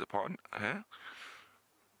comes upon her.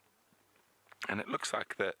 And it looks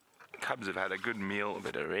like the cubs have had a good meal of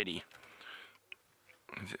it already.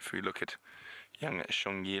 If we look at young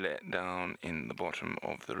Shongile down in the bottom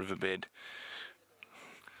of the riverbed,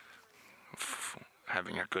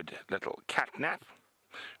 having a good little cat nap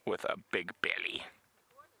with a big belly.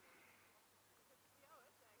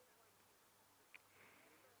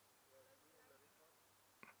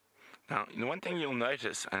 Now, the one thing you'll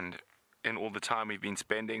notice, and in all the time we've been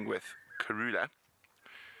spending with Karula,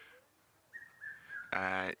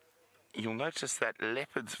 you'll notice that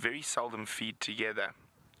leopards very seldom feed together.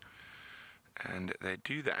 And they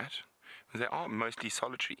do that because they are mostly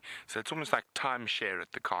solitary. So it's almost like timeshare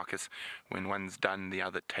at the carcass. When one's done, the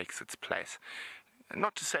other takes its place.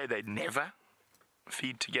 Not to say they never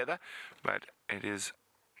feed together, but it is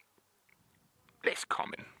less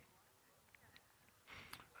common.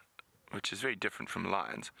 Which is very different from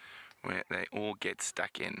lions, where they all get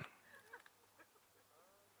stuck in.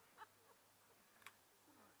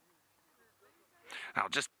 Now,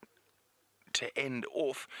 just to end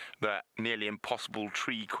off the nearly impossible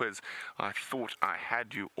tree quiz, I thought I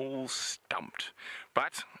had you all stumped.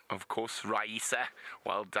 But, of course, Raisa,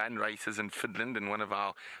 well done. Raisa's in Finland, and one of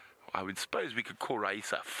our, I would suppose we could call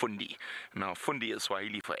Raisa Fundi. Now, Fundi is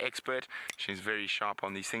Swahili for expert. She's very sharp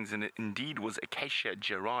on these things, and it indeed was Acacia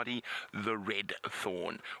gerardi, the red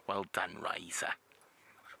thorn. Well done, Raisa.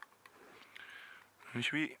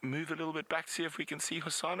 Should we move a little bit back, see if we can see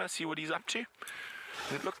Hosanna, see what he's up to?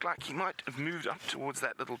 It looked like he might have moved up towards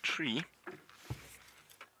that little tree.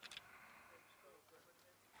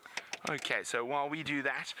 Okay, so while we do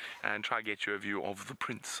that and try to get you a view of the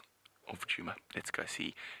Prince of Djuma, let's go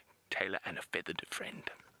see Taylor and a feathered friend.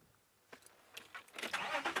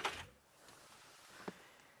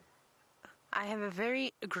 I have a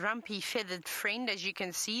very grumpy feathered friend. As you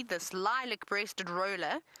can see, this lilac-breasted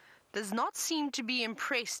roller does not seem to be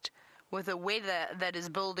impressed with the weather that is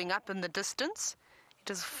building up in the distance. It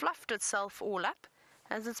has fluffed itself all up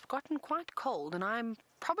as it's gotten quite cold, and I'm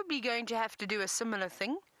probably going to have to do a similar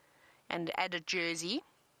thing and add a jersey,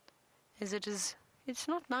 as it's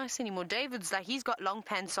not nice anymore. David's like, he's got long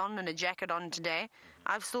pants on and a jacket on today.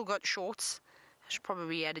 I've still got shorts. I should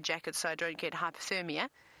probably add a jacket so I don't get hypothermia.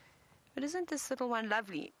 But isn't this little one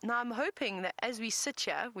lovely? Now I'm hoping that as we sit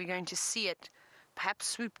here, we're going to see it perhaps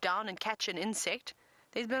swoop down and catch an insect.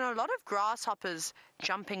 There's been a lot of grasshoppers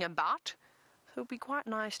jumping about, so it'll be quite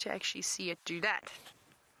nice to actually see it do that.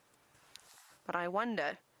 But I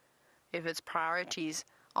wonder if its priorities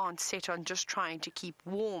aren't set on just trying to keep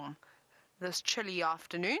warm this chilly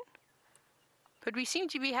afternoon. But we seem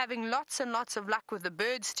to be having lots and lots of luck with the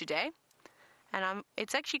birds today. And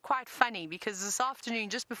it's actually quite funny because this afternoon,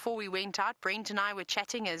 just before we went out, Brent and I were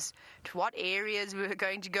chatting as to what areas we were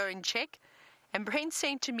going to go and check. And Brent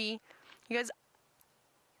said to me, he goes,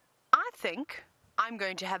 I think I'm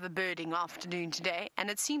going to have a birding afternoon today, and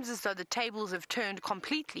it seems as though the tables have turned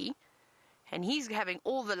completely, and he's having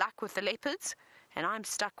all the luck with the leopards, and I'm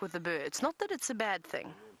stuck with the birds. Not that it's a bad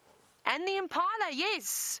thing. And the impala,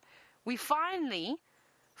 yes. We finally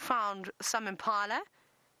found some impala.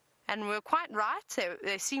 And we're quite right.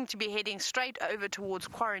 They seem to be heading straight over towards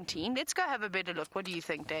quarantine. Let's go have a better look. What do you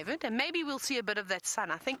think, David? And maybe we'll see a bit of that sun.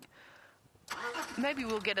 I think maybe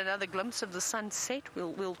we'll get another glimpse of the sunset.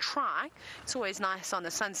 We'll try. It's always nice on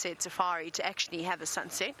a sunset safari to actually have a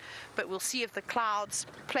sunset. But we'll see if the clouds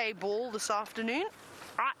play ball this afternoon.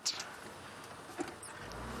 Right.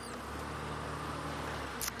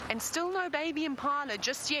 And still no baby impala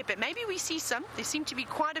just yet. But maybe we see some. There seem to be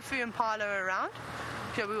quite a few impala around.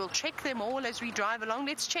 So we will check them all as we drive along.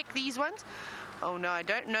 Let's check these ones. Oh no, I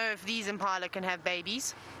don't know if these impala can have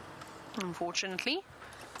babies, unfortunately,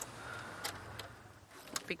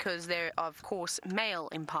 because they're, of course, male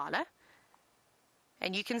impala.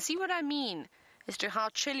 And you can see what I mean as to how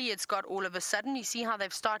chilly it's got all of a sudden. You see how they're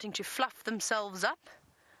starting to fluff themselves up.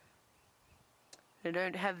 They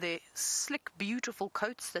don't have their slick, beautiful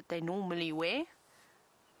coats that they normally wear.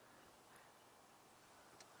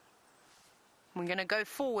 We're going to go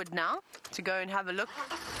forward now to go and have a look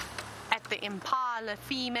at the impala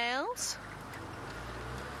females.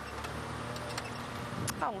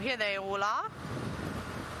 Oh, here they all are.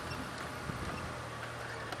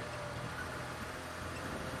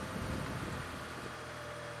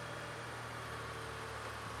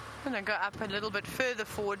 I'm going to go up a little bit further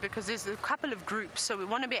forward because there's a couple of groups, so we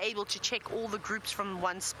want to be able to check all the groups from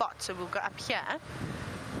one spot. So we'll go up here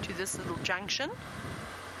to this little junction.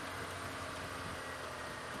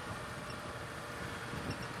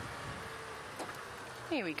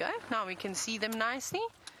 Here we go. Now we can see them nicely.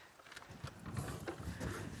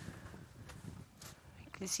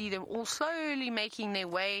 You can see them all slowly making their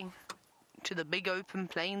way to the big open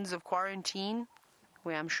plains of quarantine,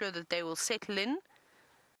 where I'm sure that they will settle in,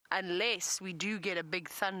 unless we do get a big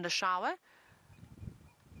thunder shower.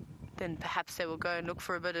 Then perhaps they will go and look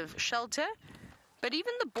for a bit of shelter. But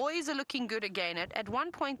even the boys are looking good again. At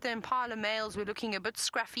one point, the impala males were looking a bit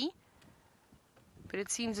scruffy. But it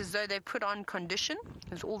seems as though they've put on condition.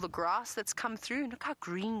 There's all the grass that's come through. Look how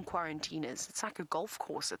green quarantine is. It's like a golf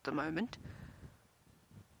course at the moment,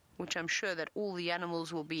 which I'm sure that all the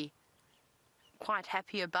animals will be quite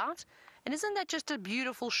happy about. And isn't that just a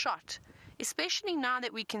beautiful shot? Especially now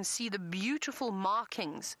that we can see the beautiful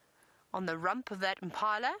markings on the rump of that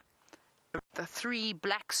impala. The 3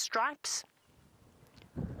 black stripes.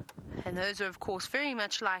 And those are, of course, very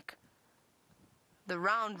much like the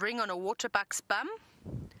round ring on a waterbuck's bum.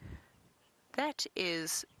 That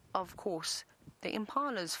is, of course, the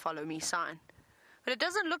impala's follow me sign. But it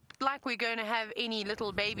doesn't look like we're going to have any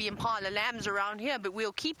little baby impala lambs around here, but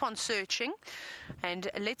we'll keep on searching. And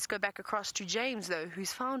let's go back across to James, though,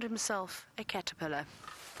 who's found himself a caterpillar.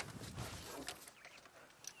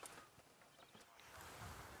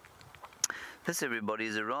 This, everybody,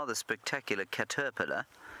 is a rather spectacular caterpillar.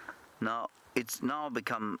 Now, it's now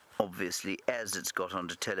become, obviously, as it's got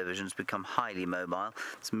onto television, it's become highly mobile.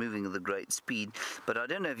 It's moving at a great speed. But I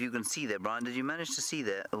don't know if you can see there, Brian. Did you manage to see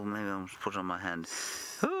there? Oh, maybe I'll put it on my hand.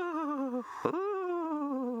 Ooh,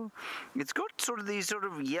 ooh. It's got sort of these sort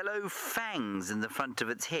of yellow fangs in the front of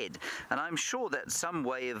its head. And I'm sure that's some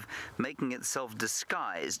way of making itself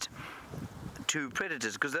disguised to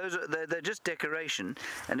predators, because they're just decoration.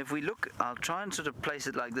 And if we look, I'll try and sort of place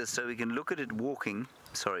it like this so we can look at it walking.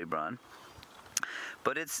 Sorry, Brian.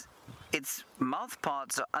 But its mouth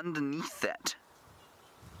parts are underneath that.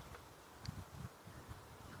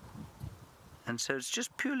 And so it's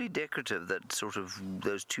just purely decorative, that sort of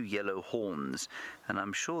those 2 yellow horns. And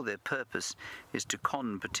I'm sure their purpose is to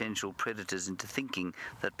con potential predators into thinking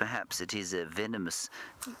that perhaps it is a venomous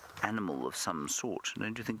animal of some sort.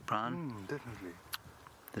 Don't you think, Brian? Definitely.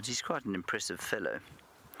 But he's quite an impressive fellow.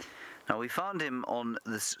 Now, we found him on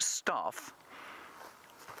this staff,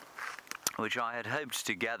 which I had hoped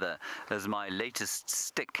to gather as my latest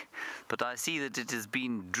stick, but I see that it has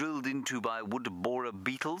been drilled into by wood borer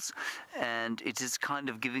beetles, and it is kind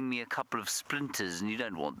of giving me a couple of splinters, and you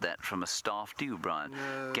don't want that from a staff, do you, Brian?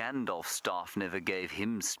 No. Gandalf's staff never gave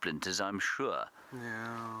him splinters, I'm sure.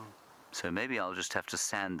 Yeah. So maybe I'll just have to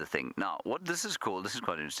sand the thing. Now, what this is called, this is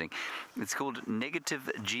quite interesting. It's called negative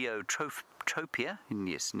geotropia.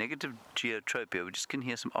 Yes, negative geotropia. We just can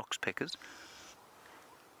hear some oxpeckers.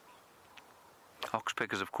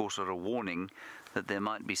 Oxpeckers, of course, are a warning that there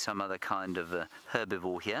might be some other kind of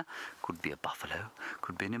herbivore here. Could be a buffalo,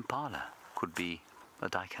 could be an impala, could be a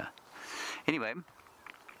duiker. Anyway,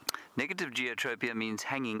 negative geotropia means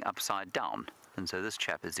hanging upside down, and so this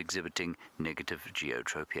chap is exhibiting negative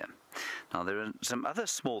geotropia. Now, there are some other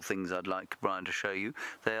small things I'd like Brian to show you.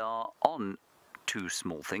 They are on two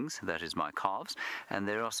small things. That is my calves, and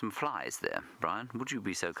there are some flies there. Brian, would you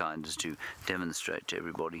be so kind as to demonstrate to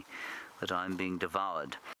everybody that I'm being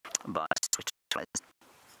devoured by sweat flies?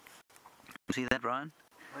 You see that, Brian?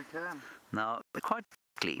 I can. Now, quite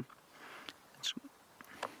quickly,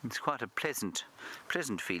 it's quite a pleasant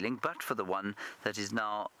feeling, but for the one that is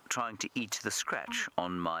now trying to eat the scratch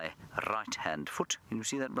on my right-hand foot. Can you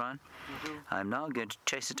see that, Brian? I'm now going to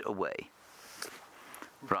chase it away.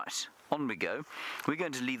 Right, on we go. We're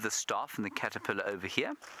going to leave the staff and the caterpillar over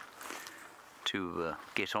here to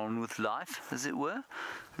get on with life, as it were,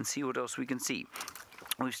 and see what else we can see.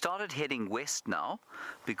 We've started heading west now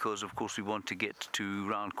because, of course, we want to get to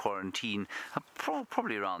around quarantine,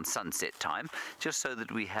 probably around sunset time, just so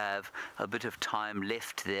that we have a bit of time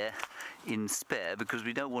left there in spare, because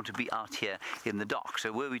we don't want to be out here in the dark.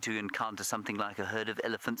 So were we to encounter something like a herd of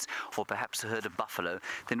elephants or perhaps a herd of buffalo,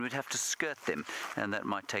 then we'd have to skirt them, and that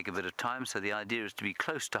might take a bit of time. So the idea is to be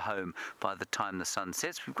close to home by the time the sun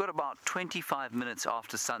sets. We've got about 25 minutes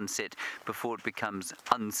after sunset before it becomes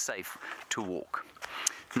unsafe to walk.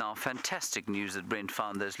 Now, fantastic news that Brent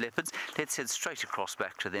found those leopards. Let's head straight across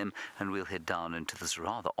back to them, and we'll head down into this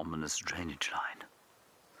rather ominous drainage line.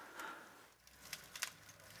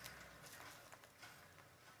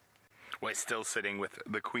 We're still sitting with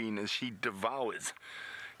the Queen as she devours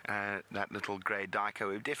that little grey duiker.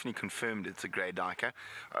 We've definitely confirmed it's a grey duiker.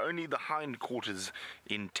 Only the hindquarters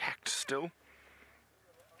intact still.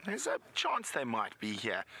 There's a chance they might be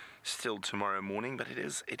here still tomorrow morning, but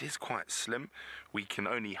it is quite slim. We can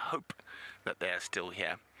only hope that they are still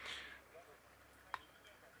here.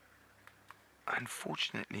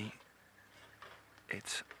 Unfortunately,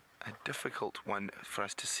 it's a difficult one for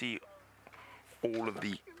us to see all of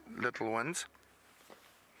the little ones.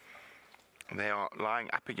 They are lying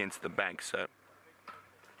up against the bank, so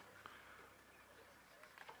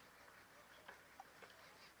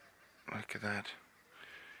look at that.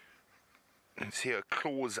 You can see her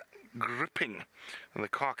claws gripping the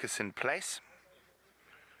carcass in place.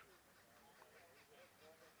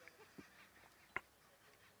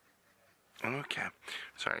 Okay,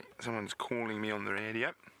 sorry, someone's calling me on the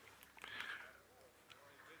radio.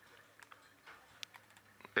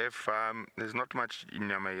 If there's not much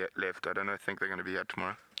nyama yet left, I don't think they're going to be here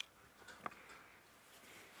tomorrow.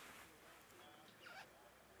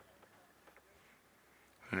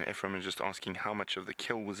 And Ephraim is just asking how much of the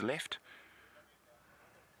kill was left.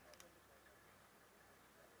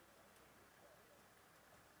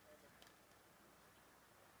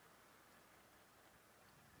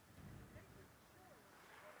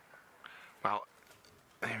 Well,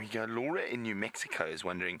 there we go. Laura in New Mexico is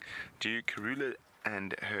wondering, do Karula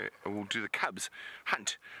and do the cubs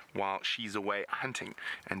hunt while she's away hunting?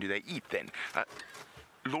 And do they eat then?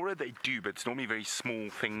 Laura, they do, but it's normally very small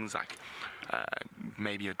things like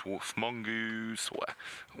maybe a dwarf mongoose or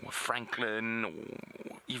a francolin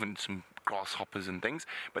or even some grasshoppers and things,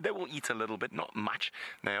 but they will eat a little bit, not much.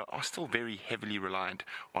 They are still very heavily reliant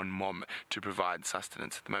on mom to provide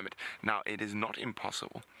sustenance at the moment. Now, it is not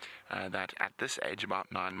impossible that at this age,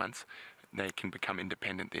 about 9 months, they can become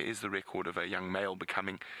independent. There is the record of a young male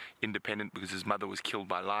becoming independent because his mother was killed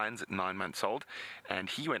by lions at 9 months old, and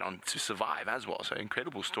he went on to survive as well. So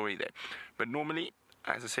incredible story there. But normally,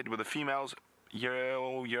 as I said, with the females, year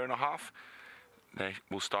and a half, they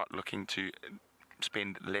will start looking to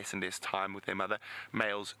spend less and less time with their mother.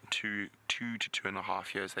 Males, 2 to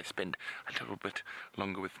 2.5 years, they spend a little bit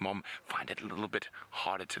longer with mom, find it a little bit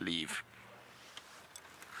harder to leave.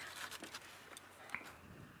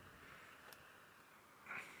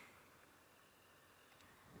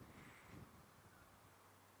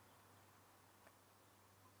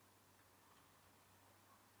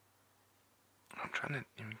 I'm trying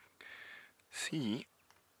to see.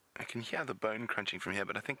 I can hear the bone crunching from here,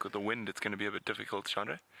 but I think with the wind it's going to be a bit difficult,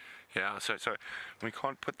 Chandra. Yeah, so we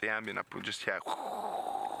can't put the ambient up. We'll just hear,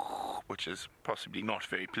 which is possibly not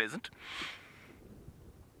very pleasant.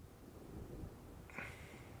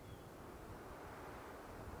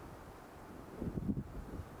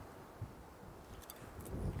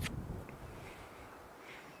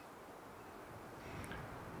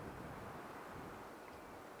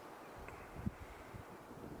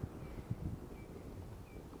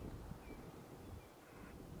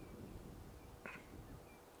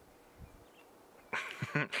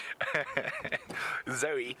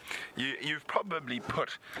 Zoe, you've probably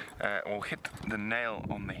put or hit the nail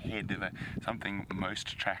on the head of something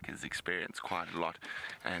most trackers experience quite a lot.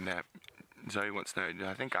 And Zoe wants to know,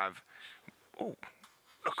 I think I've... Oh,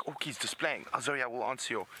 look, he's displaying. Zoe, I will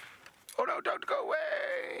answer your... Oh no, don't go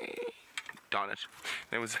away! darn it.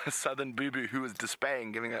 There was a southern boo-boo who was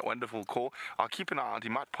displaying, giving that wonderful call. I'll keep an eye on it. He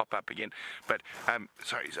might pop up again. But,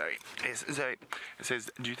 sorry, Zoe. Yes, Zoe. It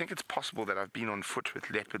says, do you think it's possible that I've been on foot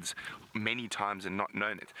with leopards many times and not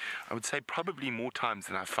known it? I would say probably more times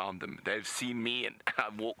than I've found them. They've seen me and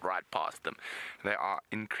I've walked right past them. They are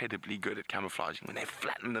incredibly good at camouflaging when they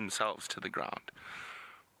flatten themselves to the ground.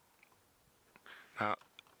 Now,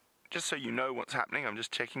 just so you know what's happening, I'm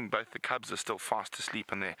just checking both the cubs are still fast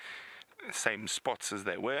asleep in their same spots as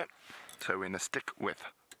they were. So we're going to stick with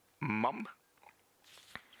Mum.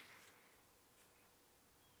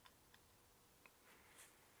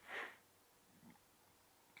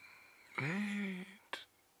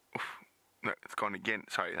 No, it's gone again.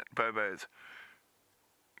 Sorry, that Bobo is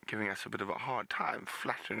giving us a bit of a hard time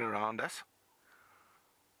flattering around us.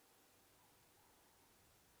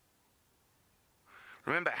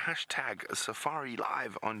 Remember, hashtag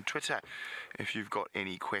safariLIVE on Twitter if you've got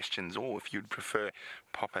any questions, or if you'd prefer,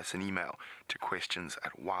 pop us an email to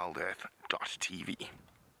questions@wildearth.tv.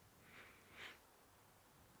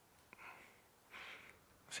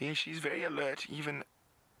 See, she's very alert. Even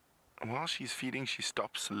while she's feeding, she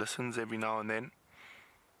stops, listens every now and then.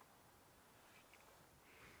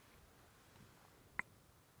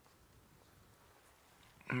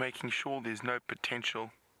 Making sure there's no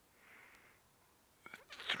potential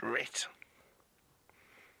threat.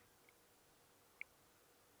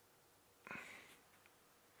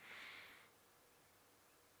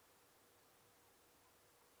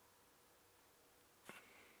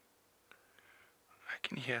 I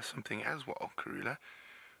can hear something as well, Karula.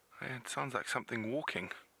 It sounds like something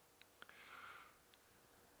walking.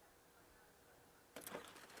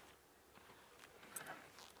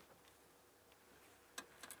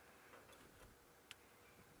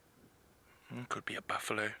 Could be a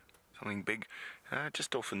buffalo, something big,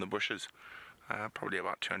 just off in the bushes, probably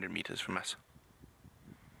about 200 meters from us.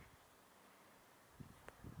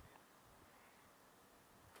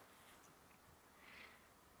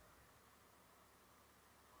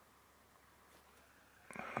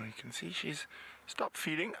 You can see she's stopped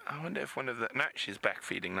feeding. I wonder if one of the... No, she's back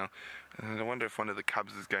feeding now. And I wonder if one of the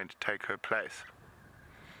cubs is going to take her place.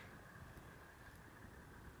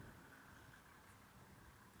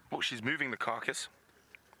 Oh, she's moving the carcass.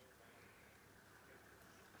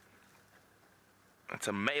 It's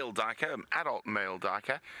a male duiker, an adult male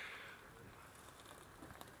duiker.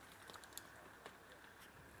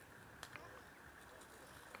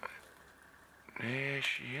 There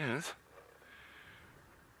she is.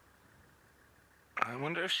 I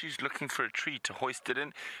wonder if she's looking for a tree to hoist it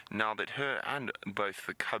in, now that her and both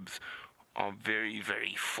the cubs are very,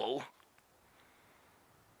 very full.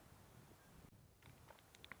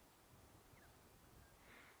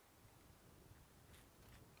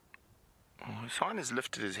 Oh, Hassan has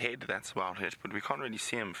lifted his head, that's about it, but we can't really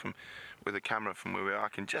see him from with the camera from where we are. I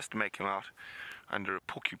can just make him out under a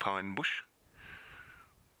porcupine bush.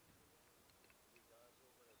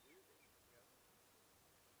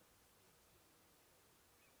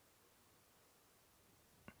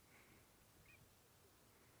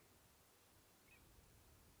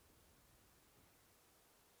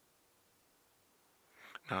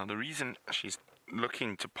 Now, the reason she's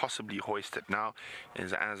looking to possibly hoist it now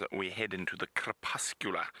is as we head into the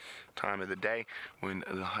crepuscular time of the day when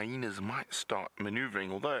the hyenas might start maneuvering,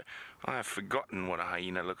 although I have forgotten what a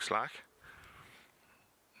hyena looks like.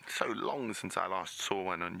 It's so long since I last saw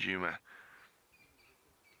one on Juma.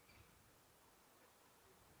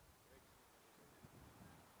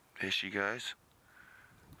 There she goes.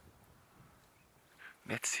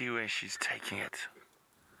 Let's see where she's taking it.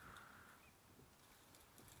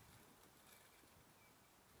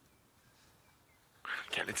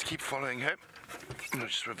 Okay, let's keep following her. We'll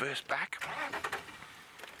just reverse back.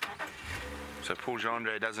 So poor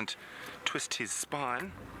Gendre doesn't twist his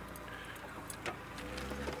spine.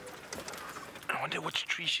 I wonder which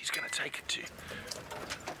tree she's going to take it to.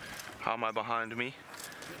 How am I behind me?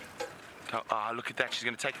 Ah, look at that. She's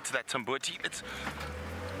going to take it to that Tumbuti. Let's...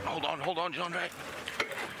 Hold on, Gendre.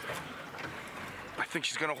 I think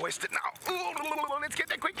she's going to hoist it now. Let's get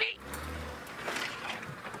there quickly.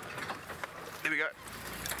 There we go.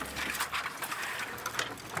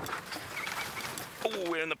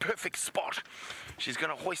 Oh, we're in the perfect spot. She's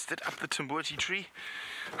going to hoist it up the Tumbuti tree.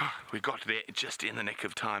 Oh, we got there just in the nick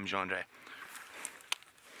of time, Gendre.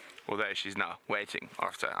 Although she's now waiting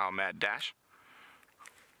after our mad dash.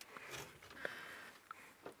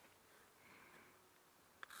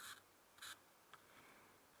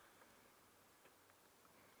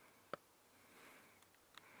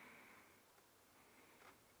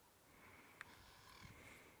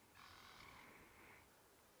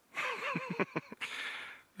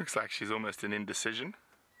 Looks like she's almost in indecision.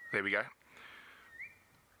 There we go.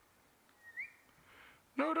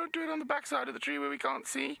 No, don't do it on the back side of the tree where we can't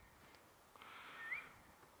see.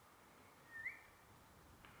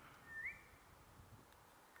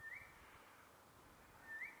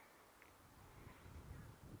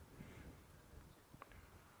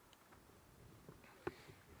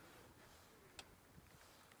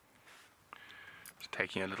 Just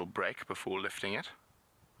taking a little break before lifting it.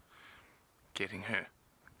 Getting her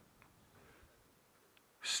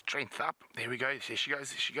strength up. There we go. There she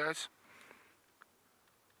goes. There she goes.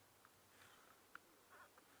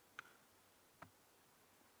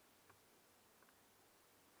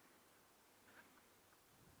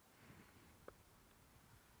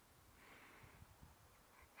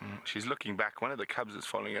 She's looking back. One of the cubs is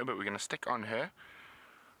following her, but we're going to stick on her.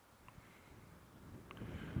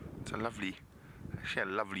 It's a lovely, actually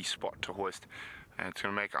a lovely spot to hoist. And it's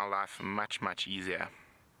going to make our life much, much easier.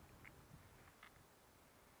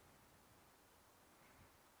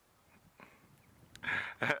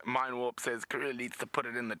 Mind Warp says Karula needs to put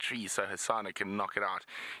it in the tree so Hasana can knock it out.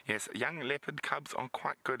 Yes, young leopard cubs are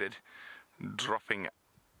quite good at dropping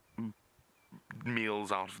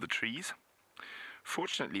meals out of the trees.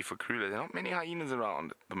 Fortunately for Karula, there are not many hyenas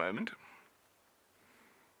around at the moment.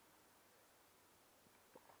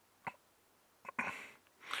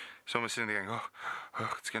 She's almost sitting there going,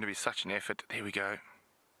 oh, it's going to be such an effort. There we go.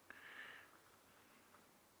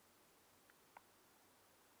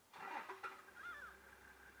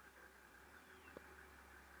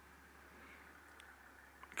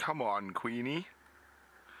 Come on, Queenie.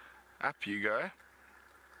 Up you go.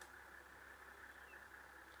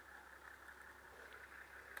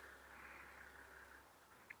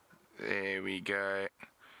 There we go.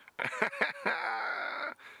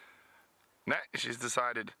 No, she's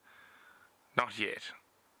decided. Not yet.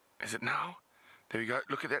 Is it now? There we go.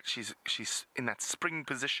 Look at that. She's in that spring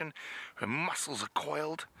position. Her muscles are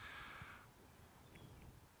coiled.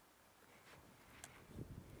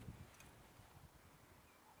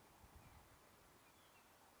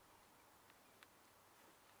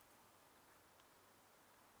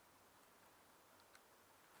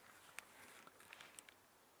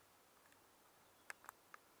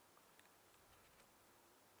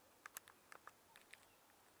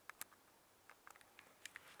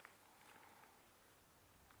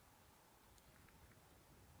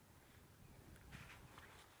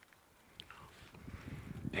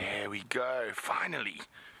 There we go, finally.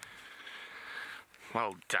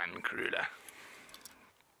 Well done, Karula.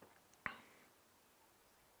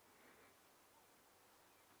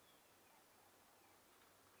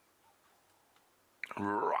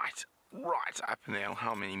 Right up in there.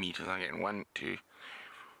 How many meters am I getting? 1, 2,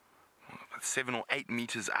 7 or 8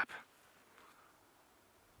 meters up.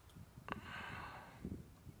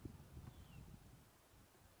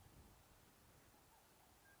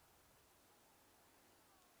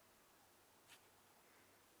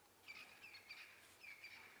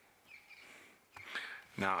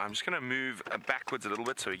 Now I'm just going to move backwards a little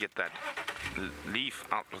bit so we get that leaf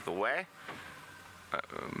out of the way.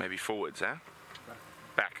 Maybe forwards, eh?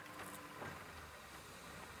 Back.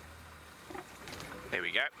 There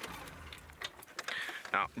we go.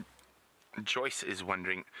 Now, Joyce is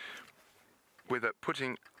wondering whether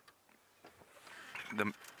putting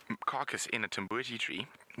the carcass in a Tumbuti tree,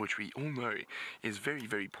 which we all know is very,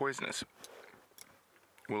 very poisonous,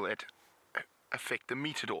 will it affect the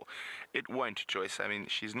meat at all? It won't, Joyce. I mean,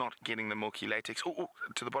 she's not getting the milky latex. Oh,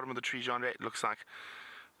 to the bottom of the tree, Genre. It looks like,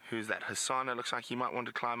 who's that? Hasana looks like he might want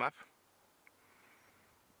to climb up.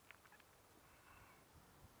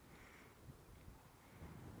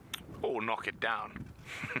 Or knock it down.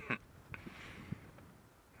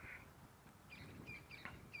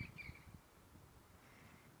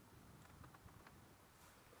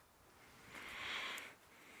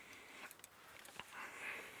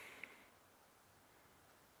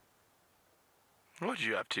 What are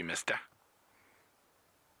you up to, mister?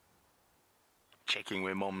 Checking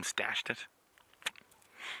where Mom stashed it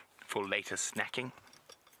for later snacking.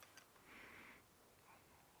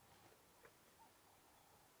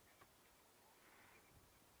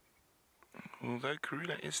 Although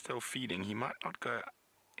Karula is still feeding, he might not go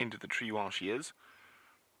into the tree while she is.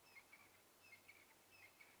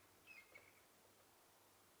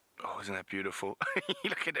 Oh, isn't that beautiful?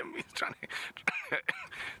 Look at him, he's trying to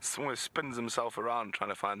almost spins himself around trying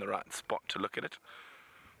to find the right spot to look at it.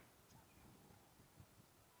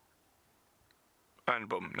 And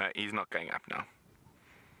boom, no, he's not going up now.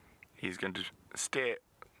 He's going to stare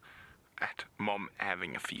at Mom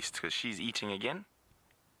having a feast because she's eating again.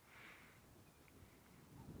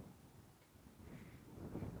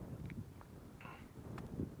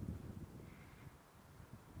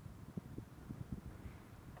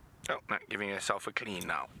 giving herself a clean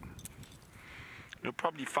now. You'll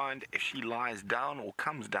probably find if she lies down or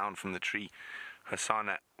comes down from the tree, her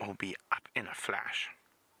sauna will be up in a flash.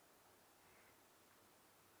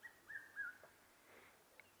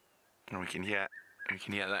 And we can hear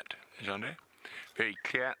that, Jean-Andre. Very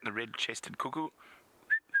clear, the red-chested cuckoo.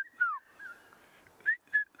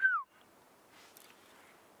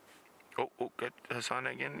 Oh, get Hassan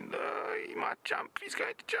again. No, he might jump. He's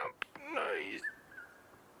going to jump. No, he's...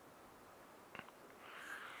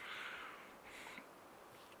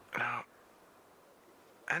 Now,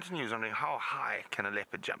 Anthony was wondering, how high can a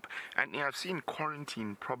leopard jump? Anthony, I've seen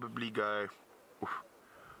Quarantine probably go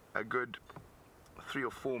a good 3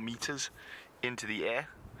 or 4 meters into the air.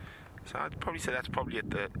 So I'd probably say that's probably at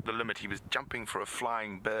the limit. He was jumping for a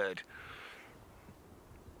flying bird.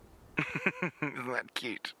 Isn't that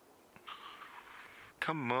cute?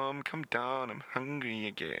 Come, Mom, come down. I'm hungry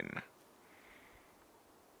again.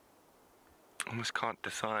 Almost can't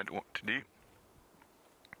decide what to do.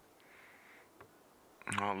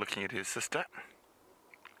 Oh, looking at his sister.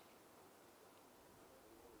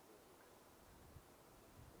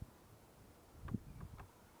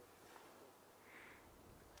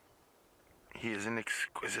 He is an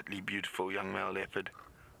exquisitely beautiful young male leopard.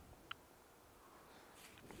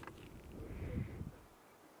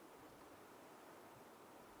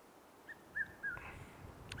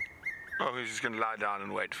 Oh, he's just going to lie down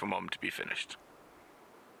and wait for Mom to be finished.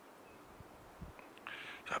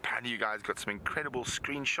 So apparently you guys got some incredible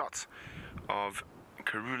screenshots of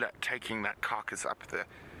Karula taking that carcass up the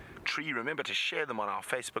tree. Remember to share them on our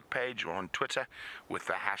Facebook page or on Twitter with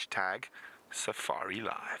the hashtag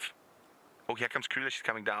safariLIVE. Oh, here comes Karula. She's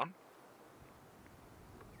coming down.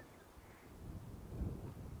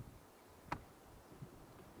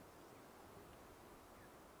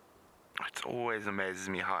 It always amazes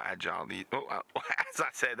me how agile these... Oh, as I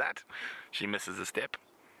say that, she misses a step.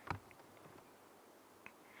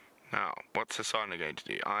 Now, what's Hasana going to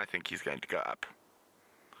do? I think he's going to go up.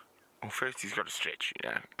 Well, first he's got to stretch,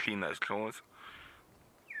 clean those claws.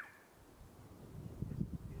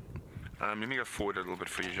 Let me go forward a little bit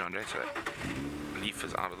for you, Jean-Andre, so that leaf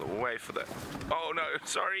is out of the way for the... Oh, no,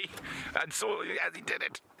 sorry. I saw as he did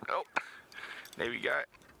it. Oh, there we go.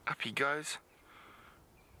 Up he goes.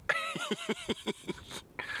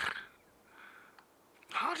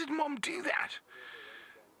 How did Mom do that?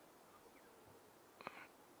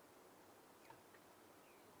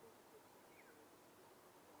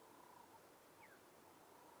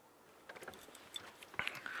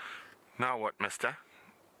 Now what, mister?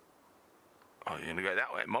 Oh, you're gonna go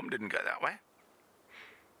that way. Mom didn't go that way.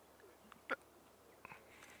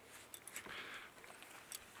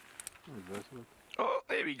 Oh,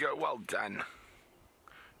 there we go. Well done.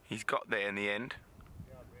 He's got there in the end.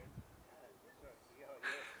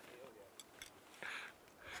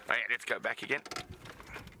 Oh yeah, let's go back again.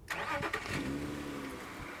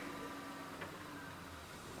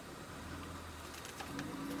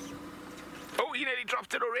 Oh, he nearly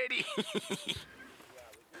dropped it already.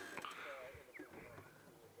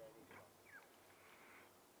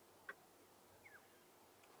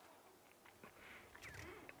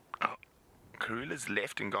 Oh, Karula's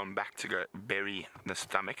left and gone back to go bury the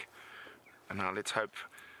stomach. And now let's hope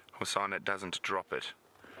Hosana doesn't drop it.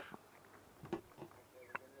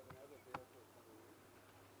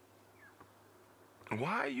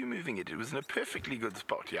 Why are you moving it? It was in a perfectly good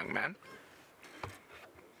spot, young man.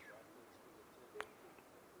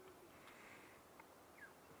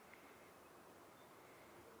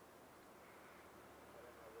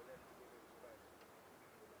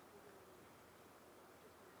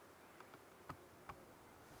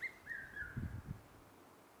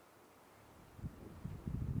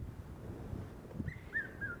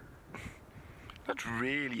 Not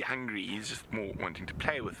really hungry, he's just more wanting to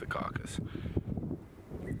play with the carcass.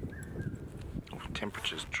 Oh,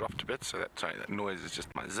 temperature's dropped a bit, so that noise is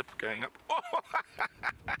just my zip going up. Oh!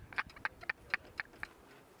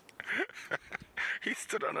 He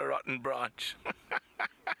stood on a rotten branch.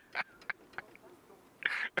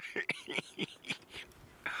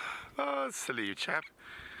 Oh, silly you chap.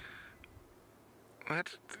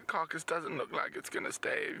 That carcass doesn't look like it's gonna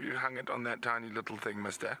stay if you hung it on that tiny little thing,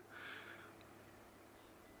 mister.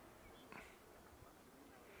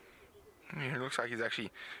 It looks like he's actually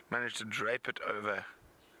managed to drape it over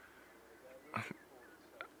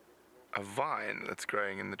a vine that's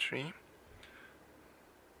growing in the tree.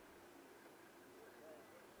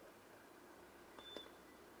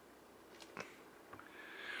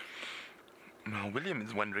 Now, William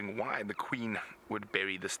is wondering why the Queen would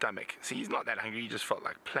bury the stomach. See, he's not that hungry, he just felt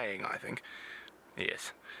like playing, I think.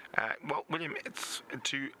 Yes. Well, William, it's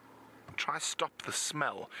to try stop the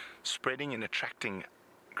smell spreading and attracting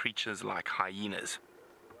creatures like hyenas.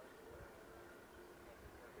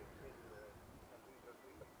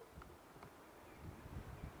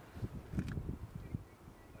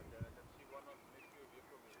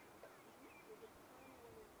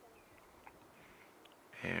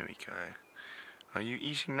 There we go. Are you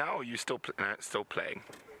eating now, or are you still still playing?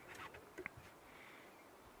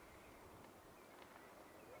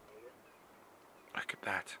 Look at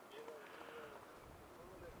that.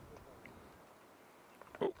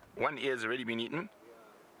 Oh, one ear's already been eaten.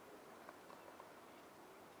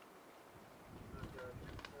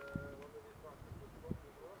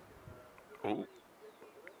 Oh,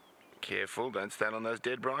 careful, don't stand on those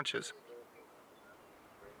dead branches.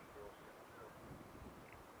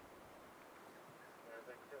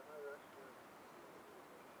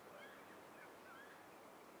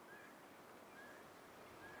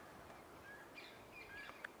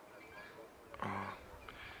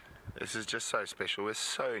 This is just so special. We're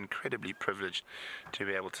so incredibly privileged to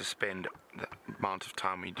be able to spend the amount of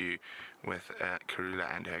time we do with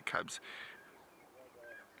Karula and her cubs.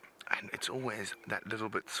 And it's always that little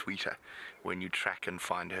bit sweeter when you track and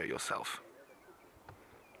find her yourself.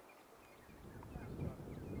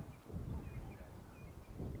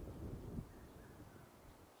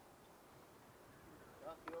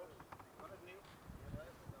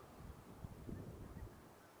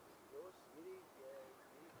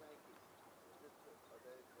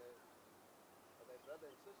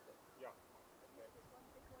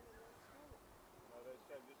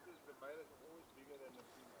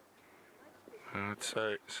 Oh, it's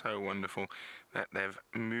so wonderful that they've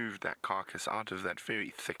moved that carcass out of that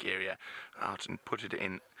very thick area out and put it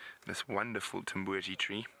in this wonderful Timbuti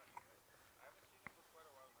tree.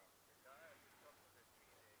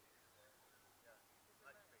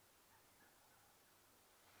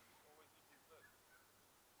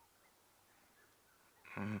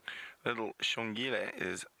 Little Shongile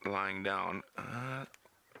is lying down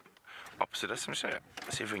opposite us. I'm sure.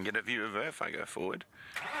 See if we can get a view of her if I go forward.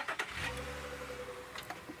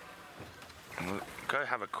 We'll go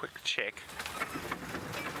have a quick check.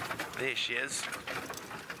 There she is.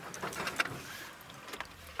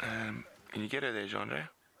 Can you get her there, Jean-Andre?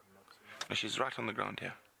 Oh, she's right on the ground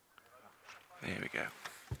here. There we go.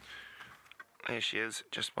 There she is,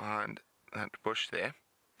 just behind that bush there.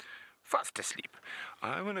 Fast asleep.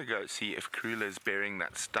 I want to go see if Karula is bearing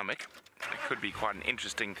that stomach. It could be quite an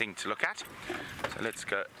interesting thing to look at. So let's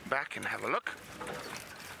go back and have a look.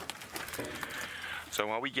 So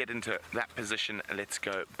while we get into that position, let's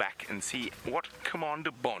go back and see what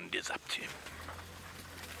Commander Bond is up to.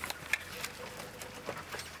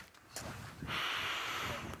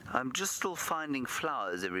 I'm just still finding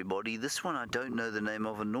flowers, everybody. This one I don't know the name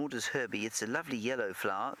of, and nor does Herbie. It's a lovely yellow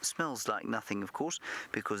flower. Smells like nothing, of course,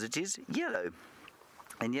 because it is yellow.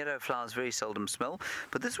 And yellow flowers very seldom smell,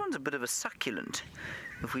 but this one's a bit of a succulent.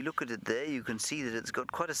 If we look at it there, you can see that it's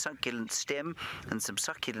got quite a succulent stem and some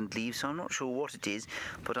succulent leaves, so I'm not sure what it is,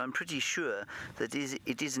 but I'm pretty sure that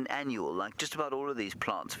it is an annual, like just about all of these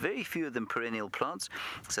plants. Very few of them perennial plants,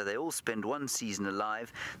 so they all spend one season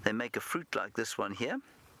alive. They make a fruit like this one here.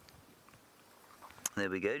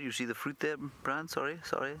 There we go. Do you see the fruit there, Brian? Sorry.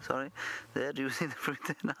 There, do you see the fruit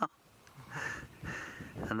there now?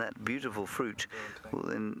 And that beautiful fruit will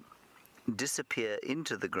then disappear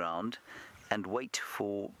into the ground and wait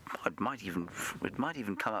for, it might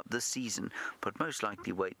even come up this season, but most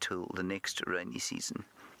likely wait till the next rainy season.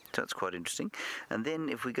 So that's quite interesting. And then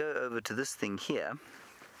if we go over to this thing here,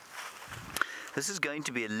 this is going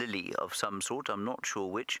to be a lily of some sort, I'm not sure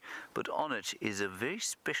which, but on it is a very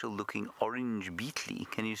special looking orange beetle.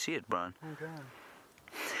 Can you see it, Brian? Okay.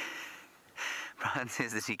 Brian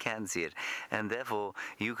says that he can see it, and therefore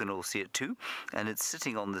you can all see it too. And it's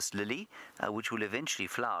sitting on this lily, which will eventually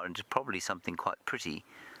flower into probably something quite pretty.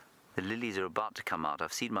 The lilies are about to come out.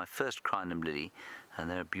 I've seen my first crinum lily, and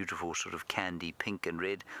they're a beautiful sort of candy pink and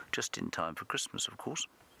red, just in time for Christmas, of course.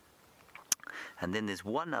 And then there's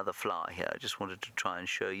one other flower here I just wanted to try and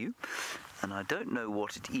show you, and I don't know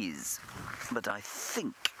what it is, but I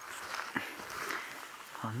think,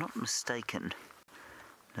 if I'm not mistaken,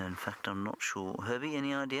 no, in fact, I'm not sure. Herbie,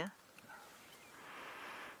 any idea?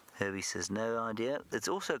 Herbie says no idea. It's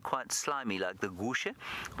also quite slimy, like the gusha,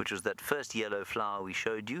 which was that first yellow flower we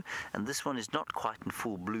showed you. And this one is not quite in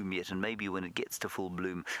full bloom yet, and maybe when it gets to full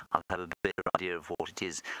bloom, I'll have a better idea of what it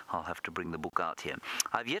is. I'll have to bring the book out here.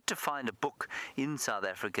 I've yet to find a book in South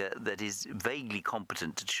Africa that is vaguely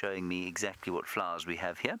competent at showing me exactly what flowers we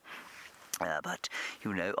have here. But,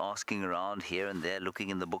 you know, asking around here and there, looking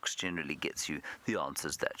in the books generally gets you the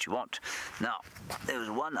answers that you want. Now, there was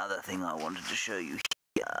one other thing I wanted to show you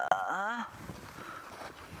here. I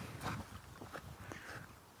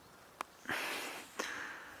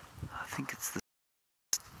think it's the...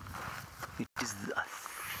 It is the...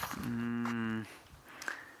 I'm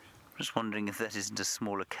just wondering if that isn't a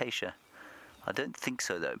small acacia. I don't think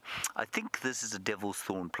so, though. I think this is a devil's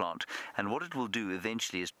thorn plant, and what it will do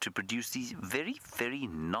eventually is to produce these very, very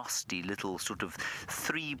nasty little sort of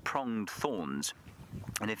three-pronged thorns.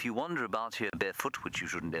 And if you wander about here barefoot, which you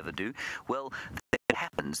shouldn't ever do, well, what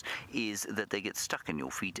happens is that they get stuck in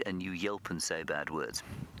your feet and you yelp and say bad words.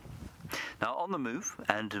 Now, on the move,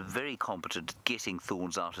 and very competent at getting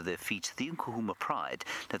thorns out of their feet, the Nkuhuma Pride.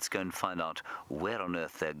 Let's go and find out where on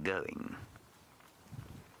earth they're going.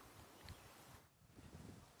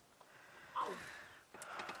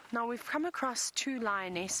 Now we've come across two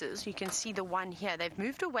lionesses. You can see the one here. They've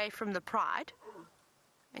moved away from the pride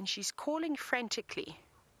and she's calling frantically.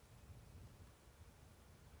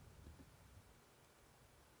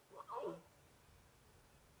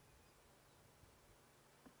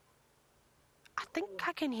 I think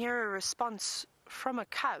I can hear a response from a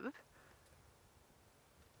cub.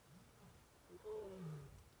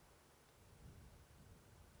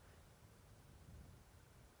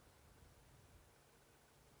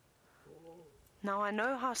 Now, I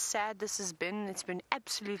know how sad this has been. It's been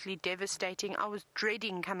absolutely devastating. I was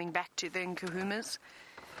dreading coming back to the Nkuhumas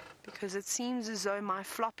because it seems as though my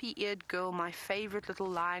floppy-eared girl, my favorite little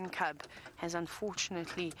lion cub, has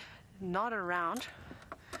unfortunately not around.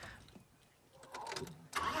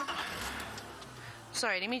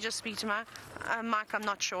 Sorry, let me just speak to my Mike, I'm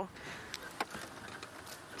not sure.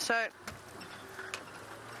 So,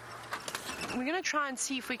 we're going to try and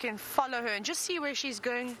see if we can follow her and just see where she's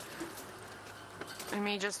going. Let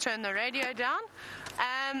me just turn the radio down.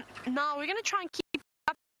 Now we're going to try and keep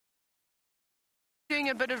up doing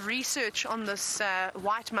a bit of research on this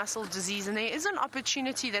white mussel disease, and there is an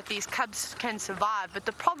opportunity that these cubs can survive, but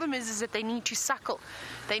the problem is that they need to suckle.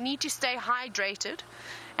 They need to stay hydrated,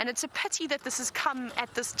 and it's a pity that this has come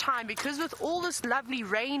at this time, because with all this lovely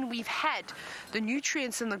rain we've had, the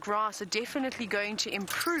nutrients in the grass are definitely going to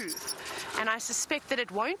improve, and I suspect that it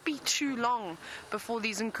won't be too long before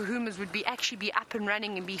these Nkuhumas would actually be up and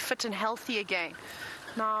running and be fit and healthy again.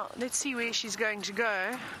 Now let's see where she's going to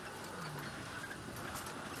go.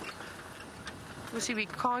 Obviously we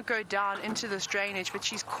can't go down into this drainage, but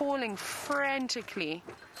she's calling frantically.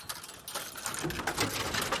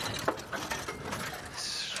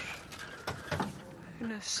 I'm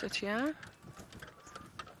gonna sit here.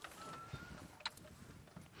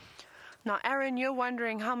 Now, Aaron, you're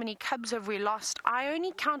wondering how many cubs have we lost. I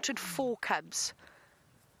only counted 4 cubs.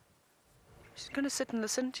 Just gonna sit and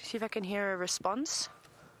listen to see if I can hear a response.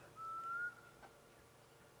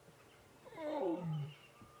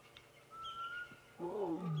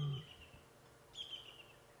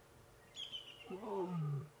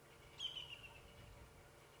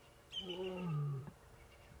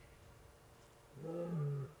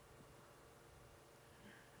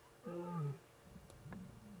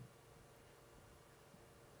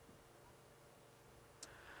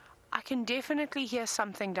 I can definitely hear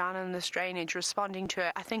something down in this drainage responding to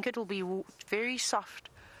it. I think it'll be very soft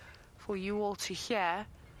for you all to hear.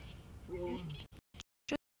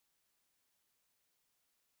 Just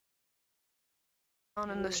down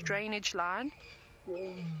in this drainage line.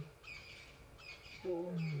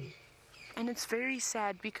 And it's very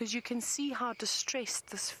sad because you can see how distressed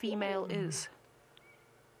this female is.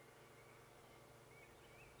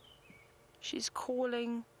 She's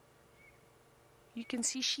calling. You can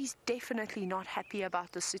see she's definitely not happy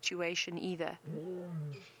about the situation either.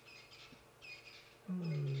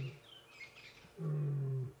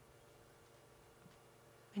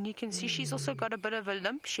 And you can see she's also got a bit of a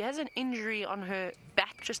limp. She has an injury on her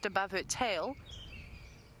back just above her tail.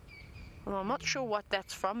 Well, I'm not sure what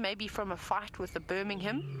that's from. Maybe from a fight with the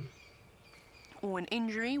Birmingham, or an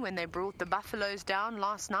injury when they brought the buffaloes down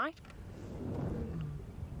last night.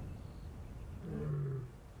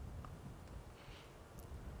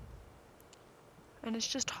 And it's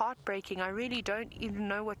just heartbreaking. I really don't even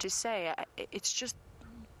know what to say. It's just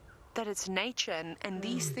that it's nature, and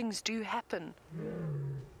these things do happen.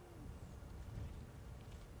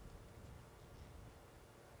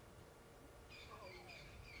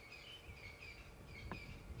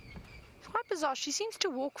 It's quite bizarre. She seems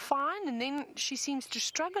to walk fine, and then she seems to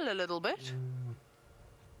struggle a little bit.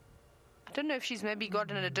 I don't know if she's maybe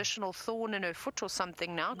got an additional thorn in her foot or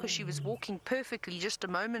something now, because she was walking perfectly just a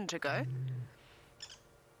moment ago.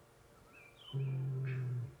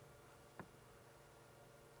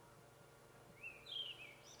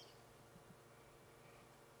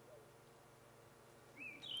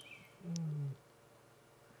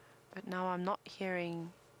 But now I'm not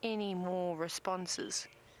hearing any more responses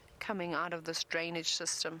coming out of this drainage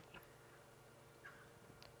system.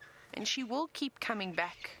 And she will keep coming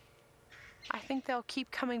back. I think they'll keep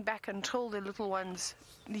coming back until the little ones,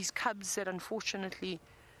 these cubs that unfortunately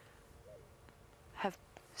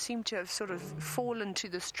seem to have sort of fallen to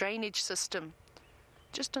this drainage system,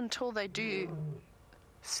 just until they do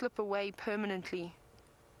slip away permanently.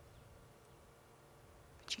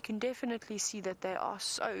 But you can definitely see that they are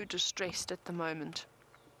so distressed at the moment,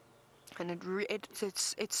 and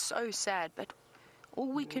it's so sad. But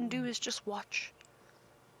all we can do is just watch.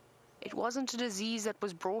 It wasn't a disease that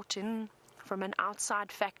was brought in from an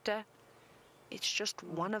outside factor. It's just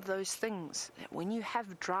one of those things that when you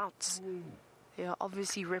have droughts, there are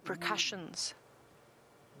obviously repercussions.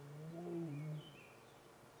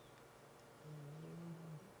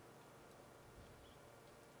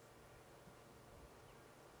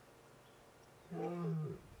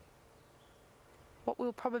 What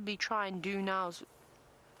we'll probably try and do now is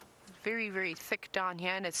very, very thick down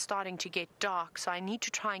here, and it's starting to get dark, so I need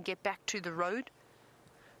to try and get back to the road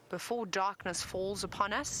before darkness falls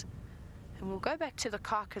upon us. And we'll go back to the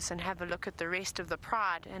carcass and have a look at the rest of the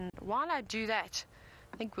pride. And while I do that,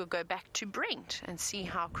 I think we'll go back to Brent and see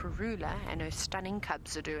how Karula and her stunning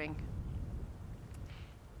cubs are doing.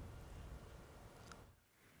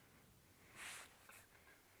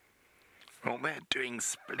 Well, they're doing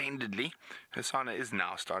splendidly. Hosana is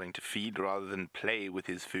now starting to feed rather than play with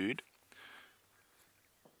his food.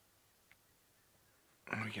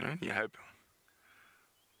 We can only hope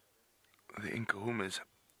the Inkahumas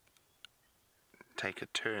take a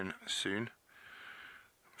turn soon.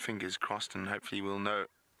 Fingers crossed, and hopefully we'll know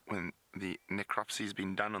when the necropsy's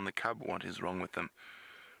been done on the cub what is wrong with them.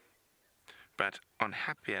 But on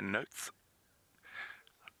happier notes,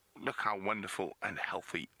 look how wonderful and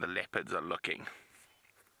healthy the leopards are looking.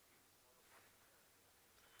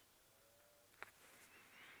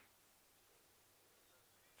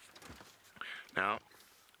 Now,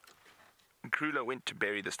 Krula went to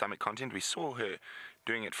bury the stomach content. We saw her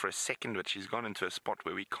doing it for a second, but she's gone into a spot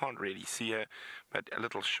where we can't really see her. But a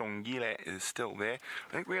little Shongile is still there.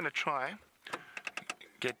 I think we're going to try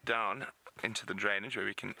get down into the drainage where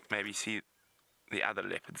we can maybe see the other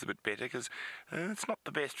leopards a bit better, because it's not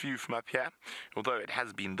the best view from up here, although it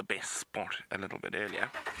has been the best spot a little bit earlier.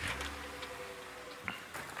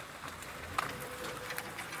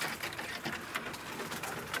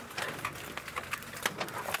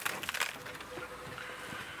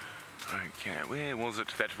 Okay, where was it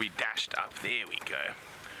that we dashed up? There we go.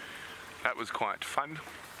 That was quite fun.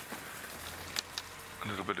 A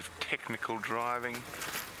little bit of technical driving.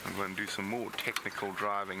 I'm going to do some more technical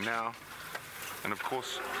driving now. And of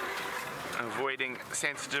course, avoiding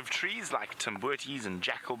sensitive trees like timbuerties and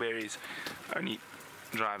jackalberries, only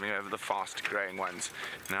driving over the fast growing ones.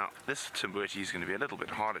 Now, this timbuerty is going to be a little bit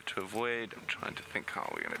harder to avoid. I'm trying to think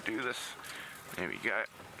how we're going to do this. There we go.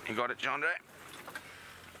 You got it, Jandre?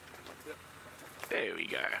 There we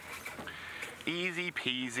go. Easy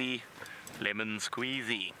peasy, lemon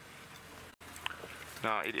squeezy.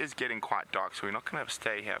 Now, it is getting quite dark, so we're not going to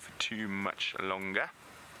stay here for too much longer.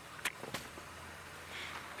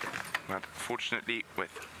 But fortunately,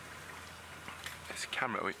 with this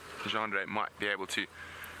camera, Jandre might be able to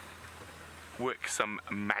work some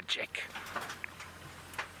magic.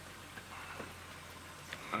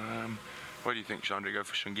 What do you think, Jandre? Go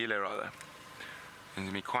for Shongile rather? It's going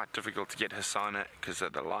to be quite difficult to get Hosana because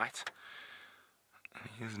of the light.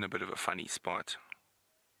 He's in a bit of a funny spot.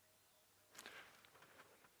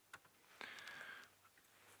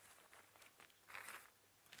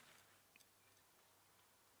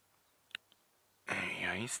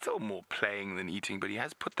 He's still more playing than eating, but he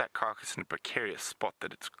has put that carcass in a precarious spot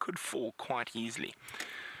that it could fall quite easily.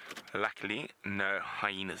 Luckily, no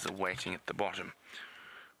hyenas are waiting at the bottom.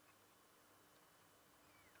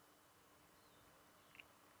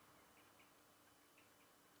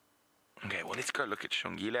 Okay, well, let's go look at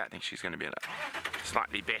Shongile. I think she's going to be in a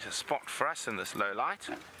slightly better spot for us in this low light.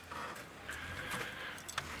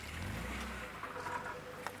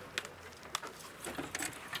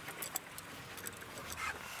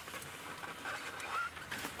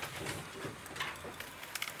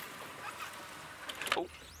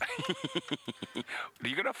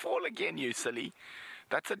 You're gonna fall again, you silly.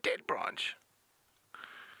 That's a dead branch.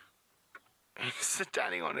 He's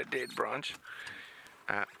standing on a dead branch.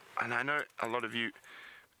 And I know a lot of you,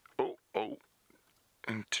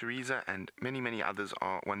 and Teresa and many others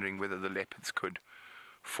are wondering whether the leopards could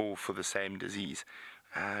fall for the same disease.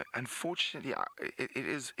 Unfortunately, it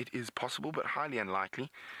is possible, but highly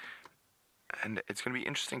unlikely. and it's going to be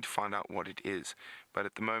interesting to find out what it is. But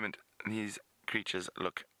at the moment, these creatures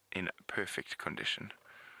look in perfect condition.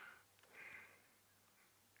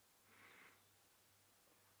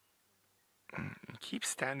 Keep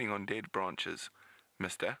standing on dead branches,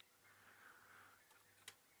 mister.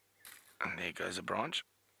 And there goes a branch.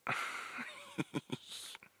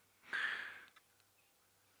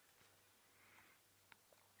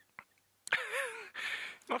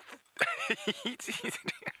 Not he's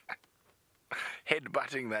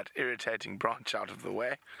headbutting that irritating branch out of the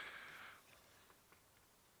way.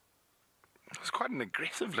 It's quite an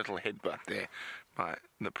aggressive little headbutt there by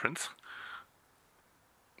the prince.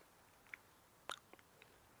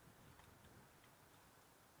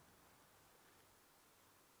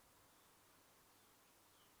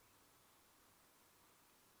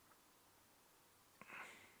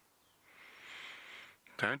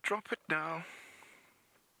 Don't drop it now.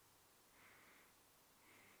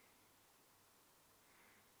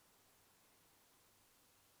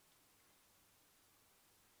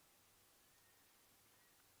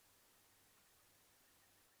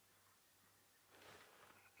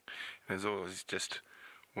 It's always just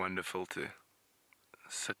wonderful to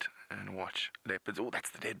sit and watch leopards. Oh,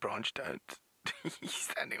 that's the dead branch. Don't. He's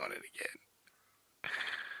standing on it again.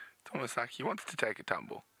 It's almost like he wants to take a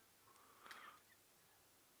tumble.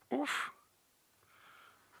 Oof.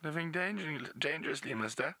 Living dangerously,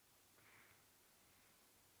 mister.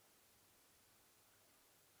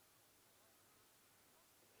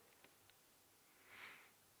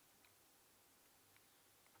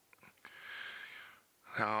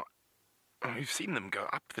 Now, we've seen them go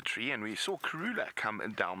up the tree, and we saw Karula come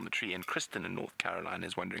down the tree, and Kristen in North Carolina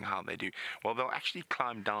is wondering how they do. Well, they'll actually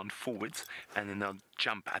climb down forwards, and then they'll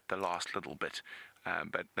jump at the last little bit.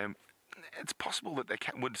 But it's possible that they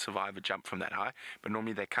would survive a jump from that high, but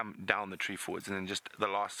normally they come down the tree forwards, and then just the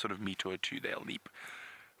last sort of meter or two they'll leap.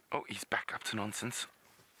 Oh, he's back up to nonsense.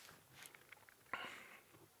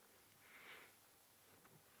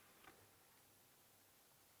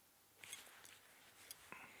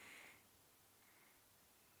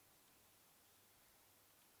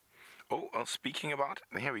 Oh, well, speaking about,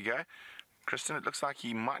 here we go. Kristen, it looks like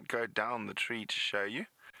he might go down the tree to show you.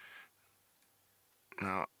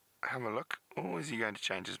 Now, have a look. Or is he going to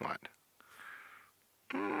change his mind?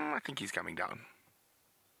 I think he's coming down.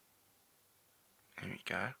 There we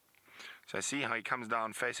go. So see how he comes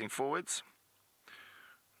down facing forwards?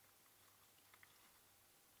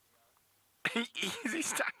 Easy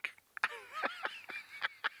stuck.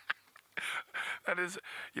 That is,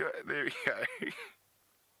 yeah, there we go.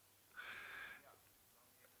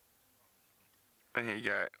 And here you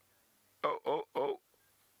go. Oh.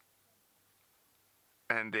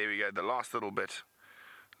 And there we go. The last little bit,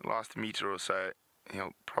 the last meter or so,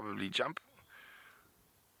 he'll probably jump.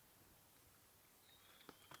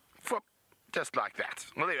 Whoop, just like that.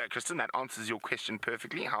 Well, there you go, Kristen. That answers your question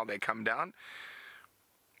perfectly, how they come down.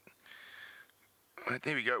 Right,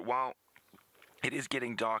 there we go. While it is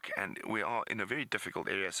getting dark and we are in a very difficult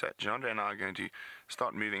area, so Janandra and I are going to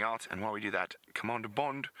start moving out, and while we do that, Commander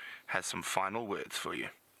Bond has some final words for you.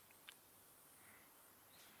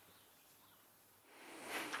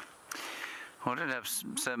 I don't have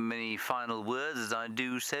so many final words as I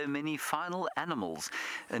do so many final animals.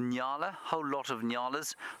 A nyala, whole lot of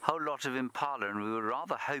nyalas, whole lot of impala, and we were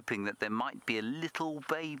rather hoping that there might be a little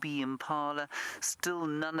baby impala. Still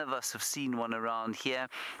none of us have seen one around here.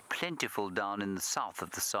 Plentiful down in the south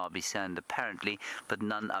of the Sabi Sand apparently, but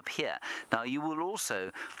none up here. Now you will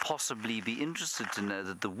also possibly be interested to know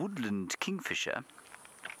that the woodland kingfisher,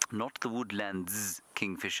 not the woodlands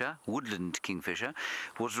kingfisher, woodland kingfisher,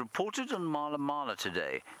 was reported on Mala Mala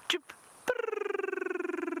today. Chip,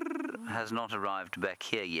 has not arrived back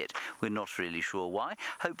here yet. We're not really sure why.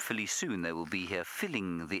 Hopefully soon they will be here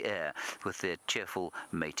filling the air with their cheerful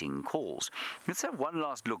mating calls. Let's have one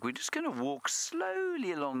last look. We're just going to walk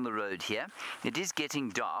slowly along the road here. It is getting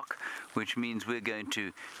dark, which means we're going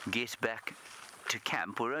to get back to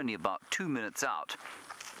camp. We're only about 2 minutes out.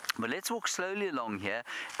 But let's walk slowly along here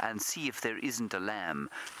and see if there isn't a lamb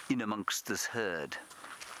in amongst this herd.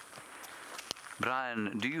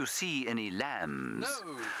 Brian, do you see any lambs?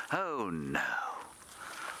 No. Oh, no.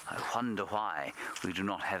 I wonder why we do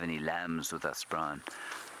not have any lambs with us, Brian.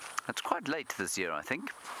 It's quite late this year, I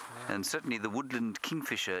think. Yeah. And certainly the woodland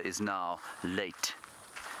kingfisher is now late.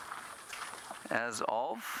 As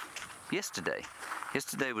of yesterday.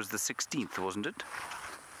 Yesterday was the 16th, wasn't it?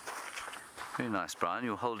 Very nice, Brian.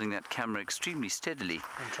 You're holding that camera extremely steadily.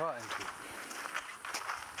 I'm trying to.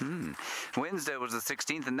 Wednesday was the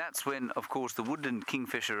 16th, and that's when, of course, the woodland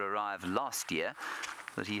kingfisher arrived last year,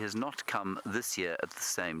 but he has not come this year at the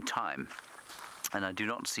same time. and I do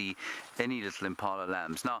not see any little impala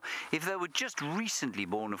lambs. Now, if they were just recently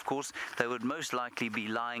born, of course, they would most likely be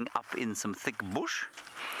lying up in some thick bush,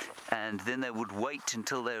 and then they would wait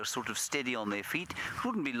until they're sort of steady on their feet. It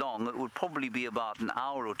wouldn't be long. It would probably be about an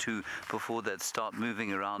hour or two before they'd start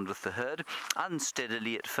moving around with the herd,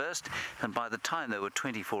 unsteadily at first, and by the time they were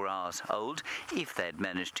 24 hours old, if they'd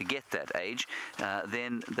managed to get that age,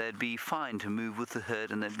 then they'd be fine to move with the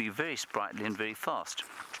herd, and they'd be very sprightly and very fast.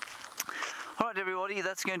 All right, everybody,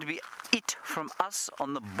 that's going to be it from us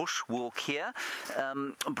on the bushwalk here.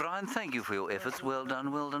 Brian, thank you for your efforts. Well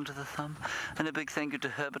done to the thumb. And a big thank you to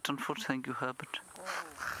Herbert on foot. Thank you, Herbert.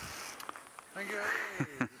 Thank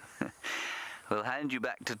you. We'll hand you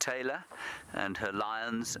back to Taylor and her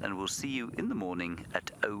lions, and we'll see you in the morning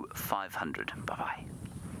at 0500. Bye-bye.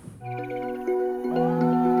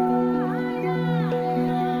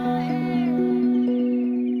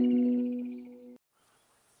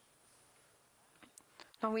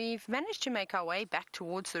 Now we've managed to make our way back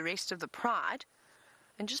towards the rest of the pride,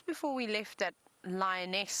 and just before we left that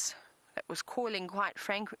lioness that was calling quite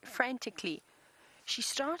frantically, she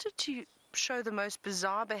started to show the most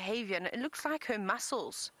bizarre behavior, and it looks like her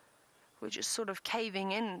muscles were just sort of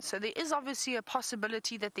caving in. So there is obviously a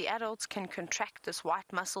possibility that the adults can contract this white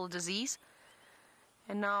muscle disease.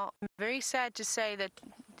 And now I'm very sad to say that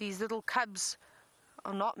these little cubs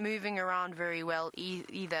are not moving around very well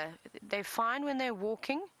either. They're fine when they're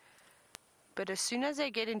walking, but as soon as they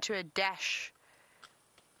get into a dash,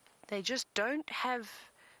 they just don't have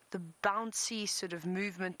the bouncy sort of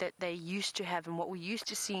movement that they used to have and what we're used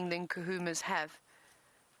to seeing the Nkuhumas have.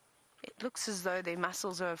 It looks as though their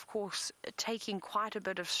muscles are, of course, taking quite a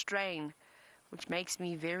bit of strain, which makes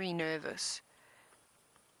me very nervous.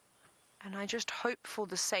 And I just hope for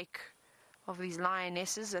the sake of these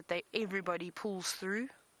lionesses that everybody pulls through.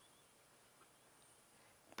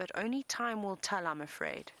 But only time will tell, I'm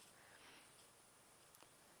afraid.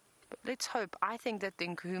 But let's hope. I think that the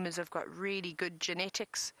Nkuhumas have got really good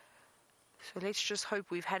genetics. So let's just hope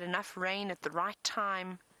we've had enough rain at the right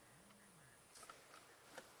time,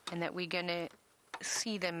 and that we're going to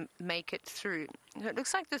see them make it through. It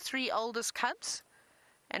looks like the 3 oldest cubs,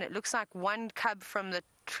 and it looks like one cub from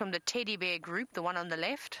the teddy bear group, the one on the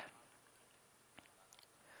left.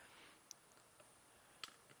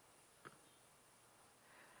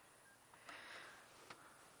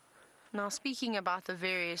 Now, speaking about the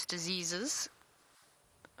various diseases,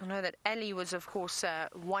 I know that Ali was, of course,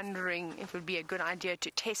 wondering if it would be a good idea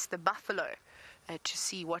to test the buffalo to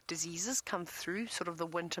see what diseases come through sort of the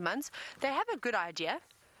winter months. They have a good idea.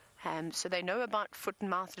 So they know about foot and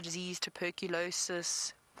mouth disease,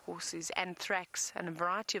 tuberculosis, of course, there's anthrax, and a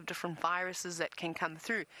variety of different viruses that can come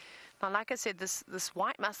through. Now, like I said, this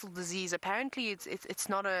white muscle disease, apparently it's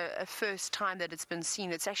not a first time that it's been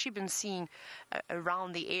seen. It's actually been seen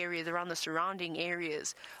around the areas, around the surrounding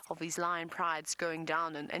areas of these lion prides going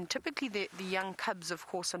down. And typically the young cubs, of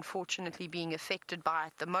course, unfortunately being affected by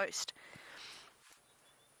it the most.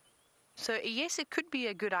 So, yes, it could be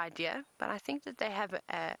a good idea, but I think that they have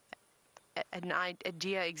an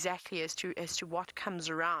idea exactly as to what comes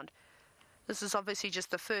around. This is obviously just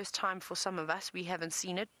the first time for some of us. We haven't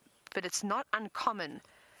seen it. But it's not uncommon,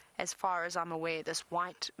 as far as I'm aware, this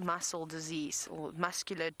white muscle disease, or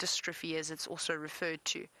muscular dystrophy as it's also referred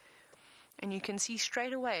to. And you can see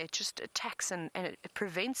straight away it just attacks and it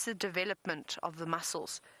prevents the development of the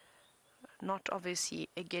muscles, not obviously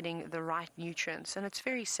getting the right nutrients, and it's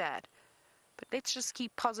very sad. But let's just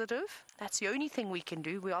keep positive. That's the only thing we can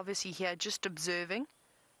do. We're obviously here just observing.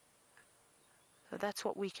 So that's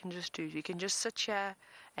what we can just do. We can just sit here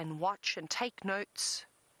and watch and take notes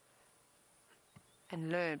and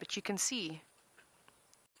learn. But you can see,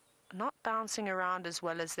 not bouncing around as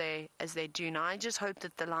well as they do now. I just hope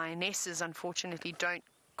that the lionesses, unfortunately, don't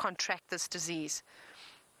contract this disease.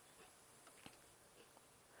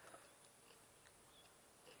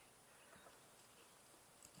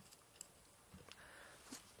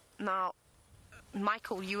 Now,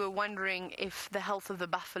 Michael, you were wondering if the health of the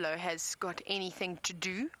buffalo has got anything to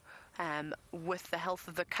do with the health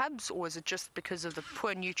of the cubs, or is it just because of the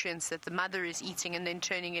poor nutrients that the mother is eating and then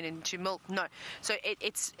turning it into milk? No. So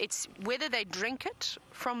it's whether they drink it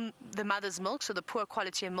from the mother's milk, so the poor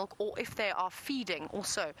quality of milk, or if they are feeding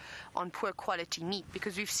also on poor quality meat.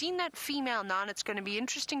 Because we've seen that female now, and it's going to be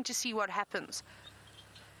interesting to see what happens.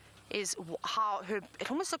 Is how it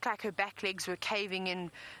almost looked like her back legs were caving in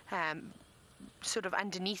sort of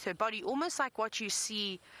underneath her body, almost like what you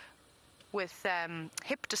see with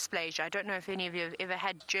hip dysplasia. I don't know if any of you have ever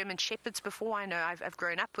had German Shepherds before. I know I've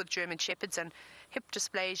grown up with German Shepherds, and hip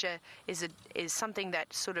dysplasia is something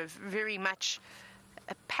that sort of very much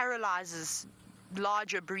paralyzes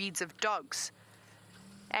larger breeds of dogs.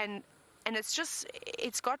 And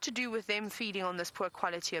it's got to do with them feeding on this poor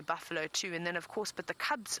quality of buffalo too. And then of course, but the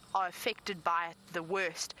cubs are affected by it the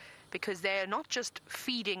worst, because they're not just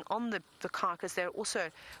feeding on the carcass, they're also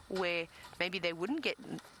where maybe they wouldn't get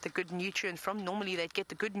the good nutrients from. Normally they'd get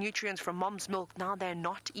the good nutrients from mom's milk. Now they're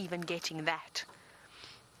not even getting that.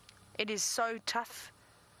 It is so tough,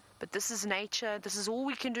 but this is nature. This is all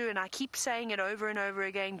we can do, and I keep saying it over and over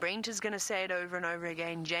again. Brent is going to say it over and over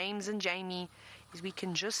again. James and Jamie, is we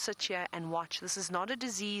can just sit here and watch. This is not a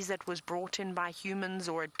disease that was brought in by humans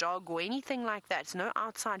or a dog or anything like that. It's no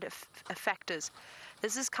outside factors.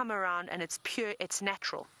 This has come around, and it's pure, it's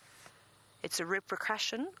natural. It's a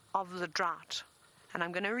repercussion of the drought. And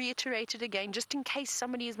I'm going to reiterate it again, just in case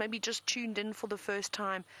somebody has maybe just tuned in for the first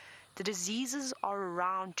time. The diseases are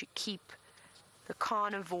around to keep the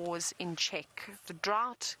carnivores in check. The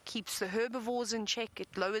drought keeps the herbivores in check. It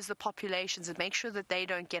lowers the populations and makes sure that they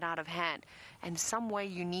don't get out of hand. And some way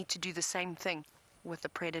you need to do the same thing with the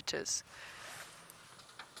predators.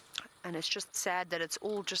 And it's just sad that it's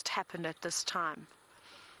all just happened at this time.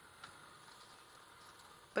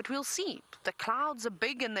 But we'll see. The clouds are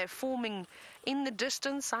big and they're forming in the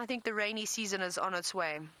distance. I think the rainy season is on its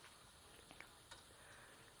way.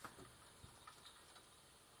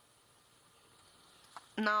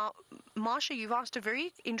 Now, Marsha, you've asked a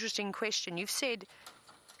very interesting question. You've said,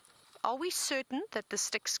 are we certain that the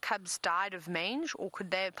Styx cubs died of mange, or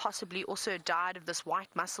could they have possibly also died of this white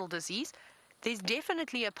mussel disease? There's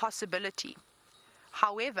definitely a possibility.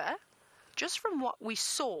 However, just from what we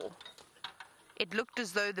saw, it looked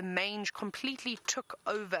as though the mange completely took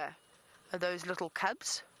over those little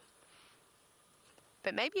cubs.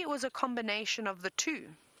 But maybe it was a combination of the two.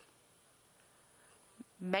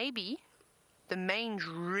 Maybe the mange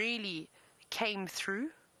really came through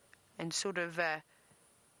and sort of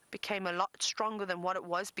became a lot stronger than what it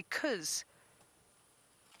was because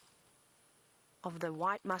of the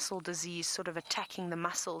white mussel disease sort of attacking the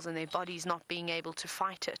muscles and their bodies not being able to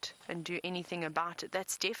fight it and do anything about it.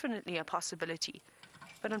 That's definitely a possibility.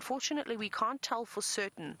 But unfortunately, we can't tell for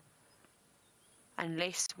certain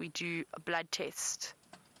unless we do a blood test.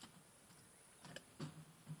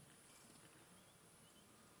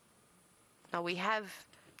 Now, we have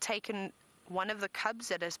taken one of the cubs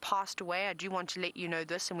that has passed away. I do want to let you know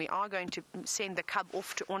this, and we are going to send the cub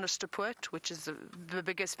off to Onderstepoort, which is the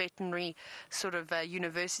biggest veterinary sort of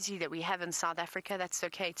university that we have in South Africa. That's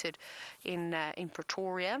located in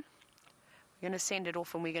Pretoria. We're going to send it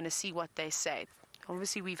off, and we're going to see what they say.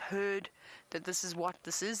 Obviously, we've heard that this is what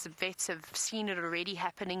this is. The vets have seen it already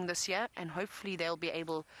happening this year, and hopefully they'll be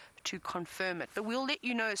able to confirm it. But we'll let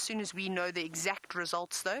you know as soon as we know the exact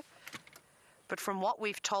results, though. But from what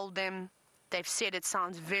we've told them, they've said it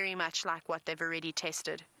sounds very much like what they've already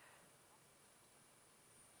tested.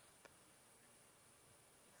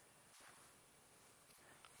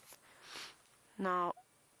 Now,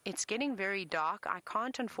 it's getting very dark. I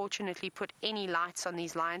can't unfortunately put any lights on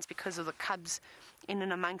these lions because of the cubs in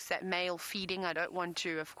and amongst that male feeding. I don't want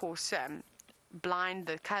to, of course, blind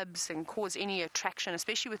the cubs and cause any attraction,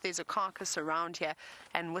 especially with there's a carcass around here,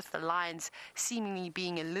 and with the lions seemingly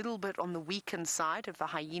being a little bit on the weakened side. If a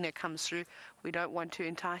hyena comes through, we don't want to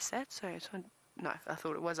entice that. So no, I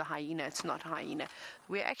thought it was a hyena. It's not a hyena.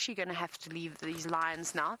 We're actually going to have to leave these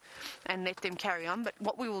lions now and let them carry on. But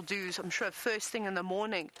what we will do is, I'm sure first thing in the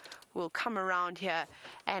morning, we'll come around here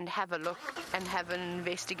and have a look and have an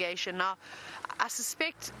investigation. Now, I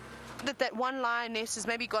suspect that one lioness has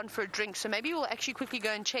maybe gone for a drink, so maybe we'll actually quickly go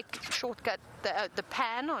and check shortcut the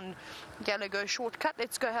pan on Gallagher Shortcut.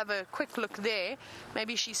 Let's go have a quick look there.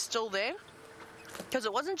 Maybe she's still there, because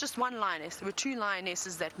it wasn't just one lioness. There were two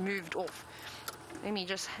lionesses that moved off. Let me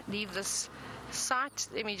just leave this site.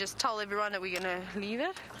 Let me just tell everyone that we're going to leave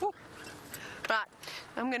it. Ooh. Right,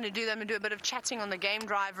 I'm going to do a bit of chatting on the Game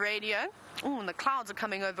Drive radio. Oh, and the clouds are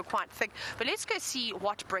coming over quite thick. But let's go see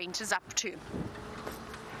what Brent is up to.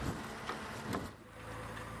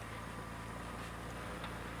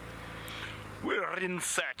 We're in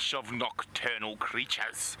search of nocturnal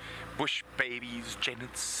creatures. Bush babies,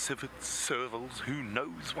 genets, civets, servals, who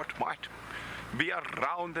knows what might be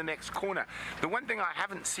around the next corner. The one thing I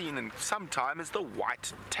haven't seen in some time is the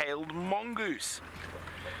white-tailed mongoose.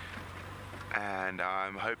 And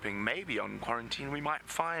I'm hoping maybe on quarantine we might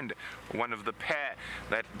find one of the pair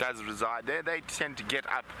that does reside there. They tend to get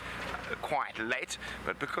up quite late,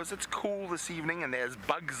 but because it's cool this evening and there's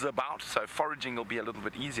bugs about, so foraging will be a little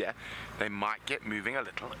bit easier, they might get moving a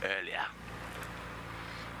little earlier.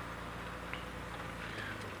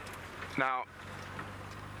 Now,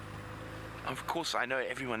 of course, I know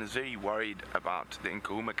everyone is very worried about the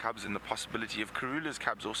Nkuhuma cubs and the possibility of Karula's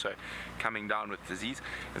cubs also coming down with disease.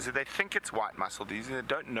 And so they think it's white muscle disease, and they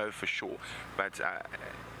don't know for sure. But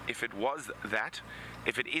if it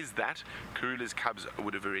is that, Karula's cubs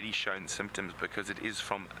would have already shown symptoms because it is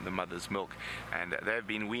from the mother's milk. And they've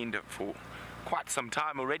been weaned for quite some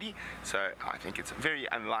time already, so I think it's very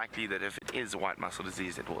unlikely that if it is white muscle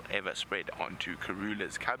disease, it will ever spread onto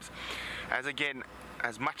Karula's cubs.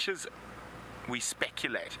 As much as we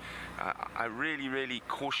speculate, I really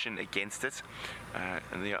caution against it,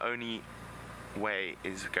 and the only way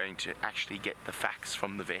is going to actually get the facts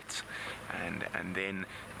from the vets, and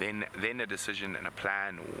then a decision and a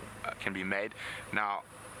plan can be made. Now,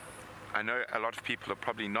 I know a lot of people are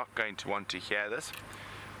probably not going to want to hear this,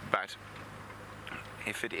 but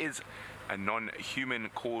if it is a non-human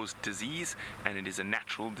caused disease and it is a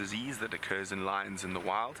natural disease that occurs in lions in the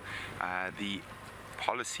wild, the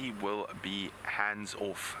policy will be hands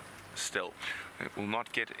off still. It will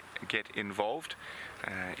not get involved.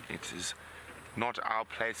 It is not our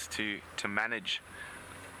place to manage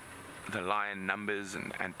the lion numbers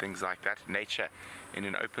and things like that. Nature, in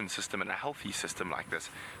an open system and a healthy system like this,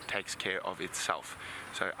 takes care of itself.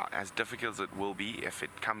 So as difficult as it will be, if it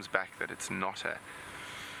comes back that it's not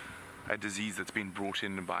a disease that's been brought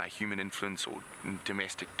in by human influence or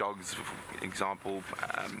domestic dogs, for example,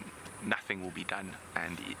 nothing will be done.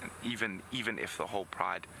 And even if the whole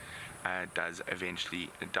pride does eventually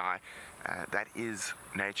die, that is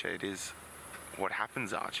nature. It is what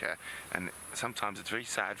happens out here, and sometimes it's very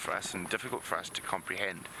sad for us and difficult for us to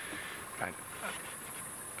comprehend. But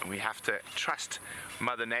we have to trust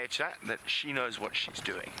Mother Nature that she knows what she's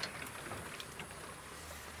doing.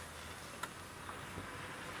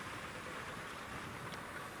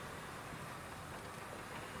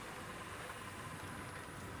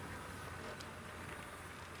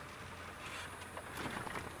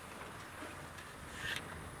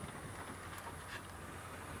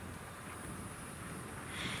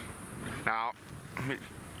 Now,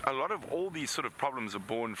 a lot of all these sort of problems are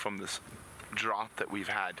born from this drought that we've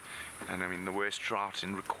had, and I mean the worst drought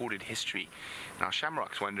in recorded history. Now,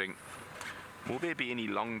 Shamrock's wondering, will there be any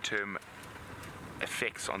long-term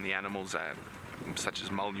effects on the animals, such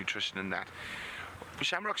as malnutrition and that?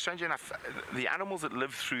 Shamrock, strangely enough, the animals that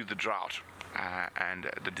live through the drought and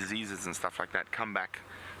the diseases and stuff like that come back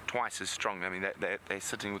twice as strong. I mean, they're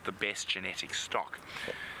sitting with the best genetic stock.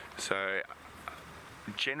 So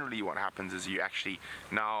generally what happens is you actually,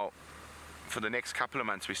 now for the next couple of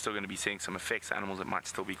months we're still going to be seeing some effects, animals that might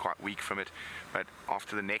still be quite weak from it, but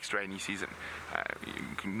after the next rainy season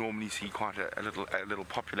you can normally see quite a little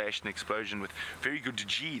population explosion with very good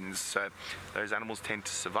genes, so those animals tend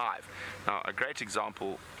to survive. Now, a great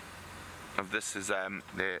example of this is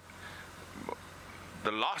the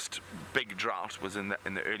last big drought was in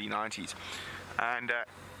the early 90s, and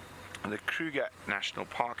the Kruger National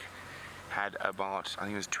Park had about, I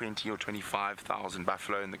think it was 20 or 25,000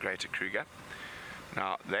 buffalo in the Greater Kruger.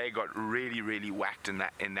 Now, they got really whacked in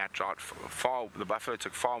that drought. The buffalo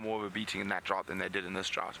took far more of a beating in that drought than they did in this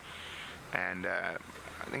drought, and I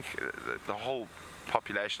think the whole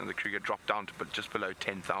population of the Kruger dropped down to just below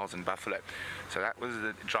 10,000 buffalo. So that was,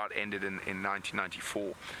 the drought ended in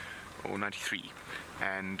 1994 or 93,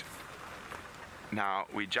 and now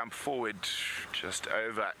we jump forward just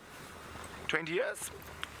over 20 years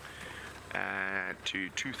to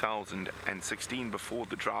 2016. Before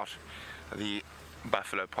the drought, the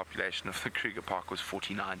buffalo population of the Kruger Park was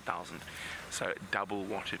 49,000, so double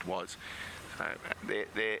what it was. So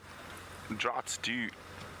their droughts do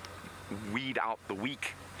weed out the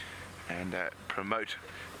weak and promote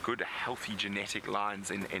good, healthy genetic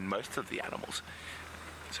lines in most of the animals.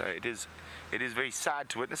 So it is very sad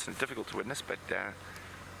to witness and difficult to witness, but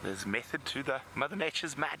there's method to the Mother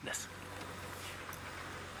Nature's madness.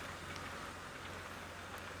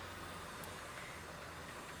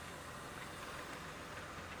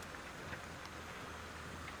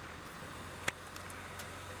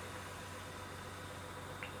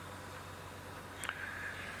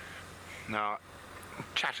 Now,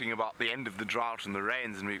 chatting about the end of the drought and the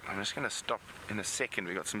rains, and I'm just going to stop in a second.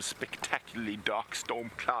 We've got some spectacularly dark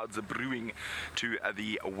storm clouds are brewing to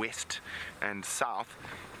the west and south,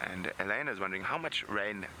 and Elena's wondering how much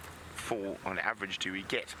rainfall on average do we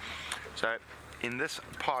get. So in this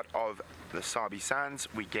part of the Sabi Sands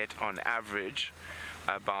we get on average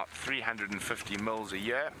about 350 mils a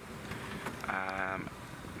year.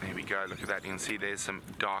 There we go, look at that, you can see there's some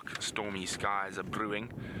dark stormy skies are brewing.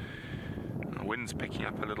 The wind's picking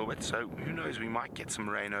up a little bit, so who knows, we might get some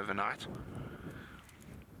rain overnight.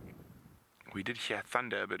 We did hear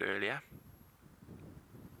thunder a bit earlier.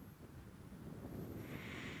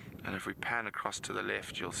 And if we pan across to the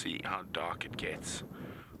left, you'll see how dark it gets.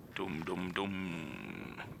 Dum dum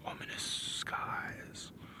dum. Ominous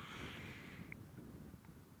skies.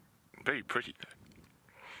 Very pretty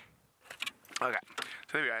though. Okay,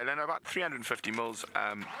 so there we go. And then about 350 mils.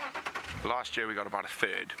 Last year we got about a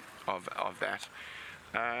third of that.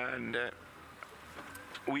 And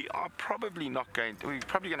we are probably not going to, we're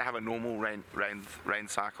probably going to have a normal rain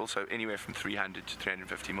cycle, so anywhere from 300 to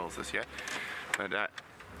 350 mils this year. But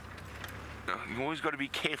you've always got to be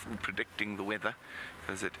careful predicting the weather,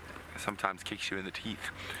 because it sometimes kicks you in the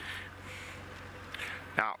teeth.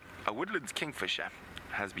 Now, a woodlands kingfisher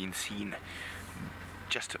has been seen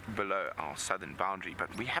just below our southern boundary,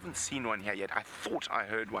 but we haven't seen one here yet. I thought I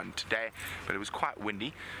heard one today, but it was quite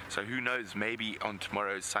windy, so who knows, maybe on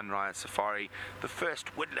tomorrow's sunrise safari, the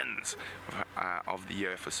first woodlands of the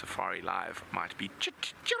year for safariLIVE might be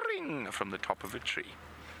chirring from the top of a tree.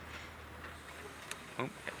 Oh,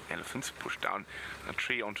 elephants push down a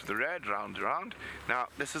tree onto the road, round. Now,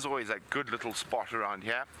 this is always a good little spot around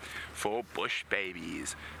here for bush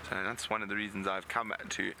babies. So that's one of the reasons I've come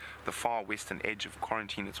to the far western edge of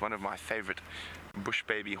quarantine. It's one of my favorite bush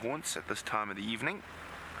baby haunts at this time of the evening.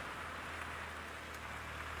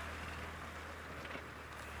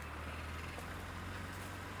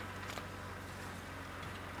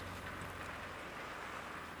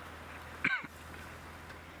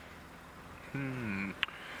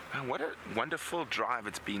 And what a wonderful drive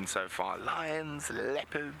it's been so far. Lions,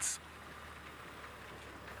 leopards.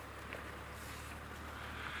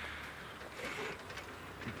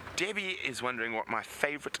 Debbie is wondering what my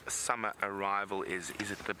favorite summer arrival is.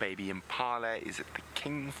 Is it the baby impala? Is it the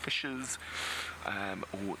kingfishers?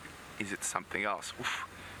 Or is it something else? Oof.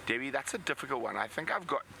 Debbie, that's a difficult one. I think I've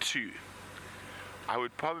got two. I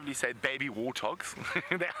would probably say baby warthogs.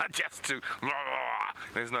 They are just too...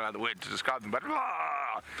 There's no other word to describe them, but...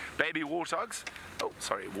 Baby warthogs. Oh,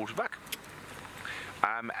 sorry, waterbuck.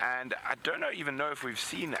 And I don't even know if we've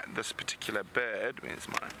seen this particular bird. Where's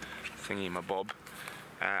my thingy, my bob?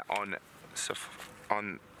 On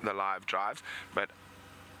the live drives, but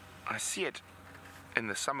I see it in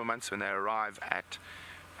the summer months when they arrive at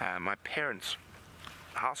my parents'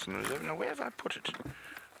 house, and I don't know where have I put it.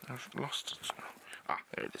 I've lost it. Ah,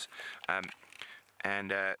 there it is.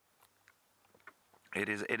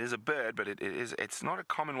 It is a bird, but it's not a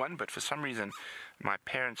common one. But for some reason, my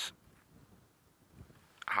parents'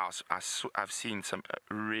 house, I've seen some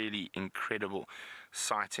really incredible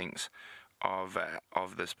sightings of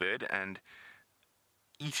this bird, and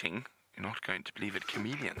eating, you're not going to believe it,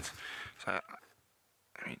 chameleons. So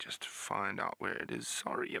let me just find out where it is.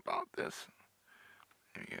 Sorry about this.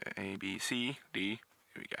 There we go. A, B, C, D.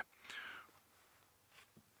 Here we go.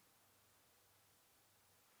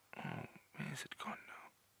 Oh, where's it gone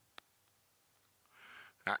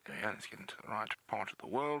now? Ah, there we go. Let's get into the right part of the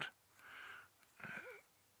world.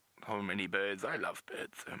 So many birds. I love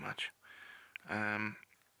birds so much.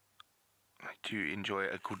 I do enjoy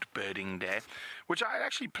a good birding day, which I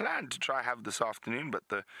actually planned to try have this afternoon, but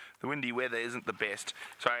the windy weather isn't the best.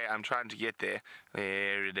 Sorry, I'm trying to get there.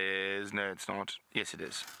 There it is. No, it's not. Yes, it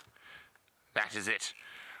is. That is it.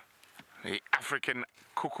 The African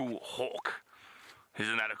cuckoo hawk.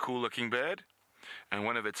 Isn't that a cool looking bird? And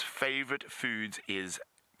one of its favorite foods is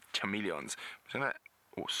chameleons.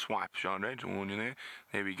 Or swipe genre to warn you there.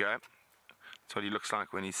 There we go. That's what he looks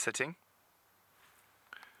like when he's sitting.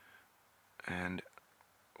 And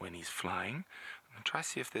when he's flying. I'll try to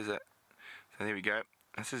see if there's a... So there we go.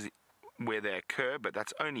 This is where they occur, but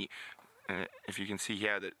that's only, if you can see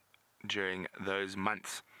here, that during those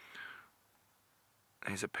months.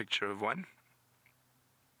 There's a picture of one.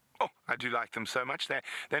 Oh, I do like them so much.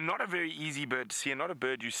 They're not a very easy bird to see, and not a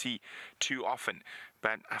bird you see too often.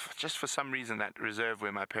 But just for some reason, that reserve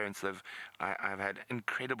where my parents live, I've had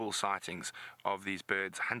incredible sightings of these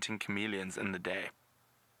birds hunting chameleons in the day.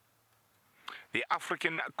 The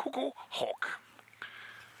African cuckoo hawk.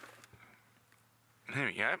 There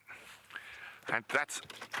we go. And that's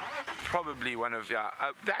probably one of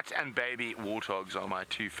that and baby warthogs are my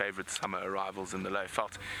two favorite summer arrivals in the low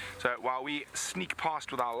veld. So while we sneak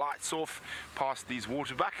past with our lights off past these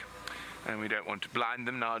waterbuck, and we don't want to blind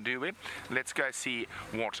them now, do we? Let's go see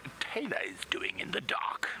what Taylor is doing in the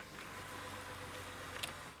dark.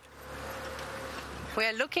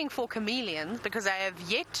 We're looking for chameleons because I have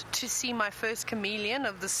yet to see my first chameleon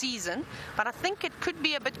of the season, but I think it could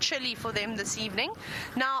be a bit chilly for them this evening.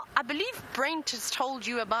 Now, I believe Brent has told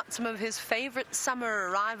you about some of his favorite summer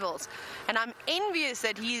arrivals, and I'm envious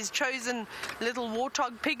that he's chosen little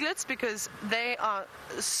warthog piglets because they are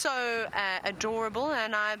so adorable,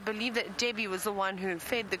 and I believe that Debbie was the one who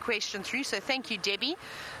fed the question through, so thank you, Debbie.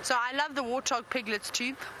 So I love the warthog piglets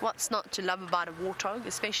too. What's not to love about a warthog,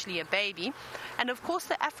 especially a baby? And of course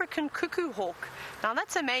the African cuckoo hawk. Now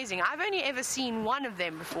that's amazing. I've only ever seen one of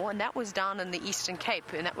them before, and that was down in the Eastern Cape,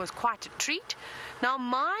 and that was quite a treat. Now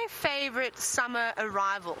my favorite summer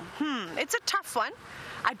arrival, it's a tough one.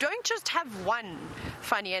 I don't just have one,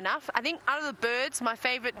 funny enough. I think out of the birds, my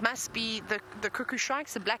favorite must be the cuckoo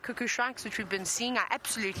shrikes, the black cuckoo shrikes, which we've been seeing. I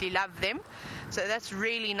absolutely love them. So that's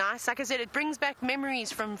really nice. Like I said, it brings back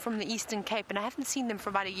memories from the Eastern Cape, and I haven't seen them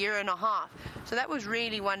for about a year and a half. So that was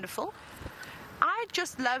really wonderful. I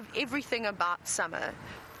just love everything about summer.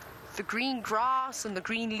 The green grass and the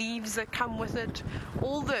green leaves that come with it,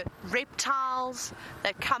 all the reptiles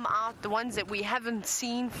that come out, the ones that we haven't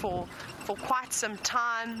seen for quite some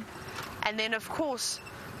time, and then of course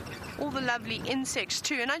all the lovely insects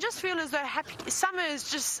too. And I just feel as though summer is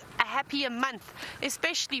just a happier month,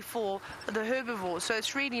 especially for the herbivores, so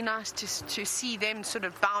it's really nice to see them sort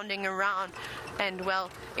of bounding around. And well,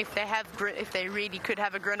 if they really could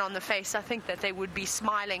have a grin on the face, I think that they would be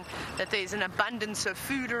smiling that there's an abundance of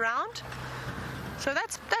food around. So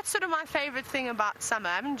that's sort of my favorite thing about summer.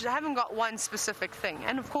 I haven't got one specific thing.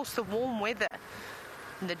 And of course the warm weather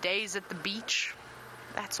and the days at the beach,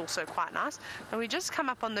 that's also quite nice. And we just come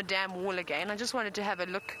up on the dam wall again. I just wanted to have a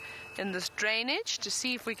look in this drainage to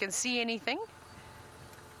see if we can see anything.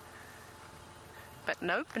 But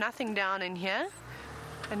nope, nothing down in here.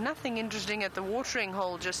 And nothing interesting at the watering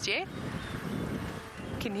hole just yet.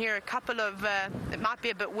 You can hear a couple of, it might be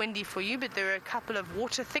a bit windy for you, but there are a couple of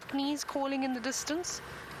water thickneys calling in the distance.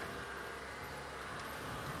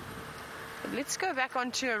 But let's go back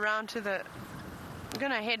around to the, I'm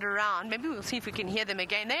going to head around. Maybe we'll see if we can hear them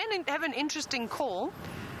again. They have an interesting call.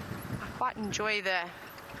 I quite enjoy the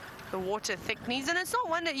water thickneys, and it's not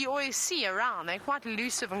one that you always see around. They're quite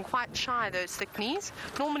elusive and quite shy, those thickneys.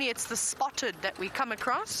 Normally it's the spotted that we come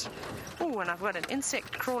across. Oh, and I've got an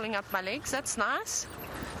insect crawling up my legs. That's nice.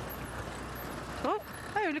 Oh,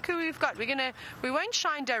 look who we've got. We won't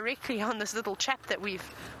shine directly on this little chap that we've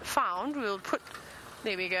found. We'll put,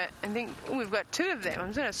 there we go. I think we've got two of them.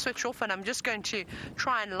 I'm going to switch off, and I'm just going to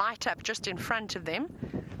try and light up just in front of them.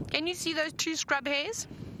 Can you see those two scrub hairs?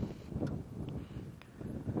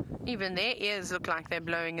 Even their ears look like they're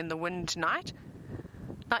blowing in the wind tonight.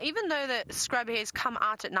 Now, even though the scrub hairs come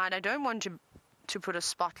out at night, I don't want to put a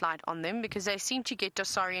spotlight on them because they seem to get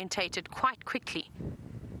disorientated quite quickly.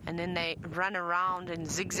 And then they run around in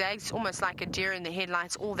zigzags, almost like a deer in the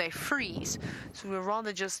headlights, or they freeze. So we'd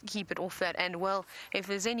rather just keep it off that. And, well, if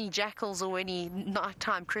there's any jackals or any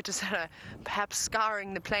nighttime critters that are perhaps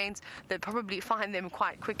scouring the plains, they'd probably find them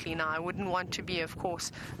quite quickly. Now, I wouldn't want to be, of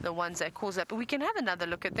course, the ones that cause that. But we can have another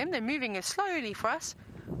look at them. They're moving slowly for us,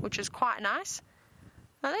 which is quite nice.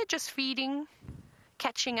 Now, they're just feeding,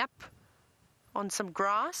 catching up on some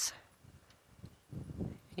grass.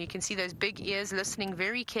 You can see those big ears listening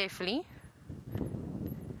very carefully.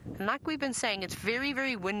 And like we've been saying, it's very,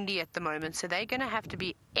 very windy at the moment, so they're going to have to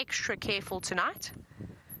be extra careful tonight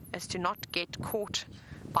as to not get caught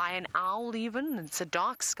by an owl even. It's a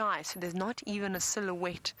dark sky, so there's not even a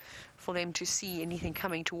silhouette for them to see anything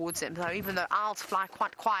coming towards them. So even though owls fly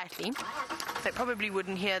quite quietly, they probably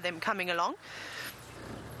wouldn't hear them coming along.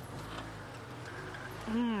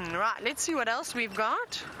 Right, let's see what else we've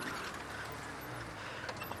got.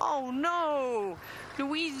 Oh no!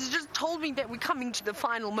 Louise just told me that we're coming to the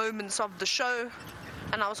final moments of the show,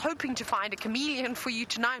 and I was hoping to find a chameleon for you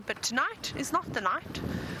tonight, but tonight is not the night.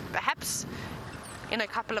 Perhaps in a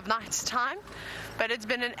couple of nights' time. But it's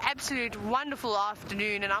been an absolute wonderful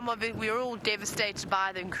afternoon, and we're all devastated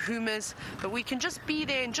by the Nkuhumas, but we can just be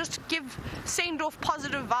there and just send off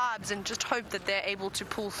positive vibes and just hope that they're able to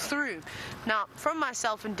pull through. Now, from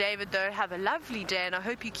myself and David, though, have a lovely day, and I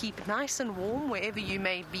hope you keep nice and warm wherever you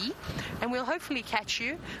may be, and we'll hopefully catch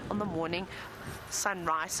you on the morning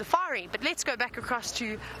sunrise safari. But let's go back across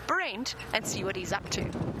to Brent and see what he's up to.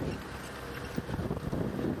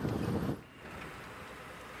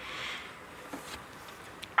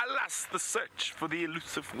 Alas, the search for the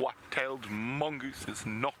elusive white-tailed mongoose is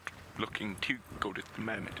not looking too good at the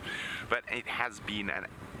moment. But it has been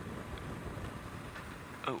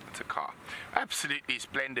oh, it's a car. Absolutely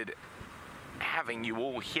splendid having you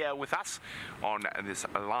all here with us on this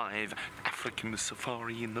live African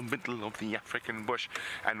safari in the middle of the African bush.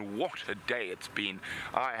 And what a day it's been.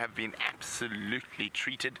 I have been absolutely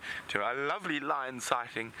treated to a lovely lion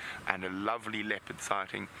sighting and a lovely leopard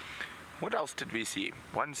sighting. What else did we see?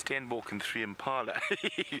 1 Steenbok and 3 impala.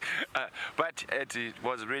 But it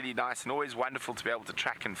was really nice and always wonderful to be able to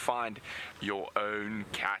track and find your own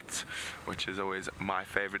cat, which is always my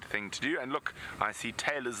favorite thing to do. And look, I see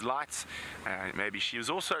Taylor's lights. Maybe she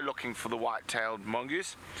was also looking for the white-tailed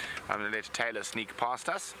mongoose. I'm going to let Taylor sneak past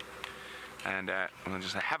us. And we'll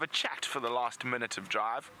just have a chat for the last minute of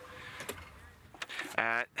drive.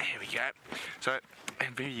 There we go. So,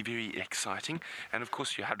 very, very exciting. And of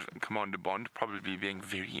course you had Commander Bond probably being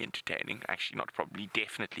very entertaining. Actually, not probably,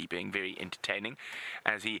 definitely being very entertaining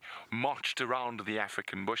as he marched around the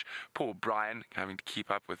African bush. Poor Brian having to keep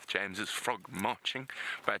up with James's frog marching.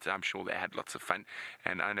 But I'm sure they had lots of fun.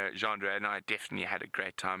 And I know Jean-Dre and I definitely had a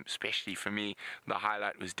great time. Especially for me, the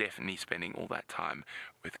highlight was definitely spending all that time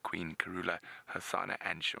with Queen Karula, Hasana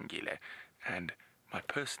and Shungile. And my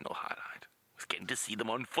personal highlight, getting to see them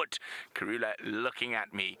on foot. Karula looking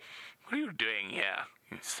at me. What are you doing here,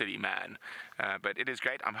 you silly man? But it is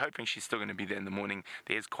great. I'm hoping she's still going to be there in the morning.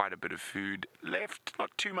 There's quite a bit of food left,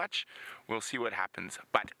 not too much. We'll see what happens.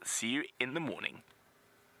 But see you in the morning.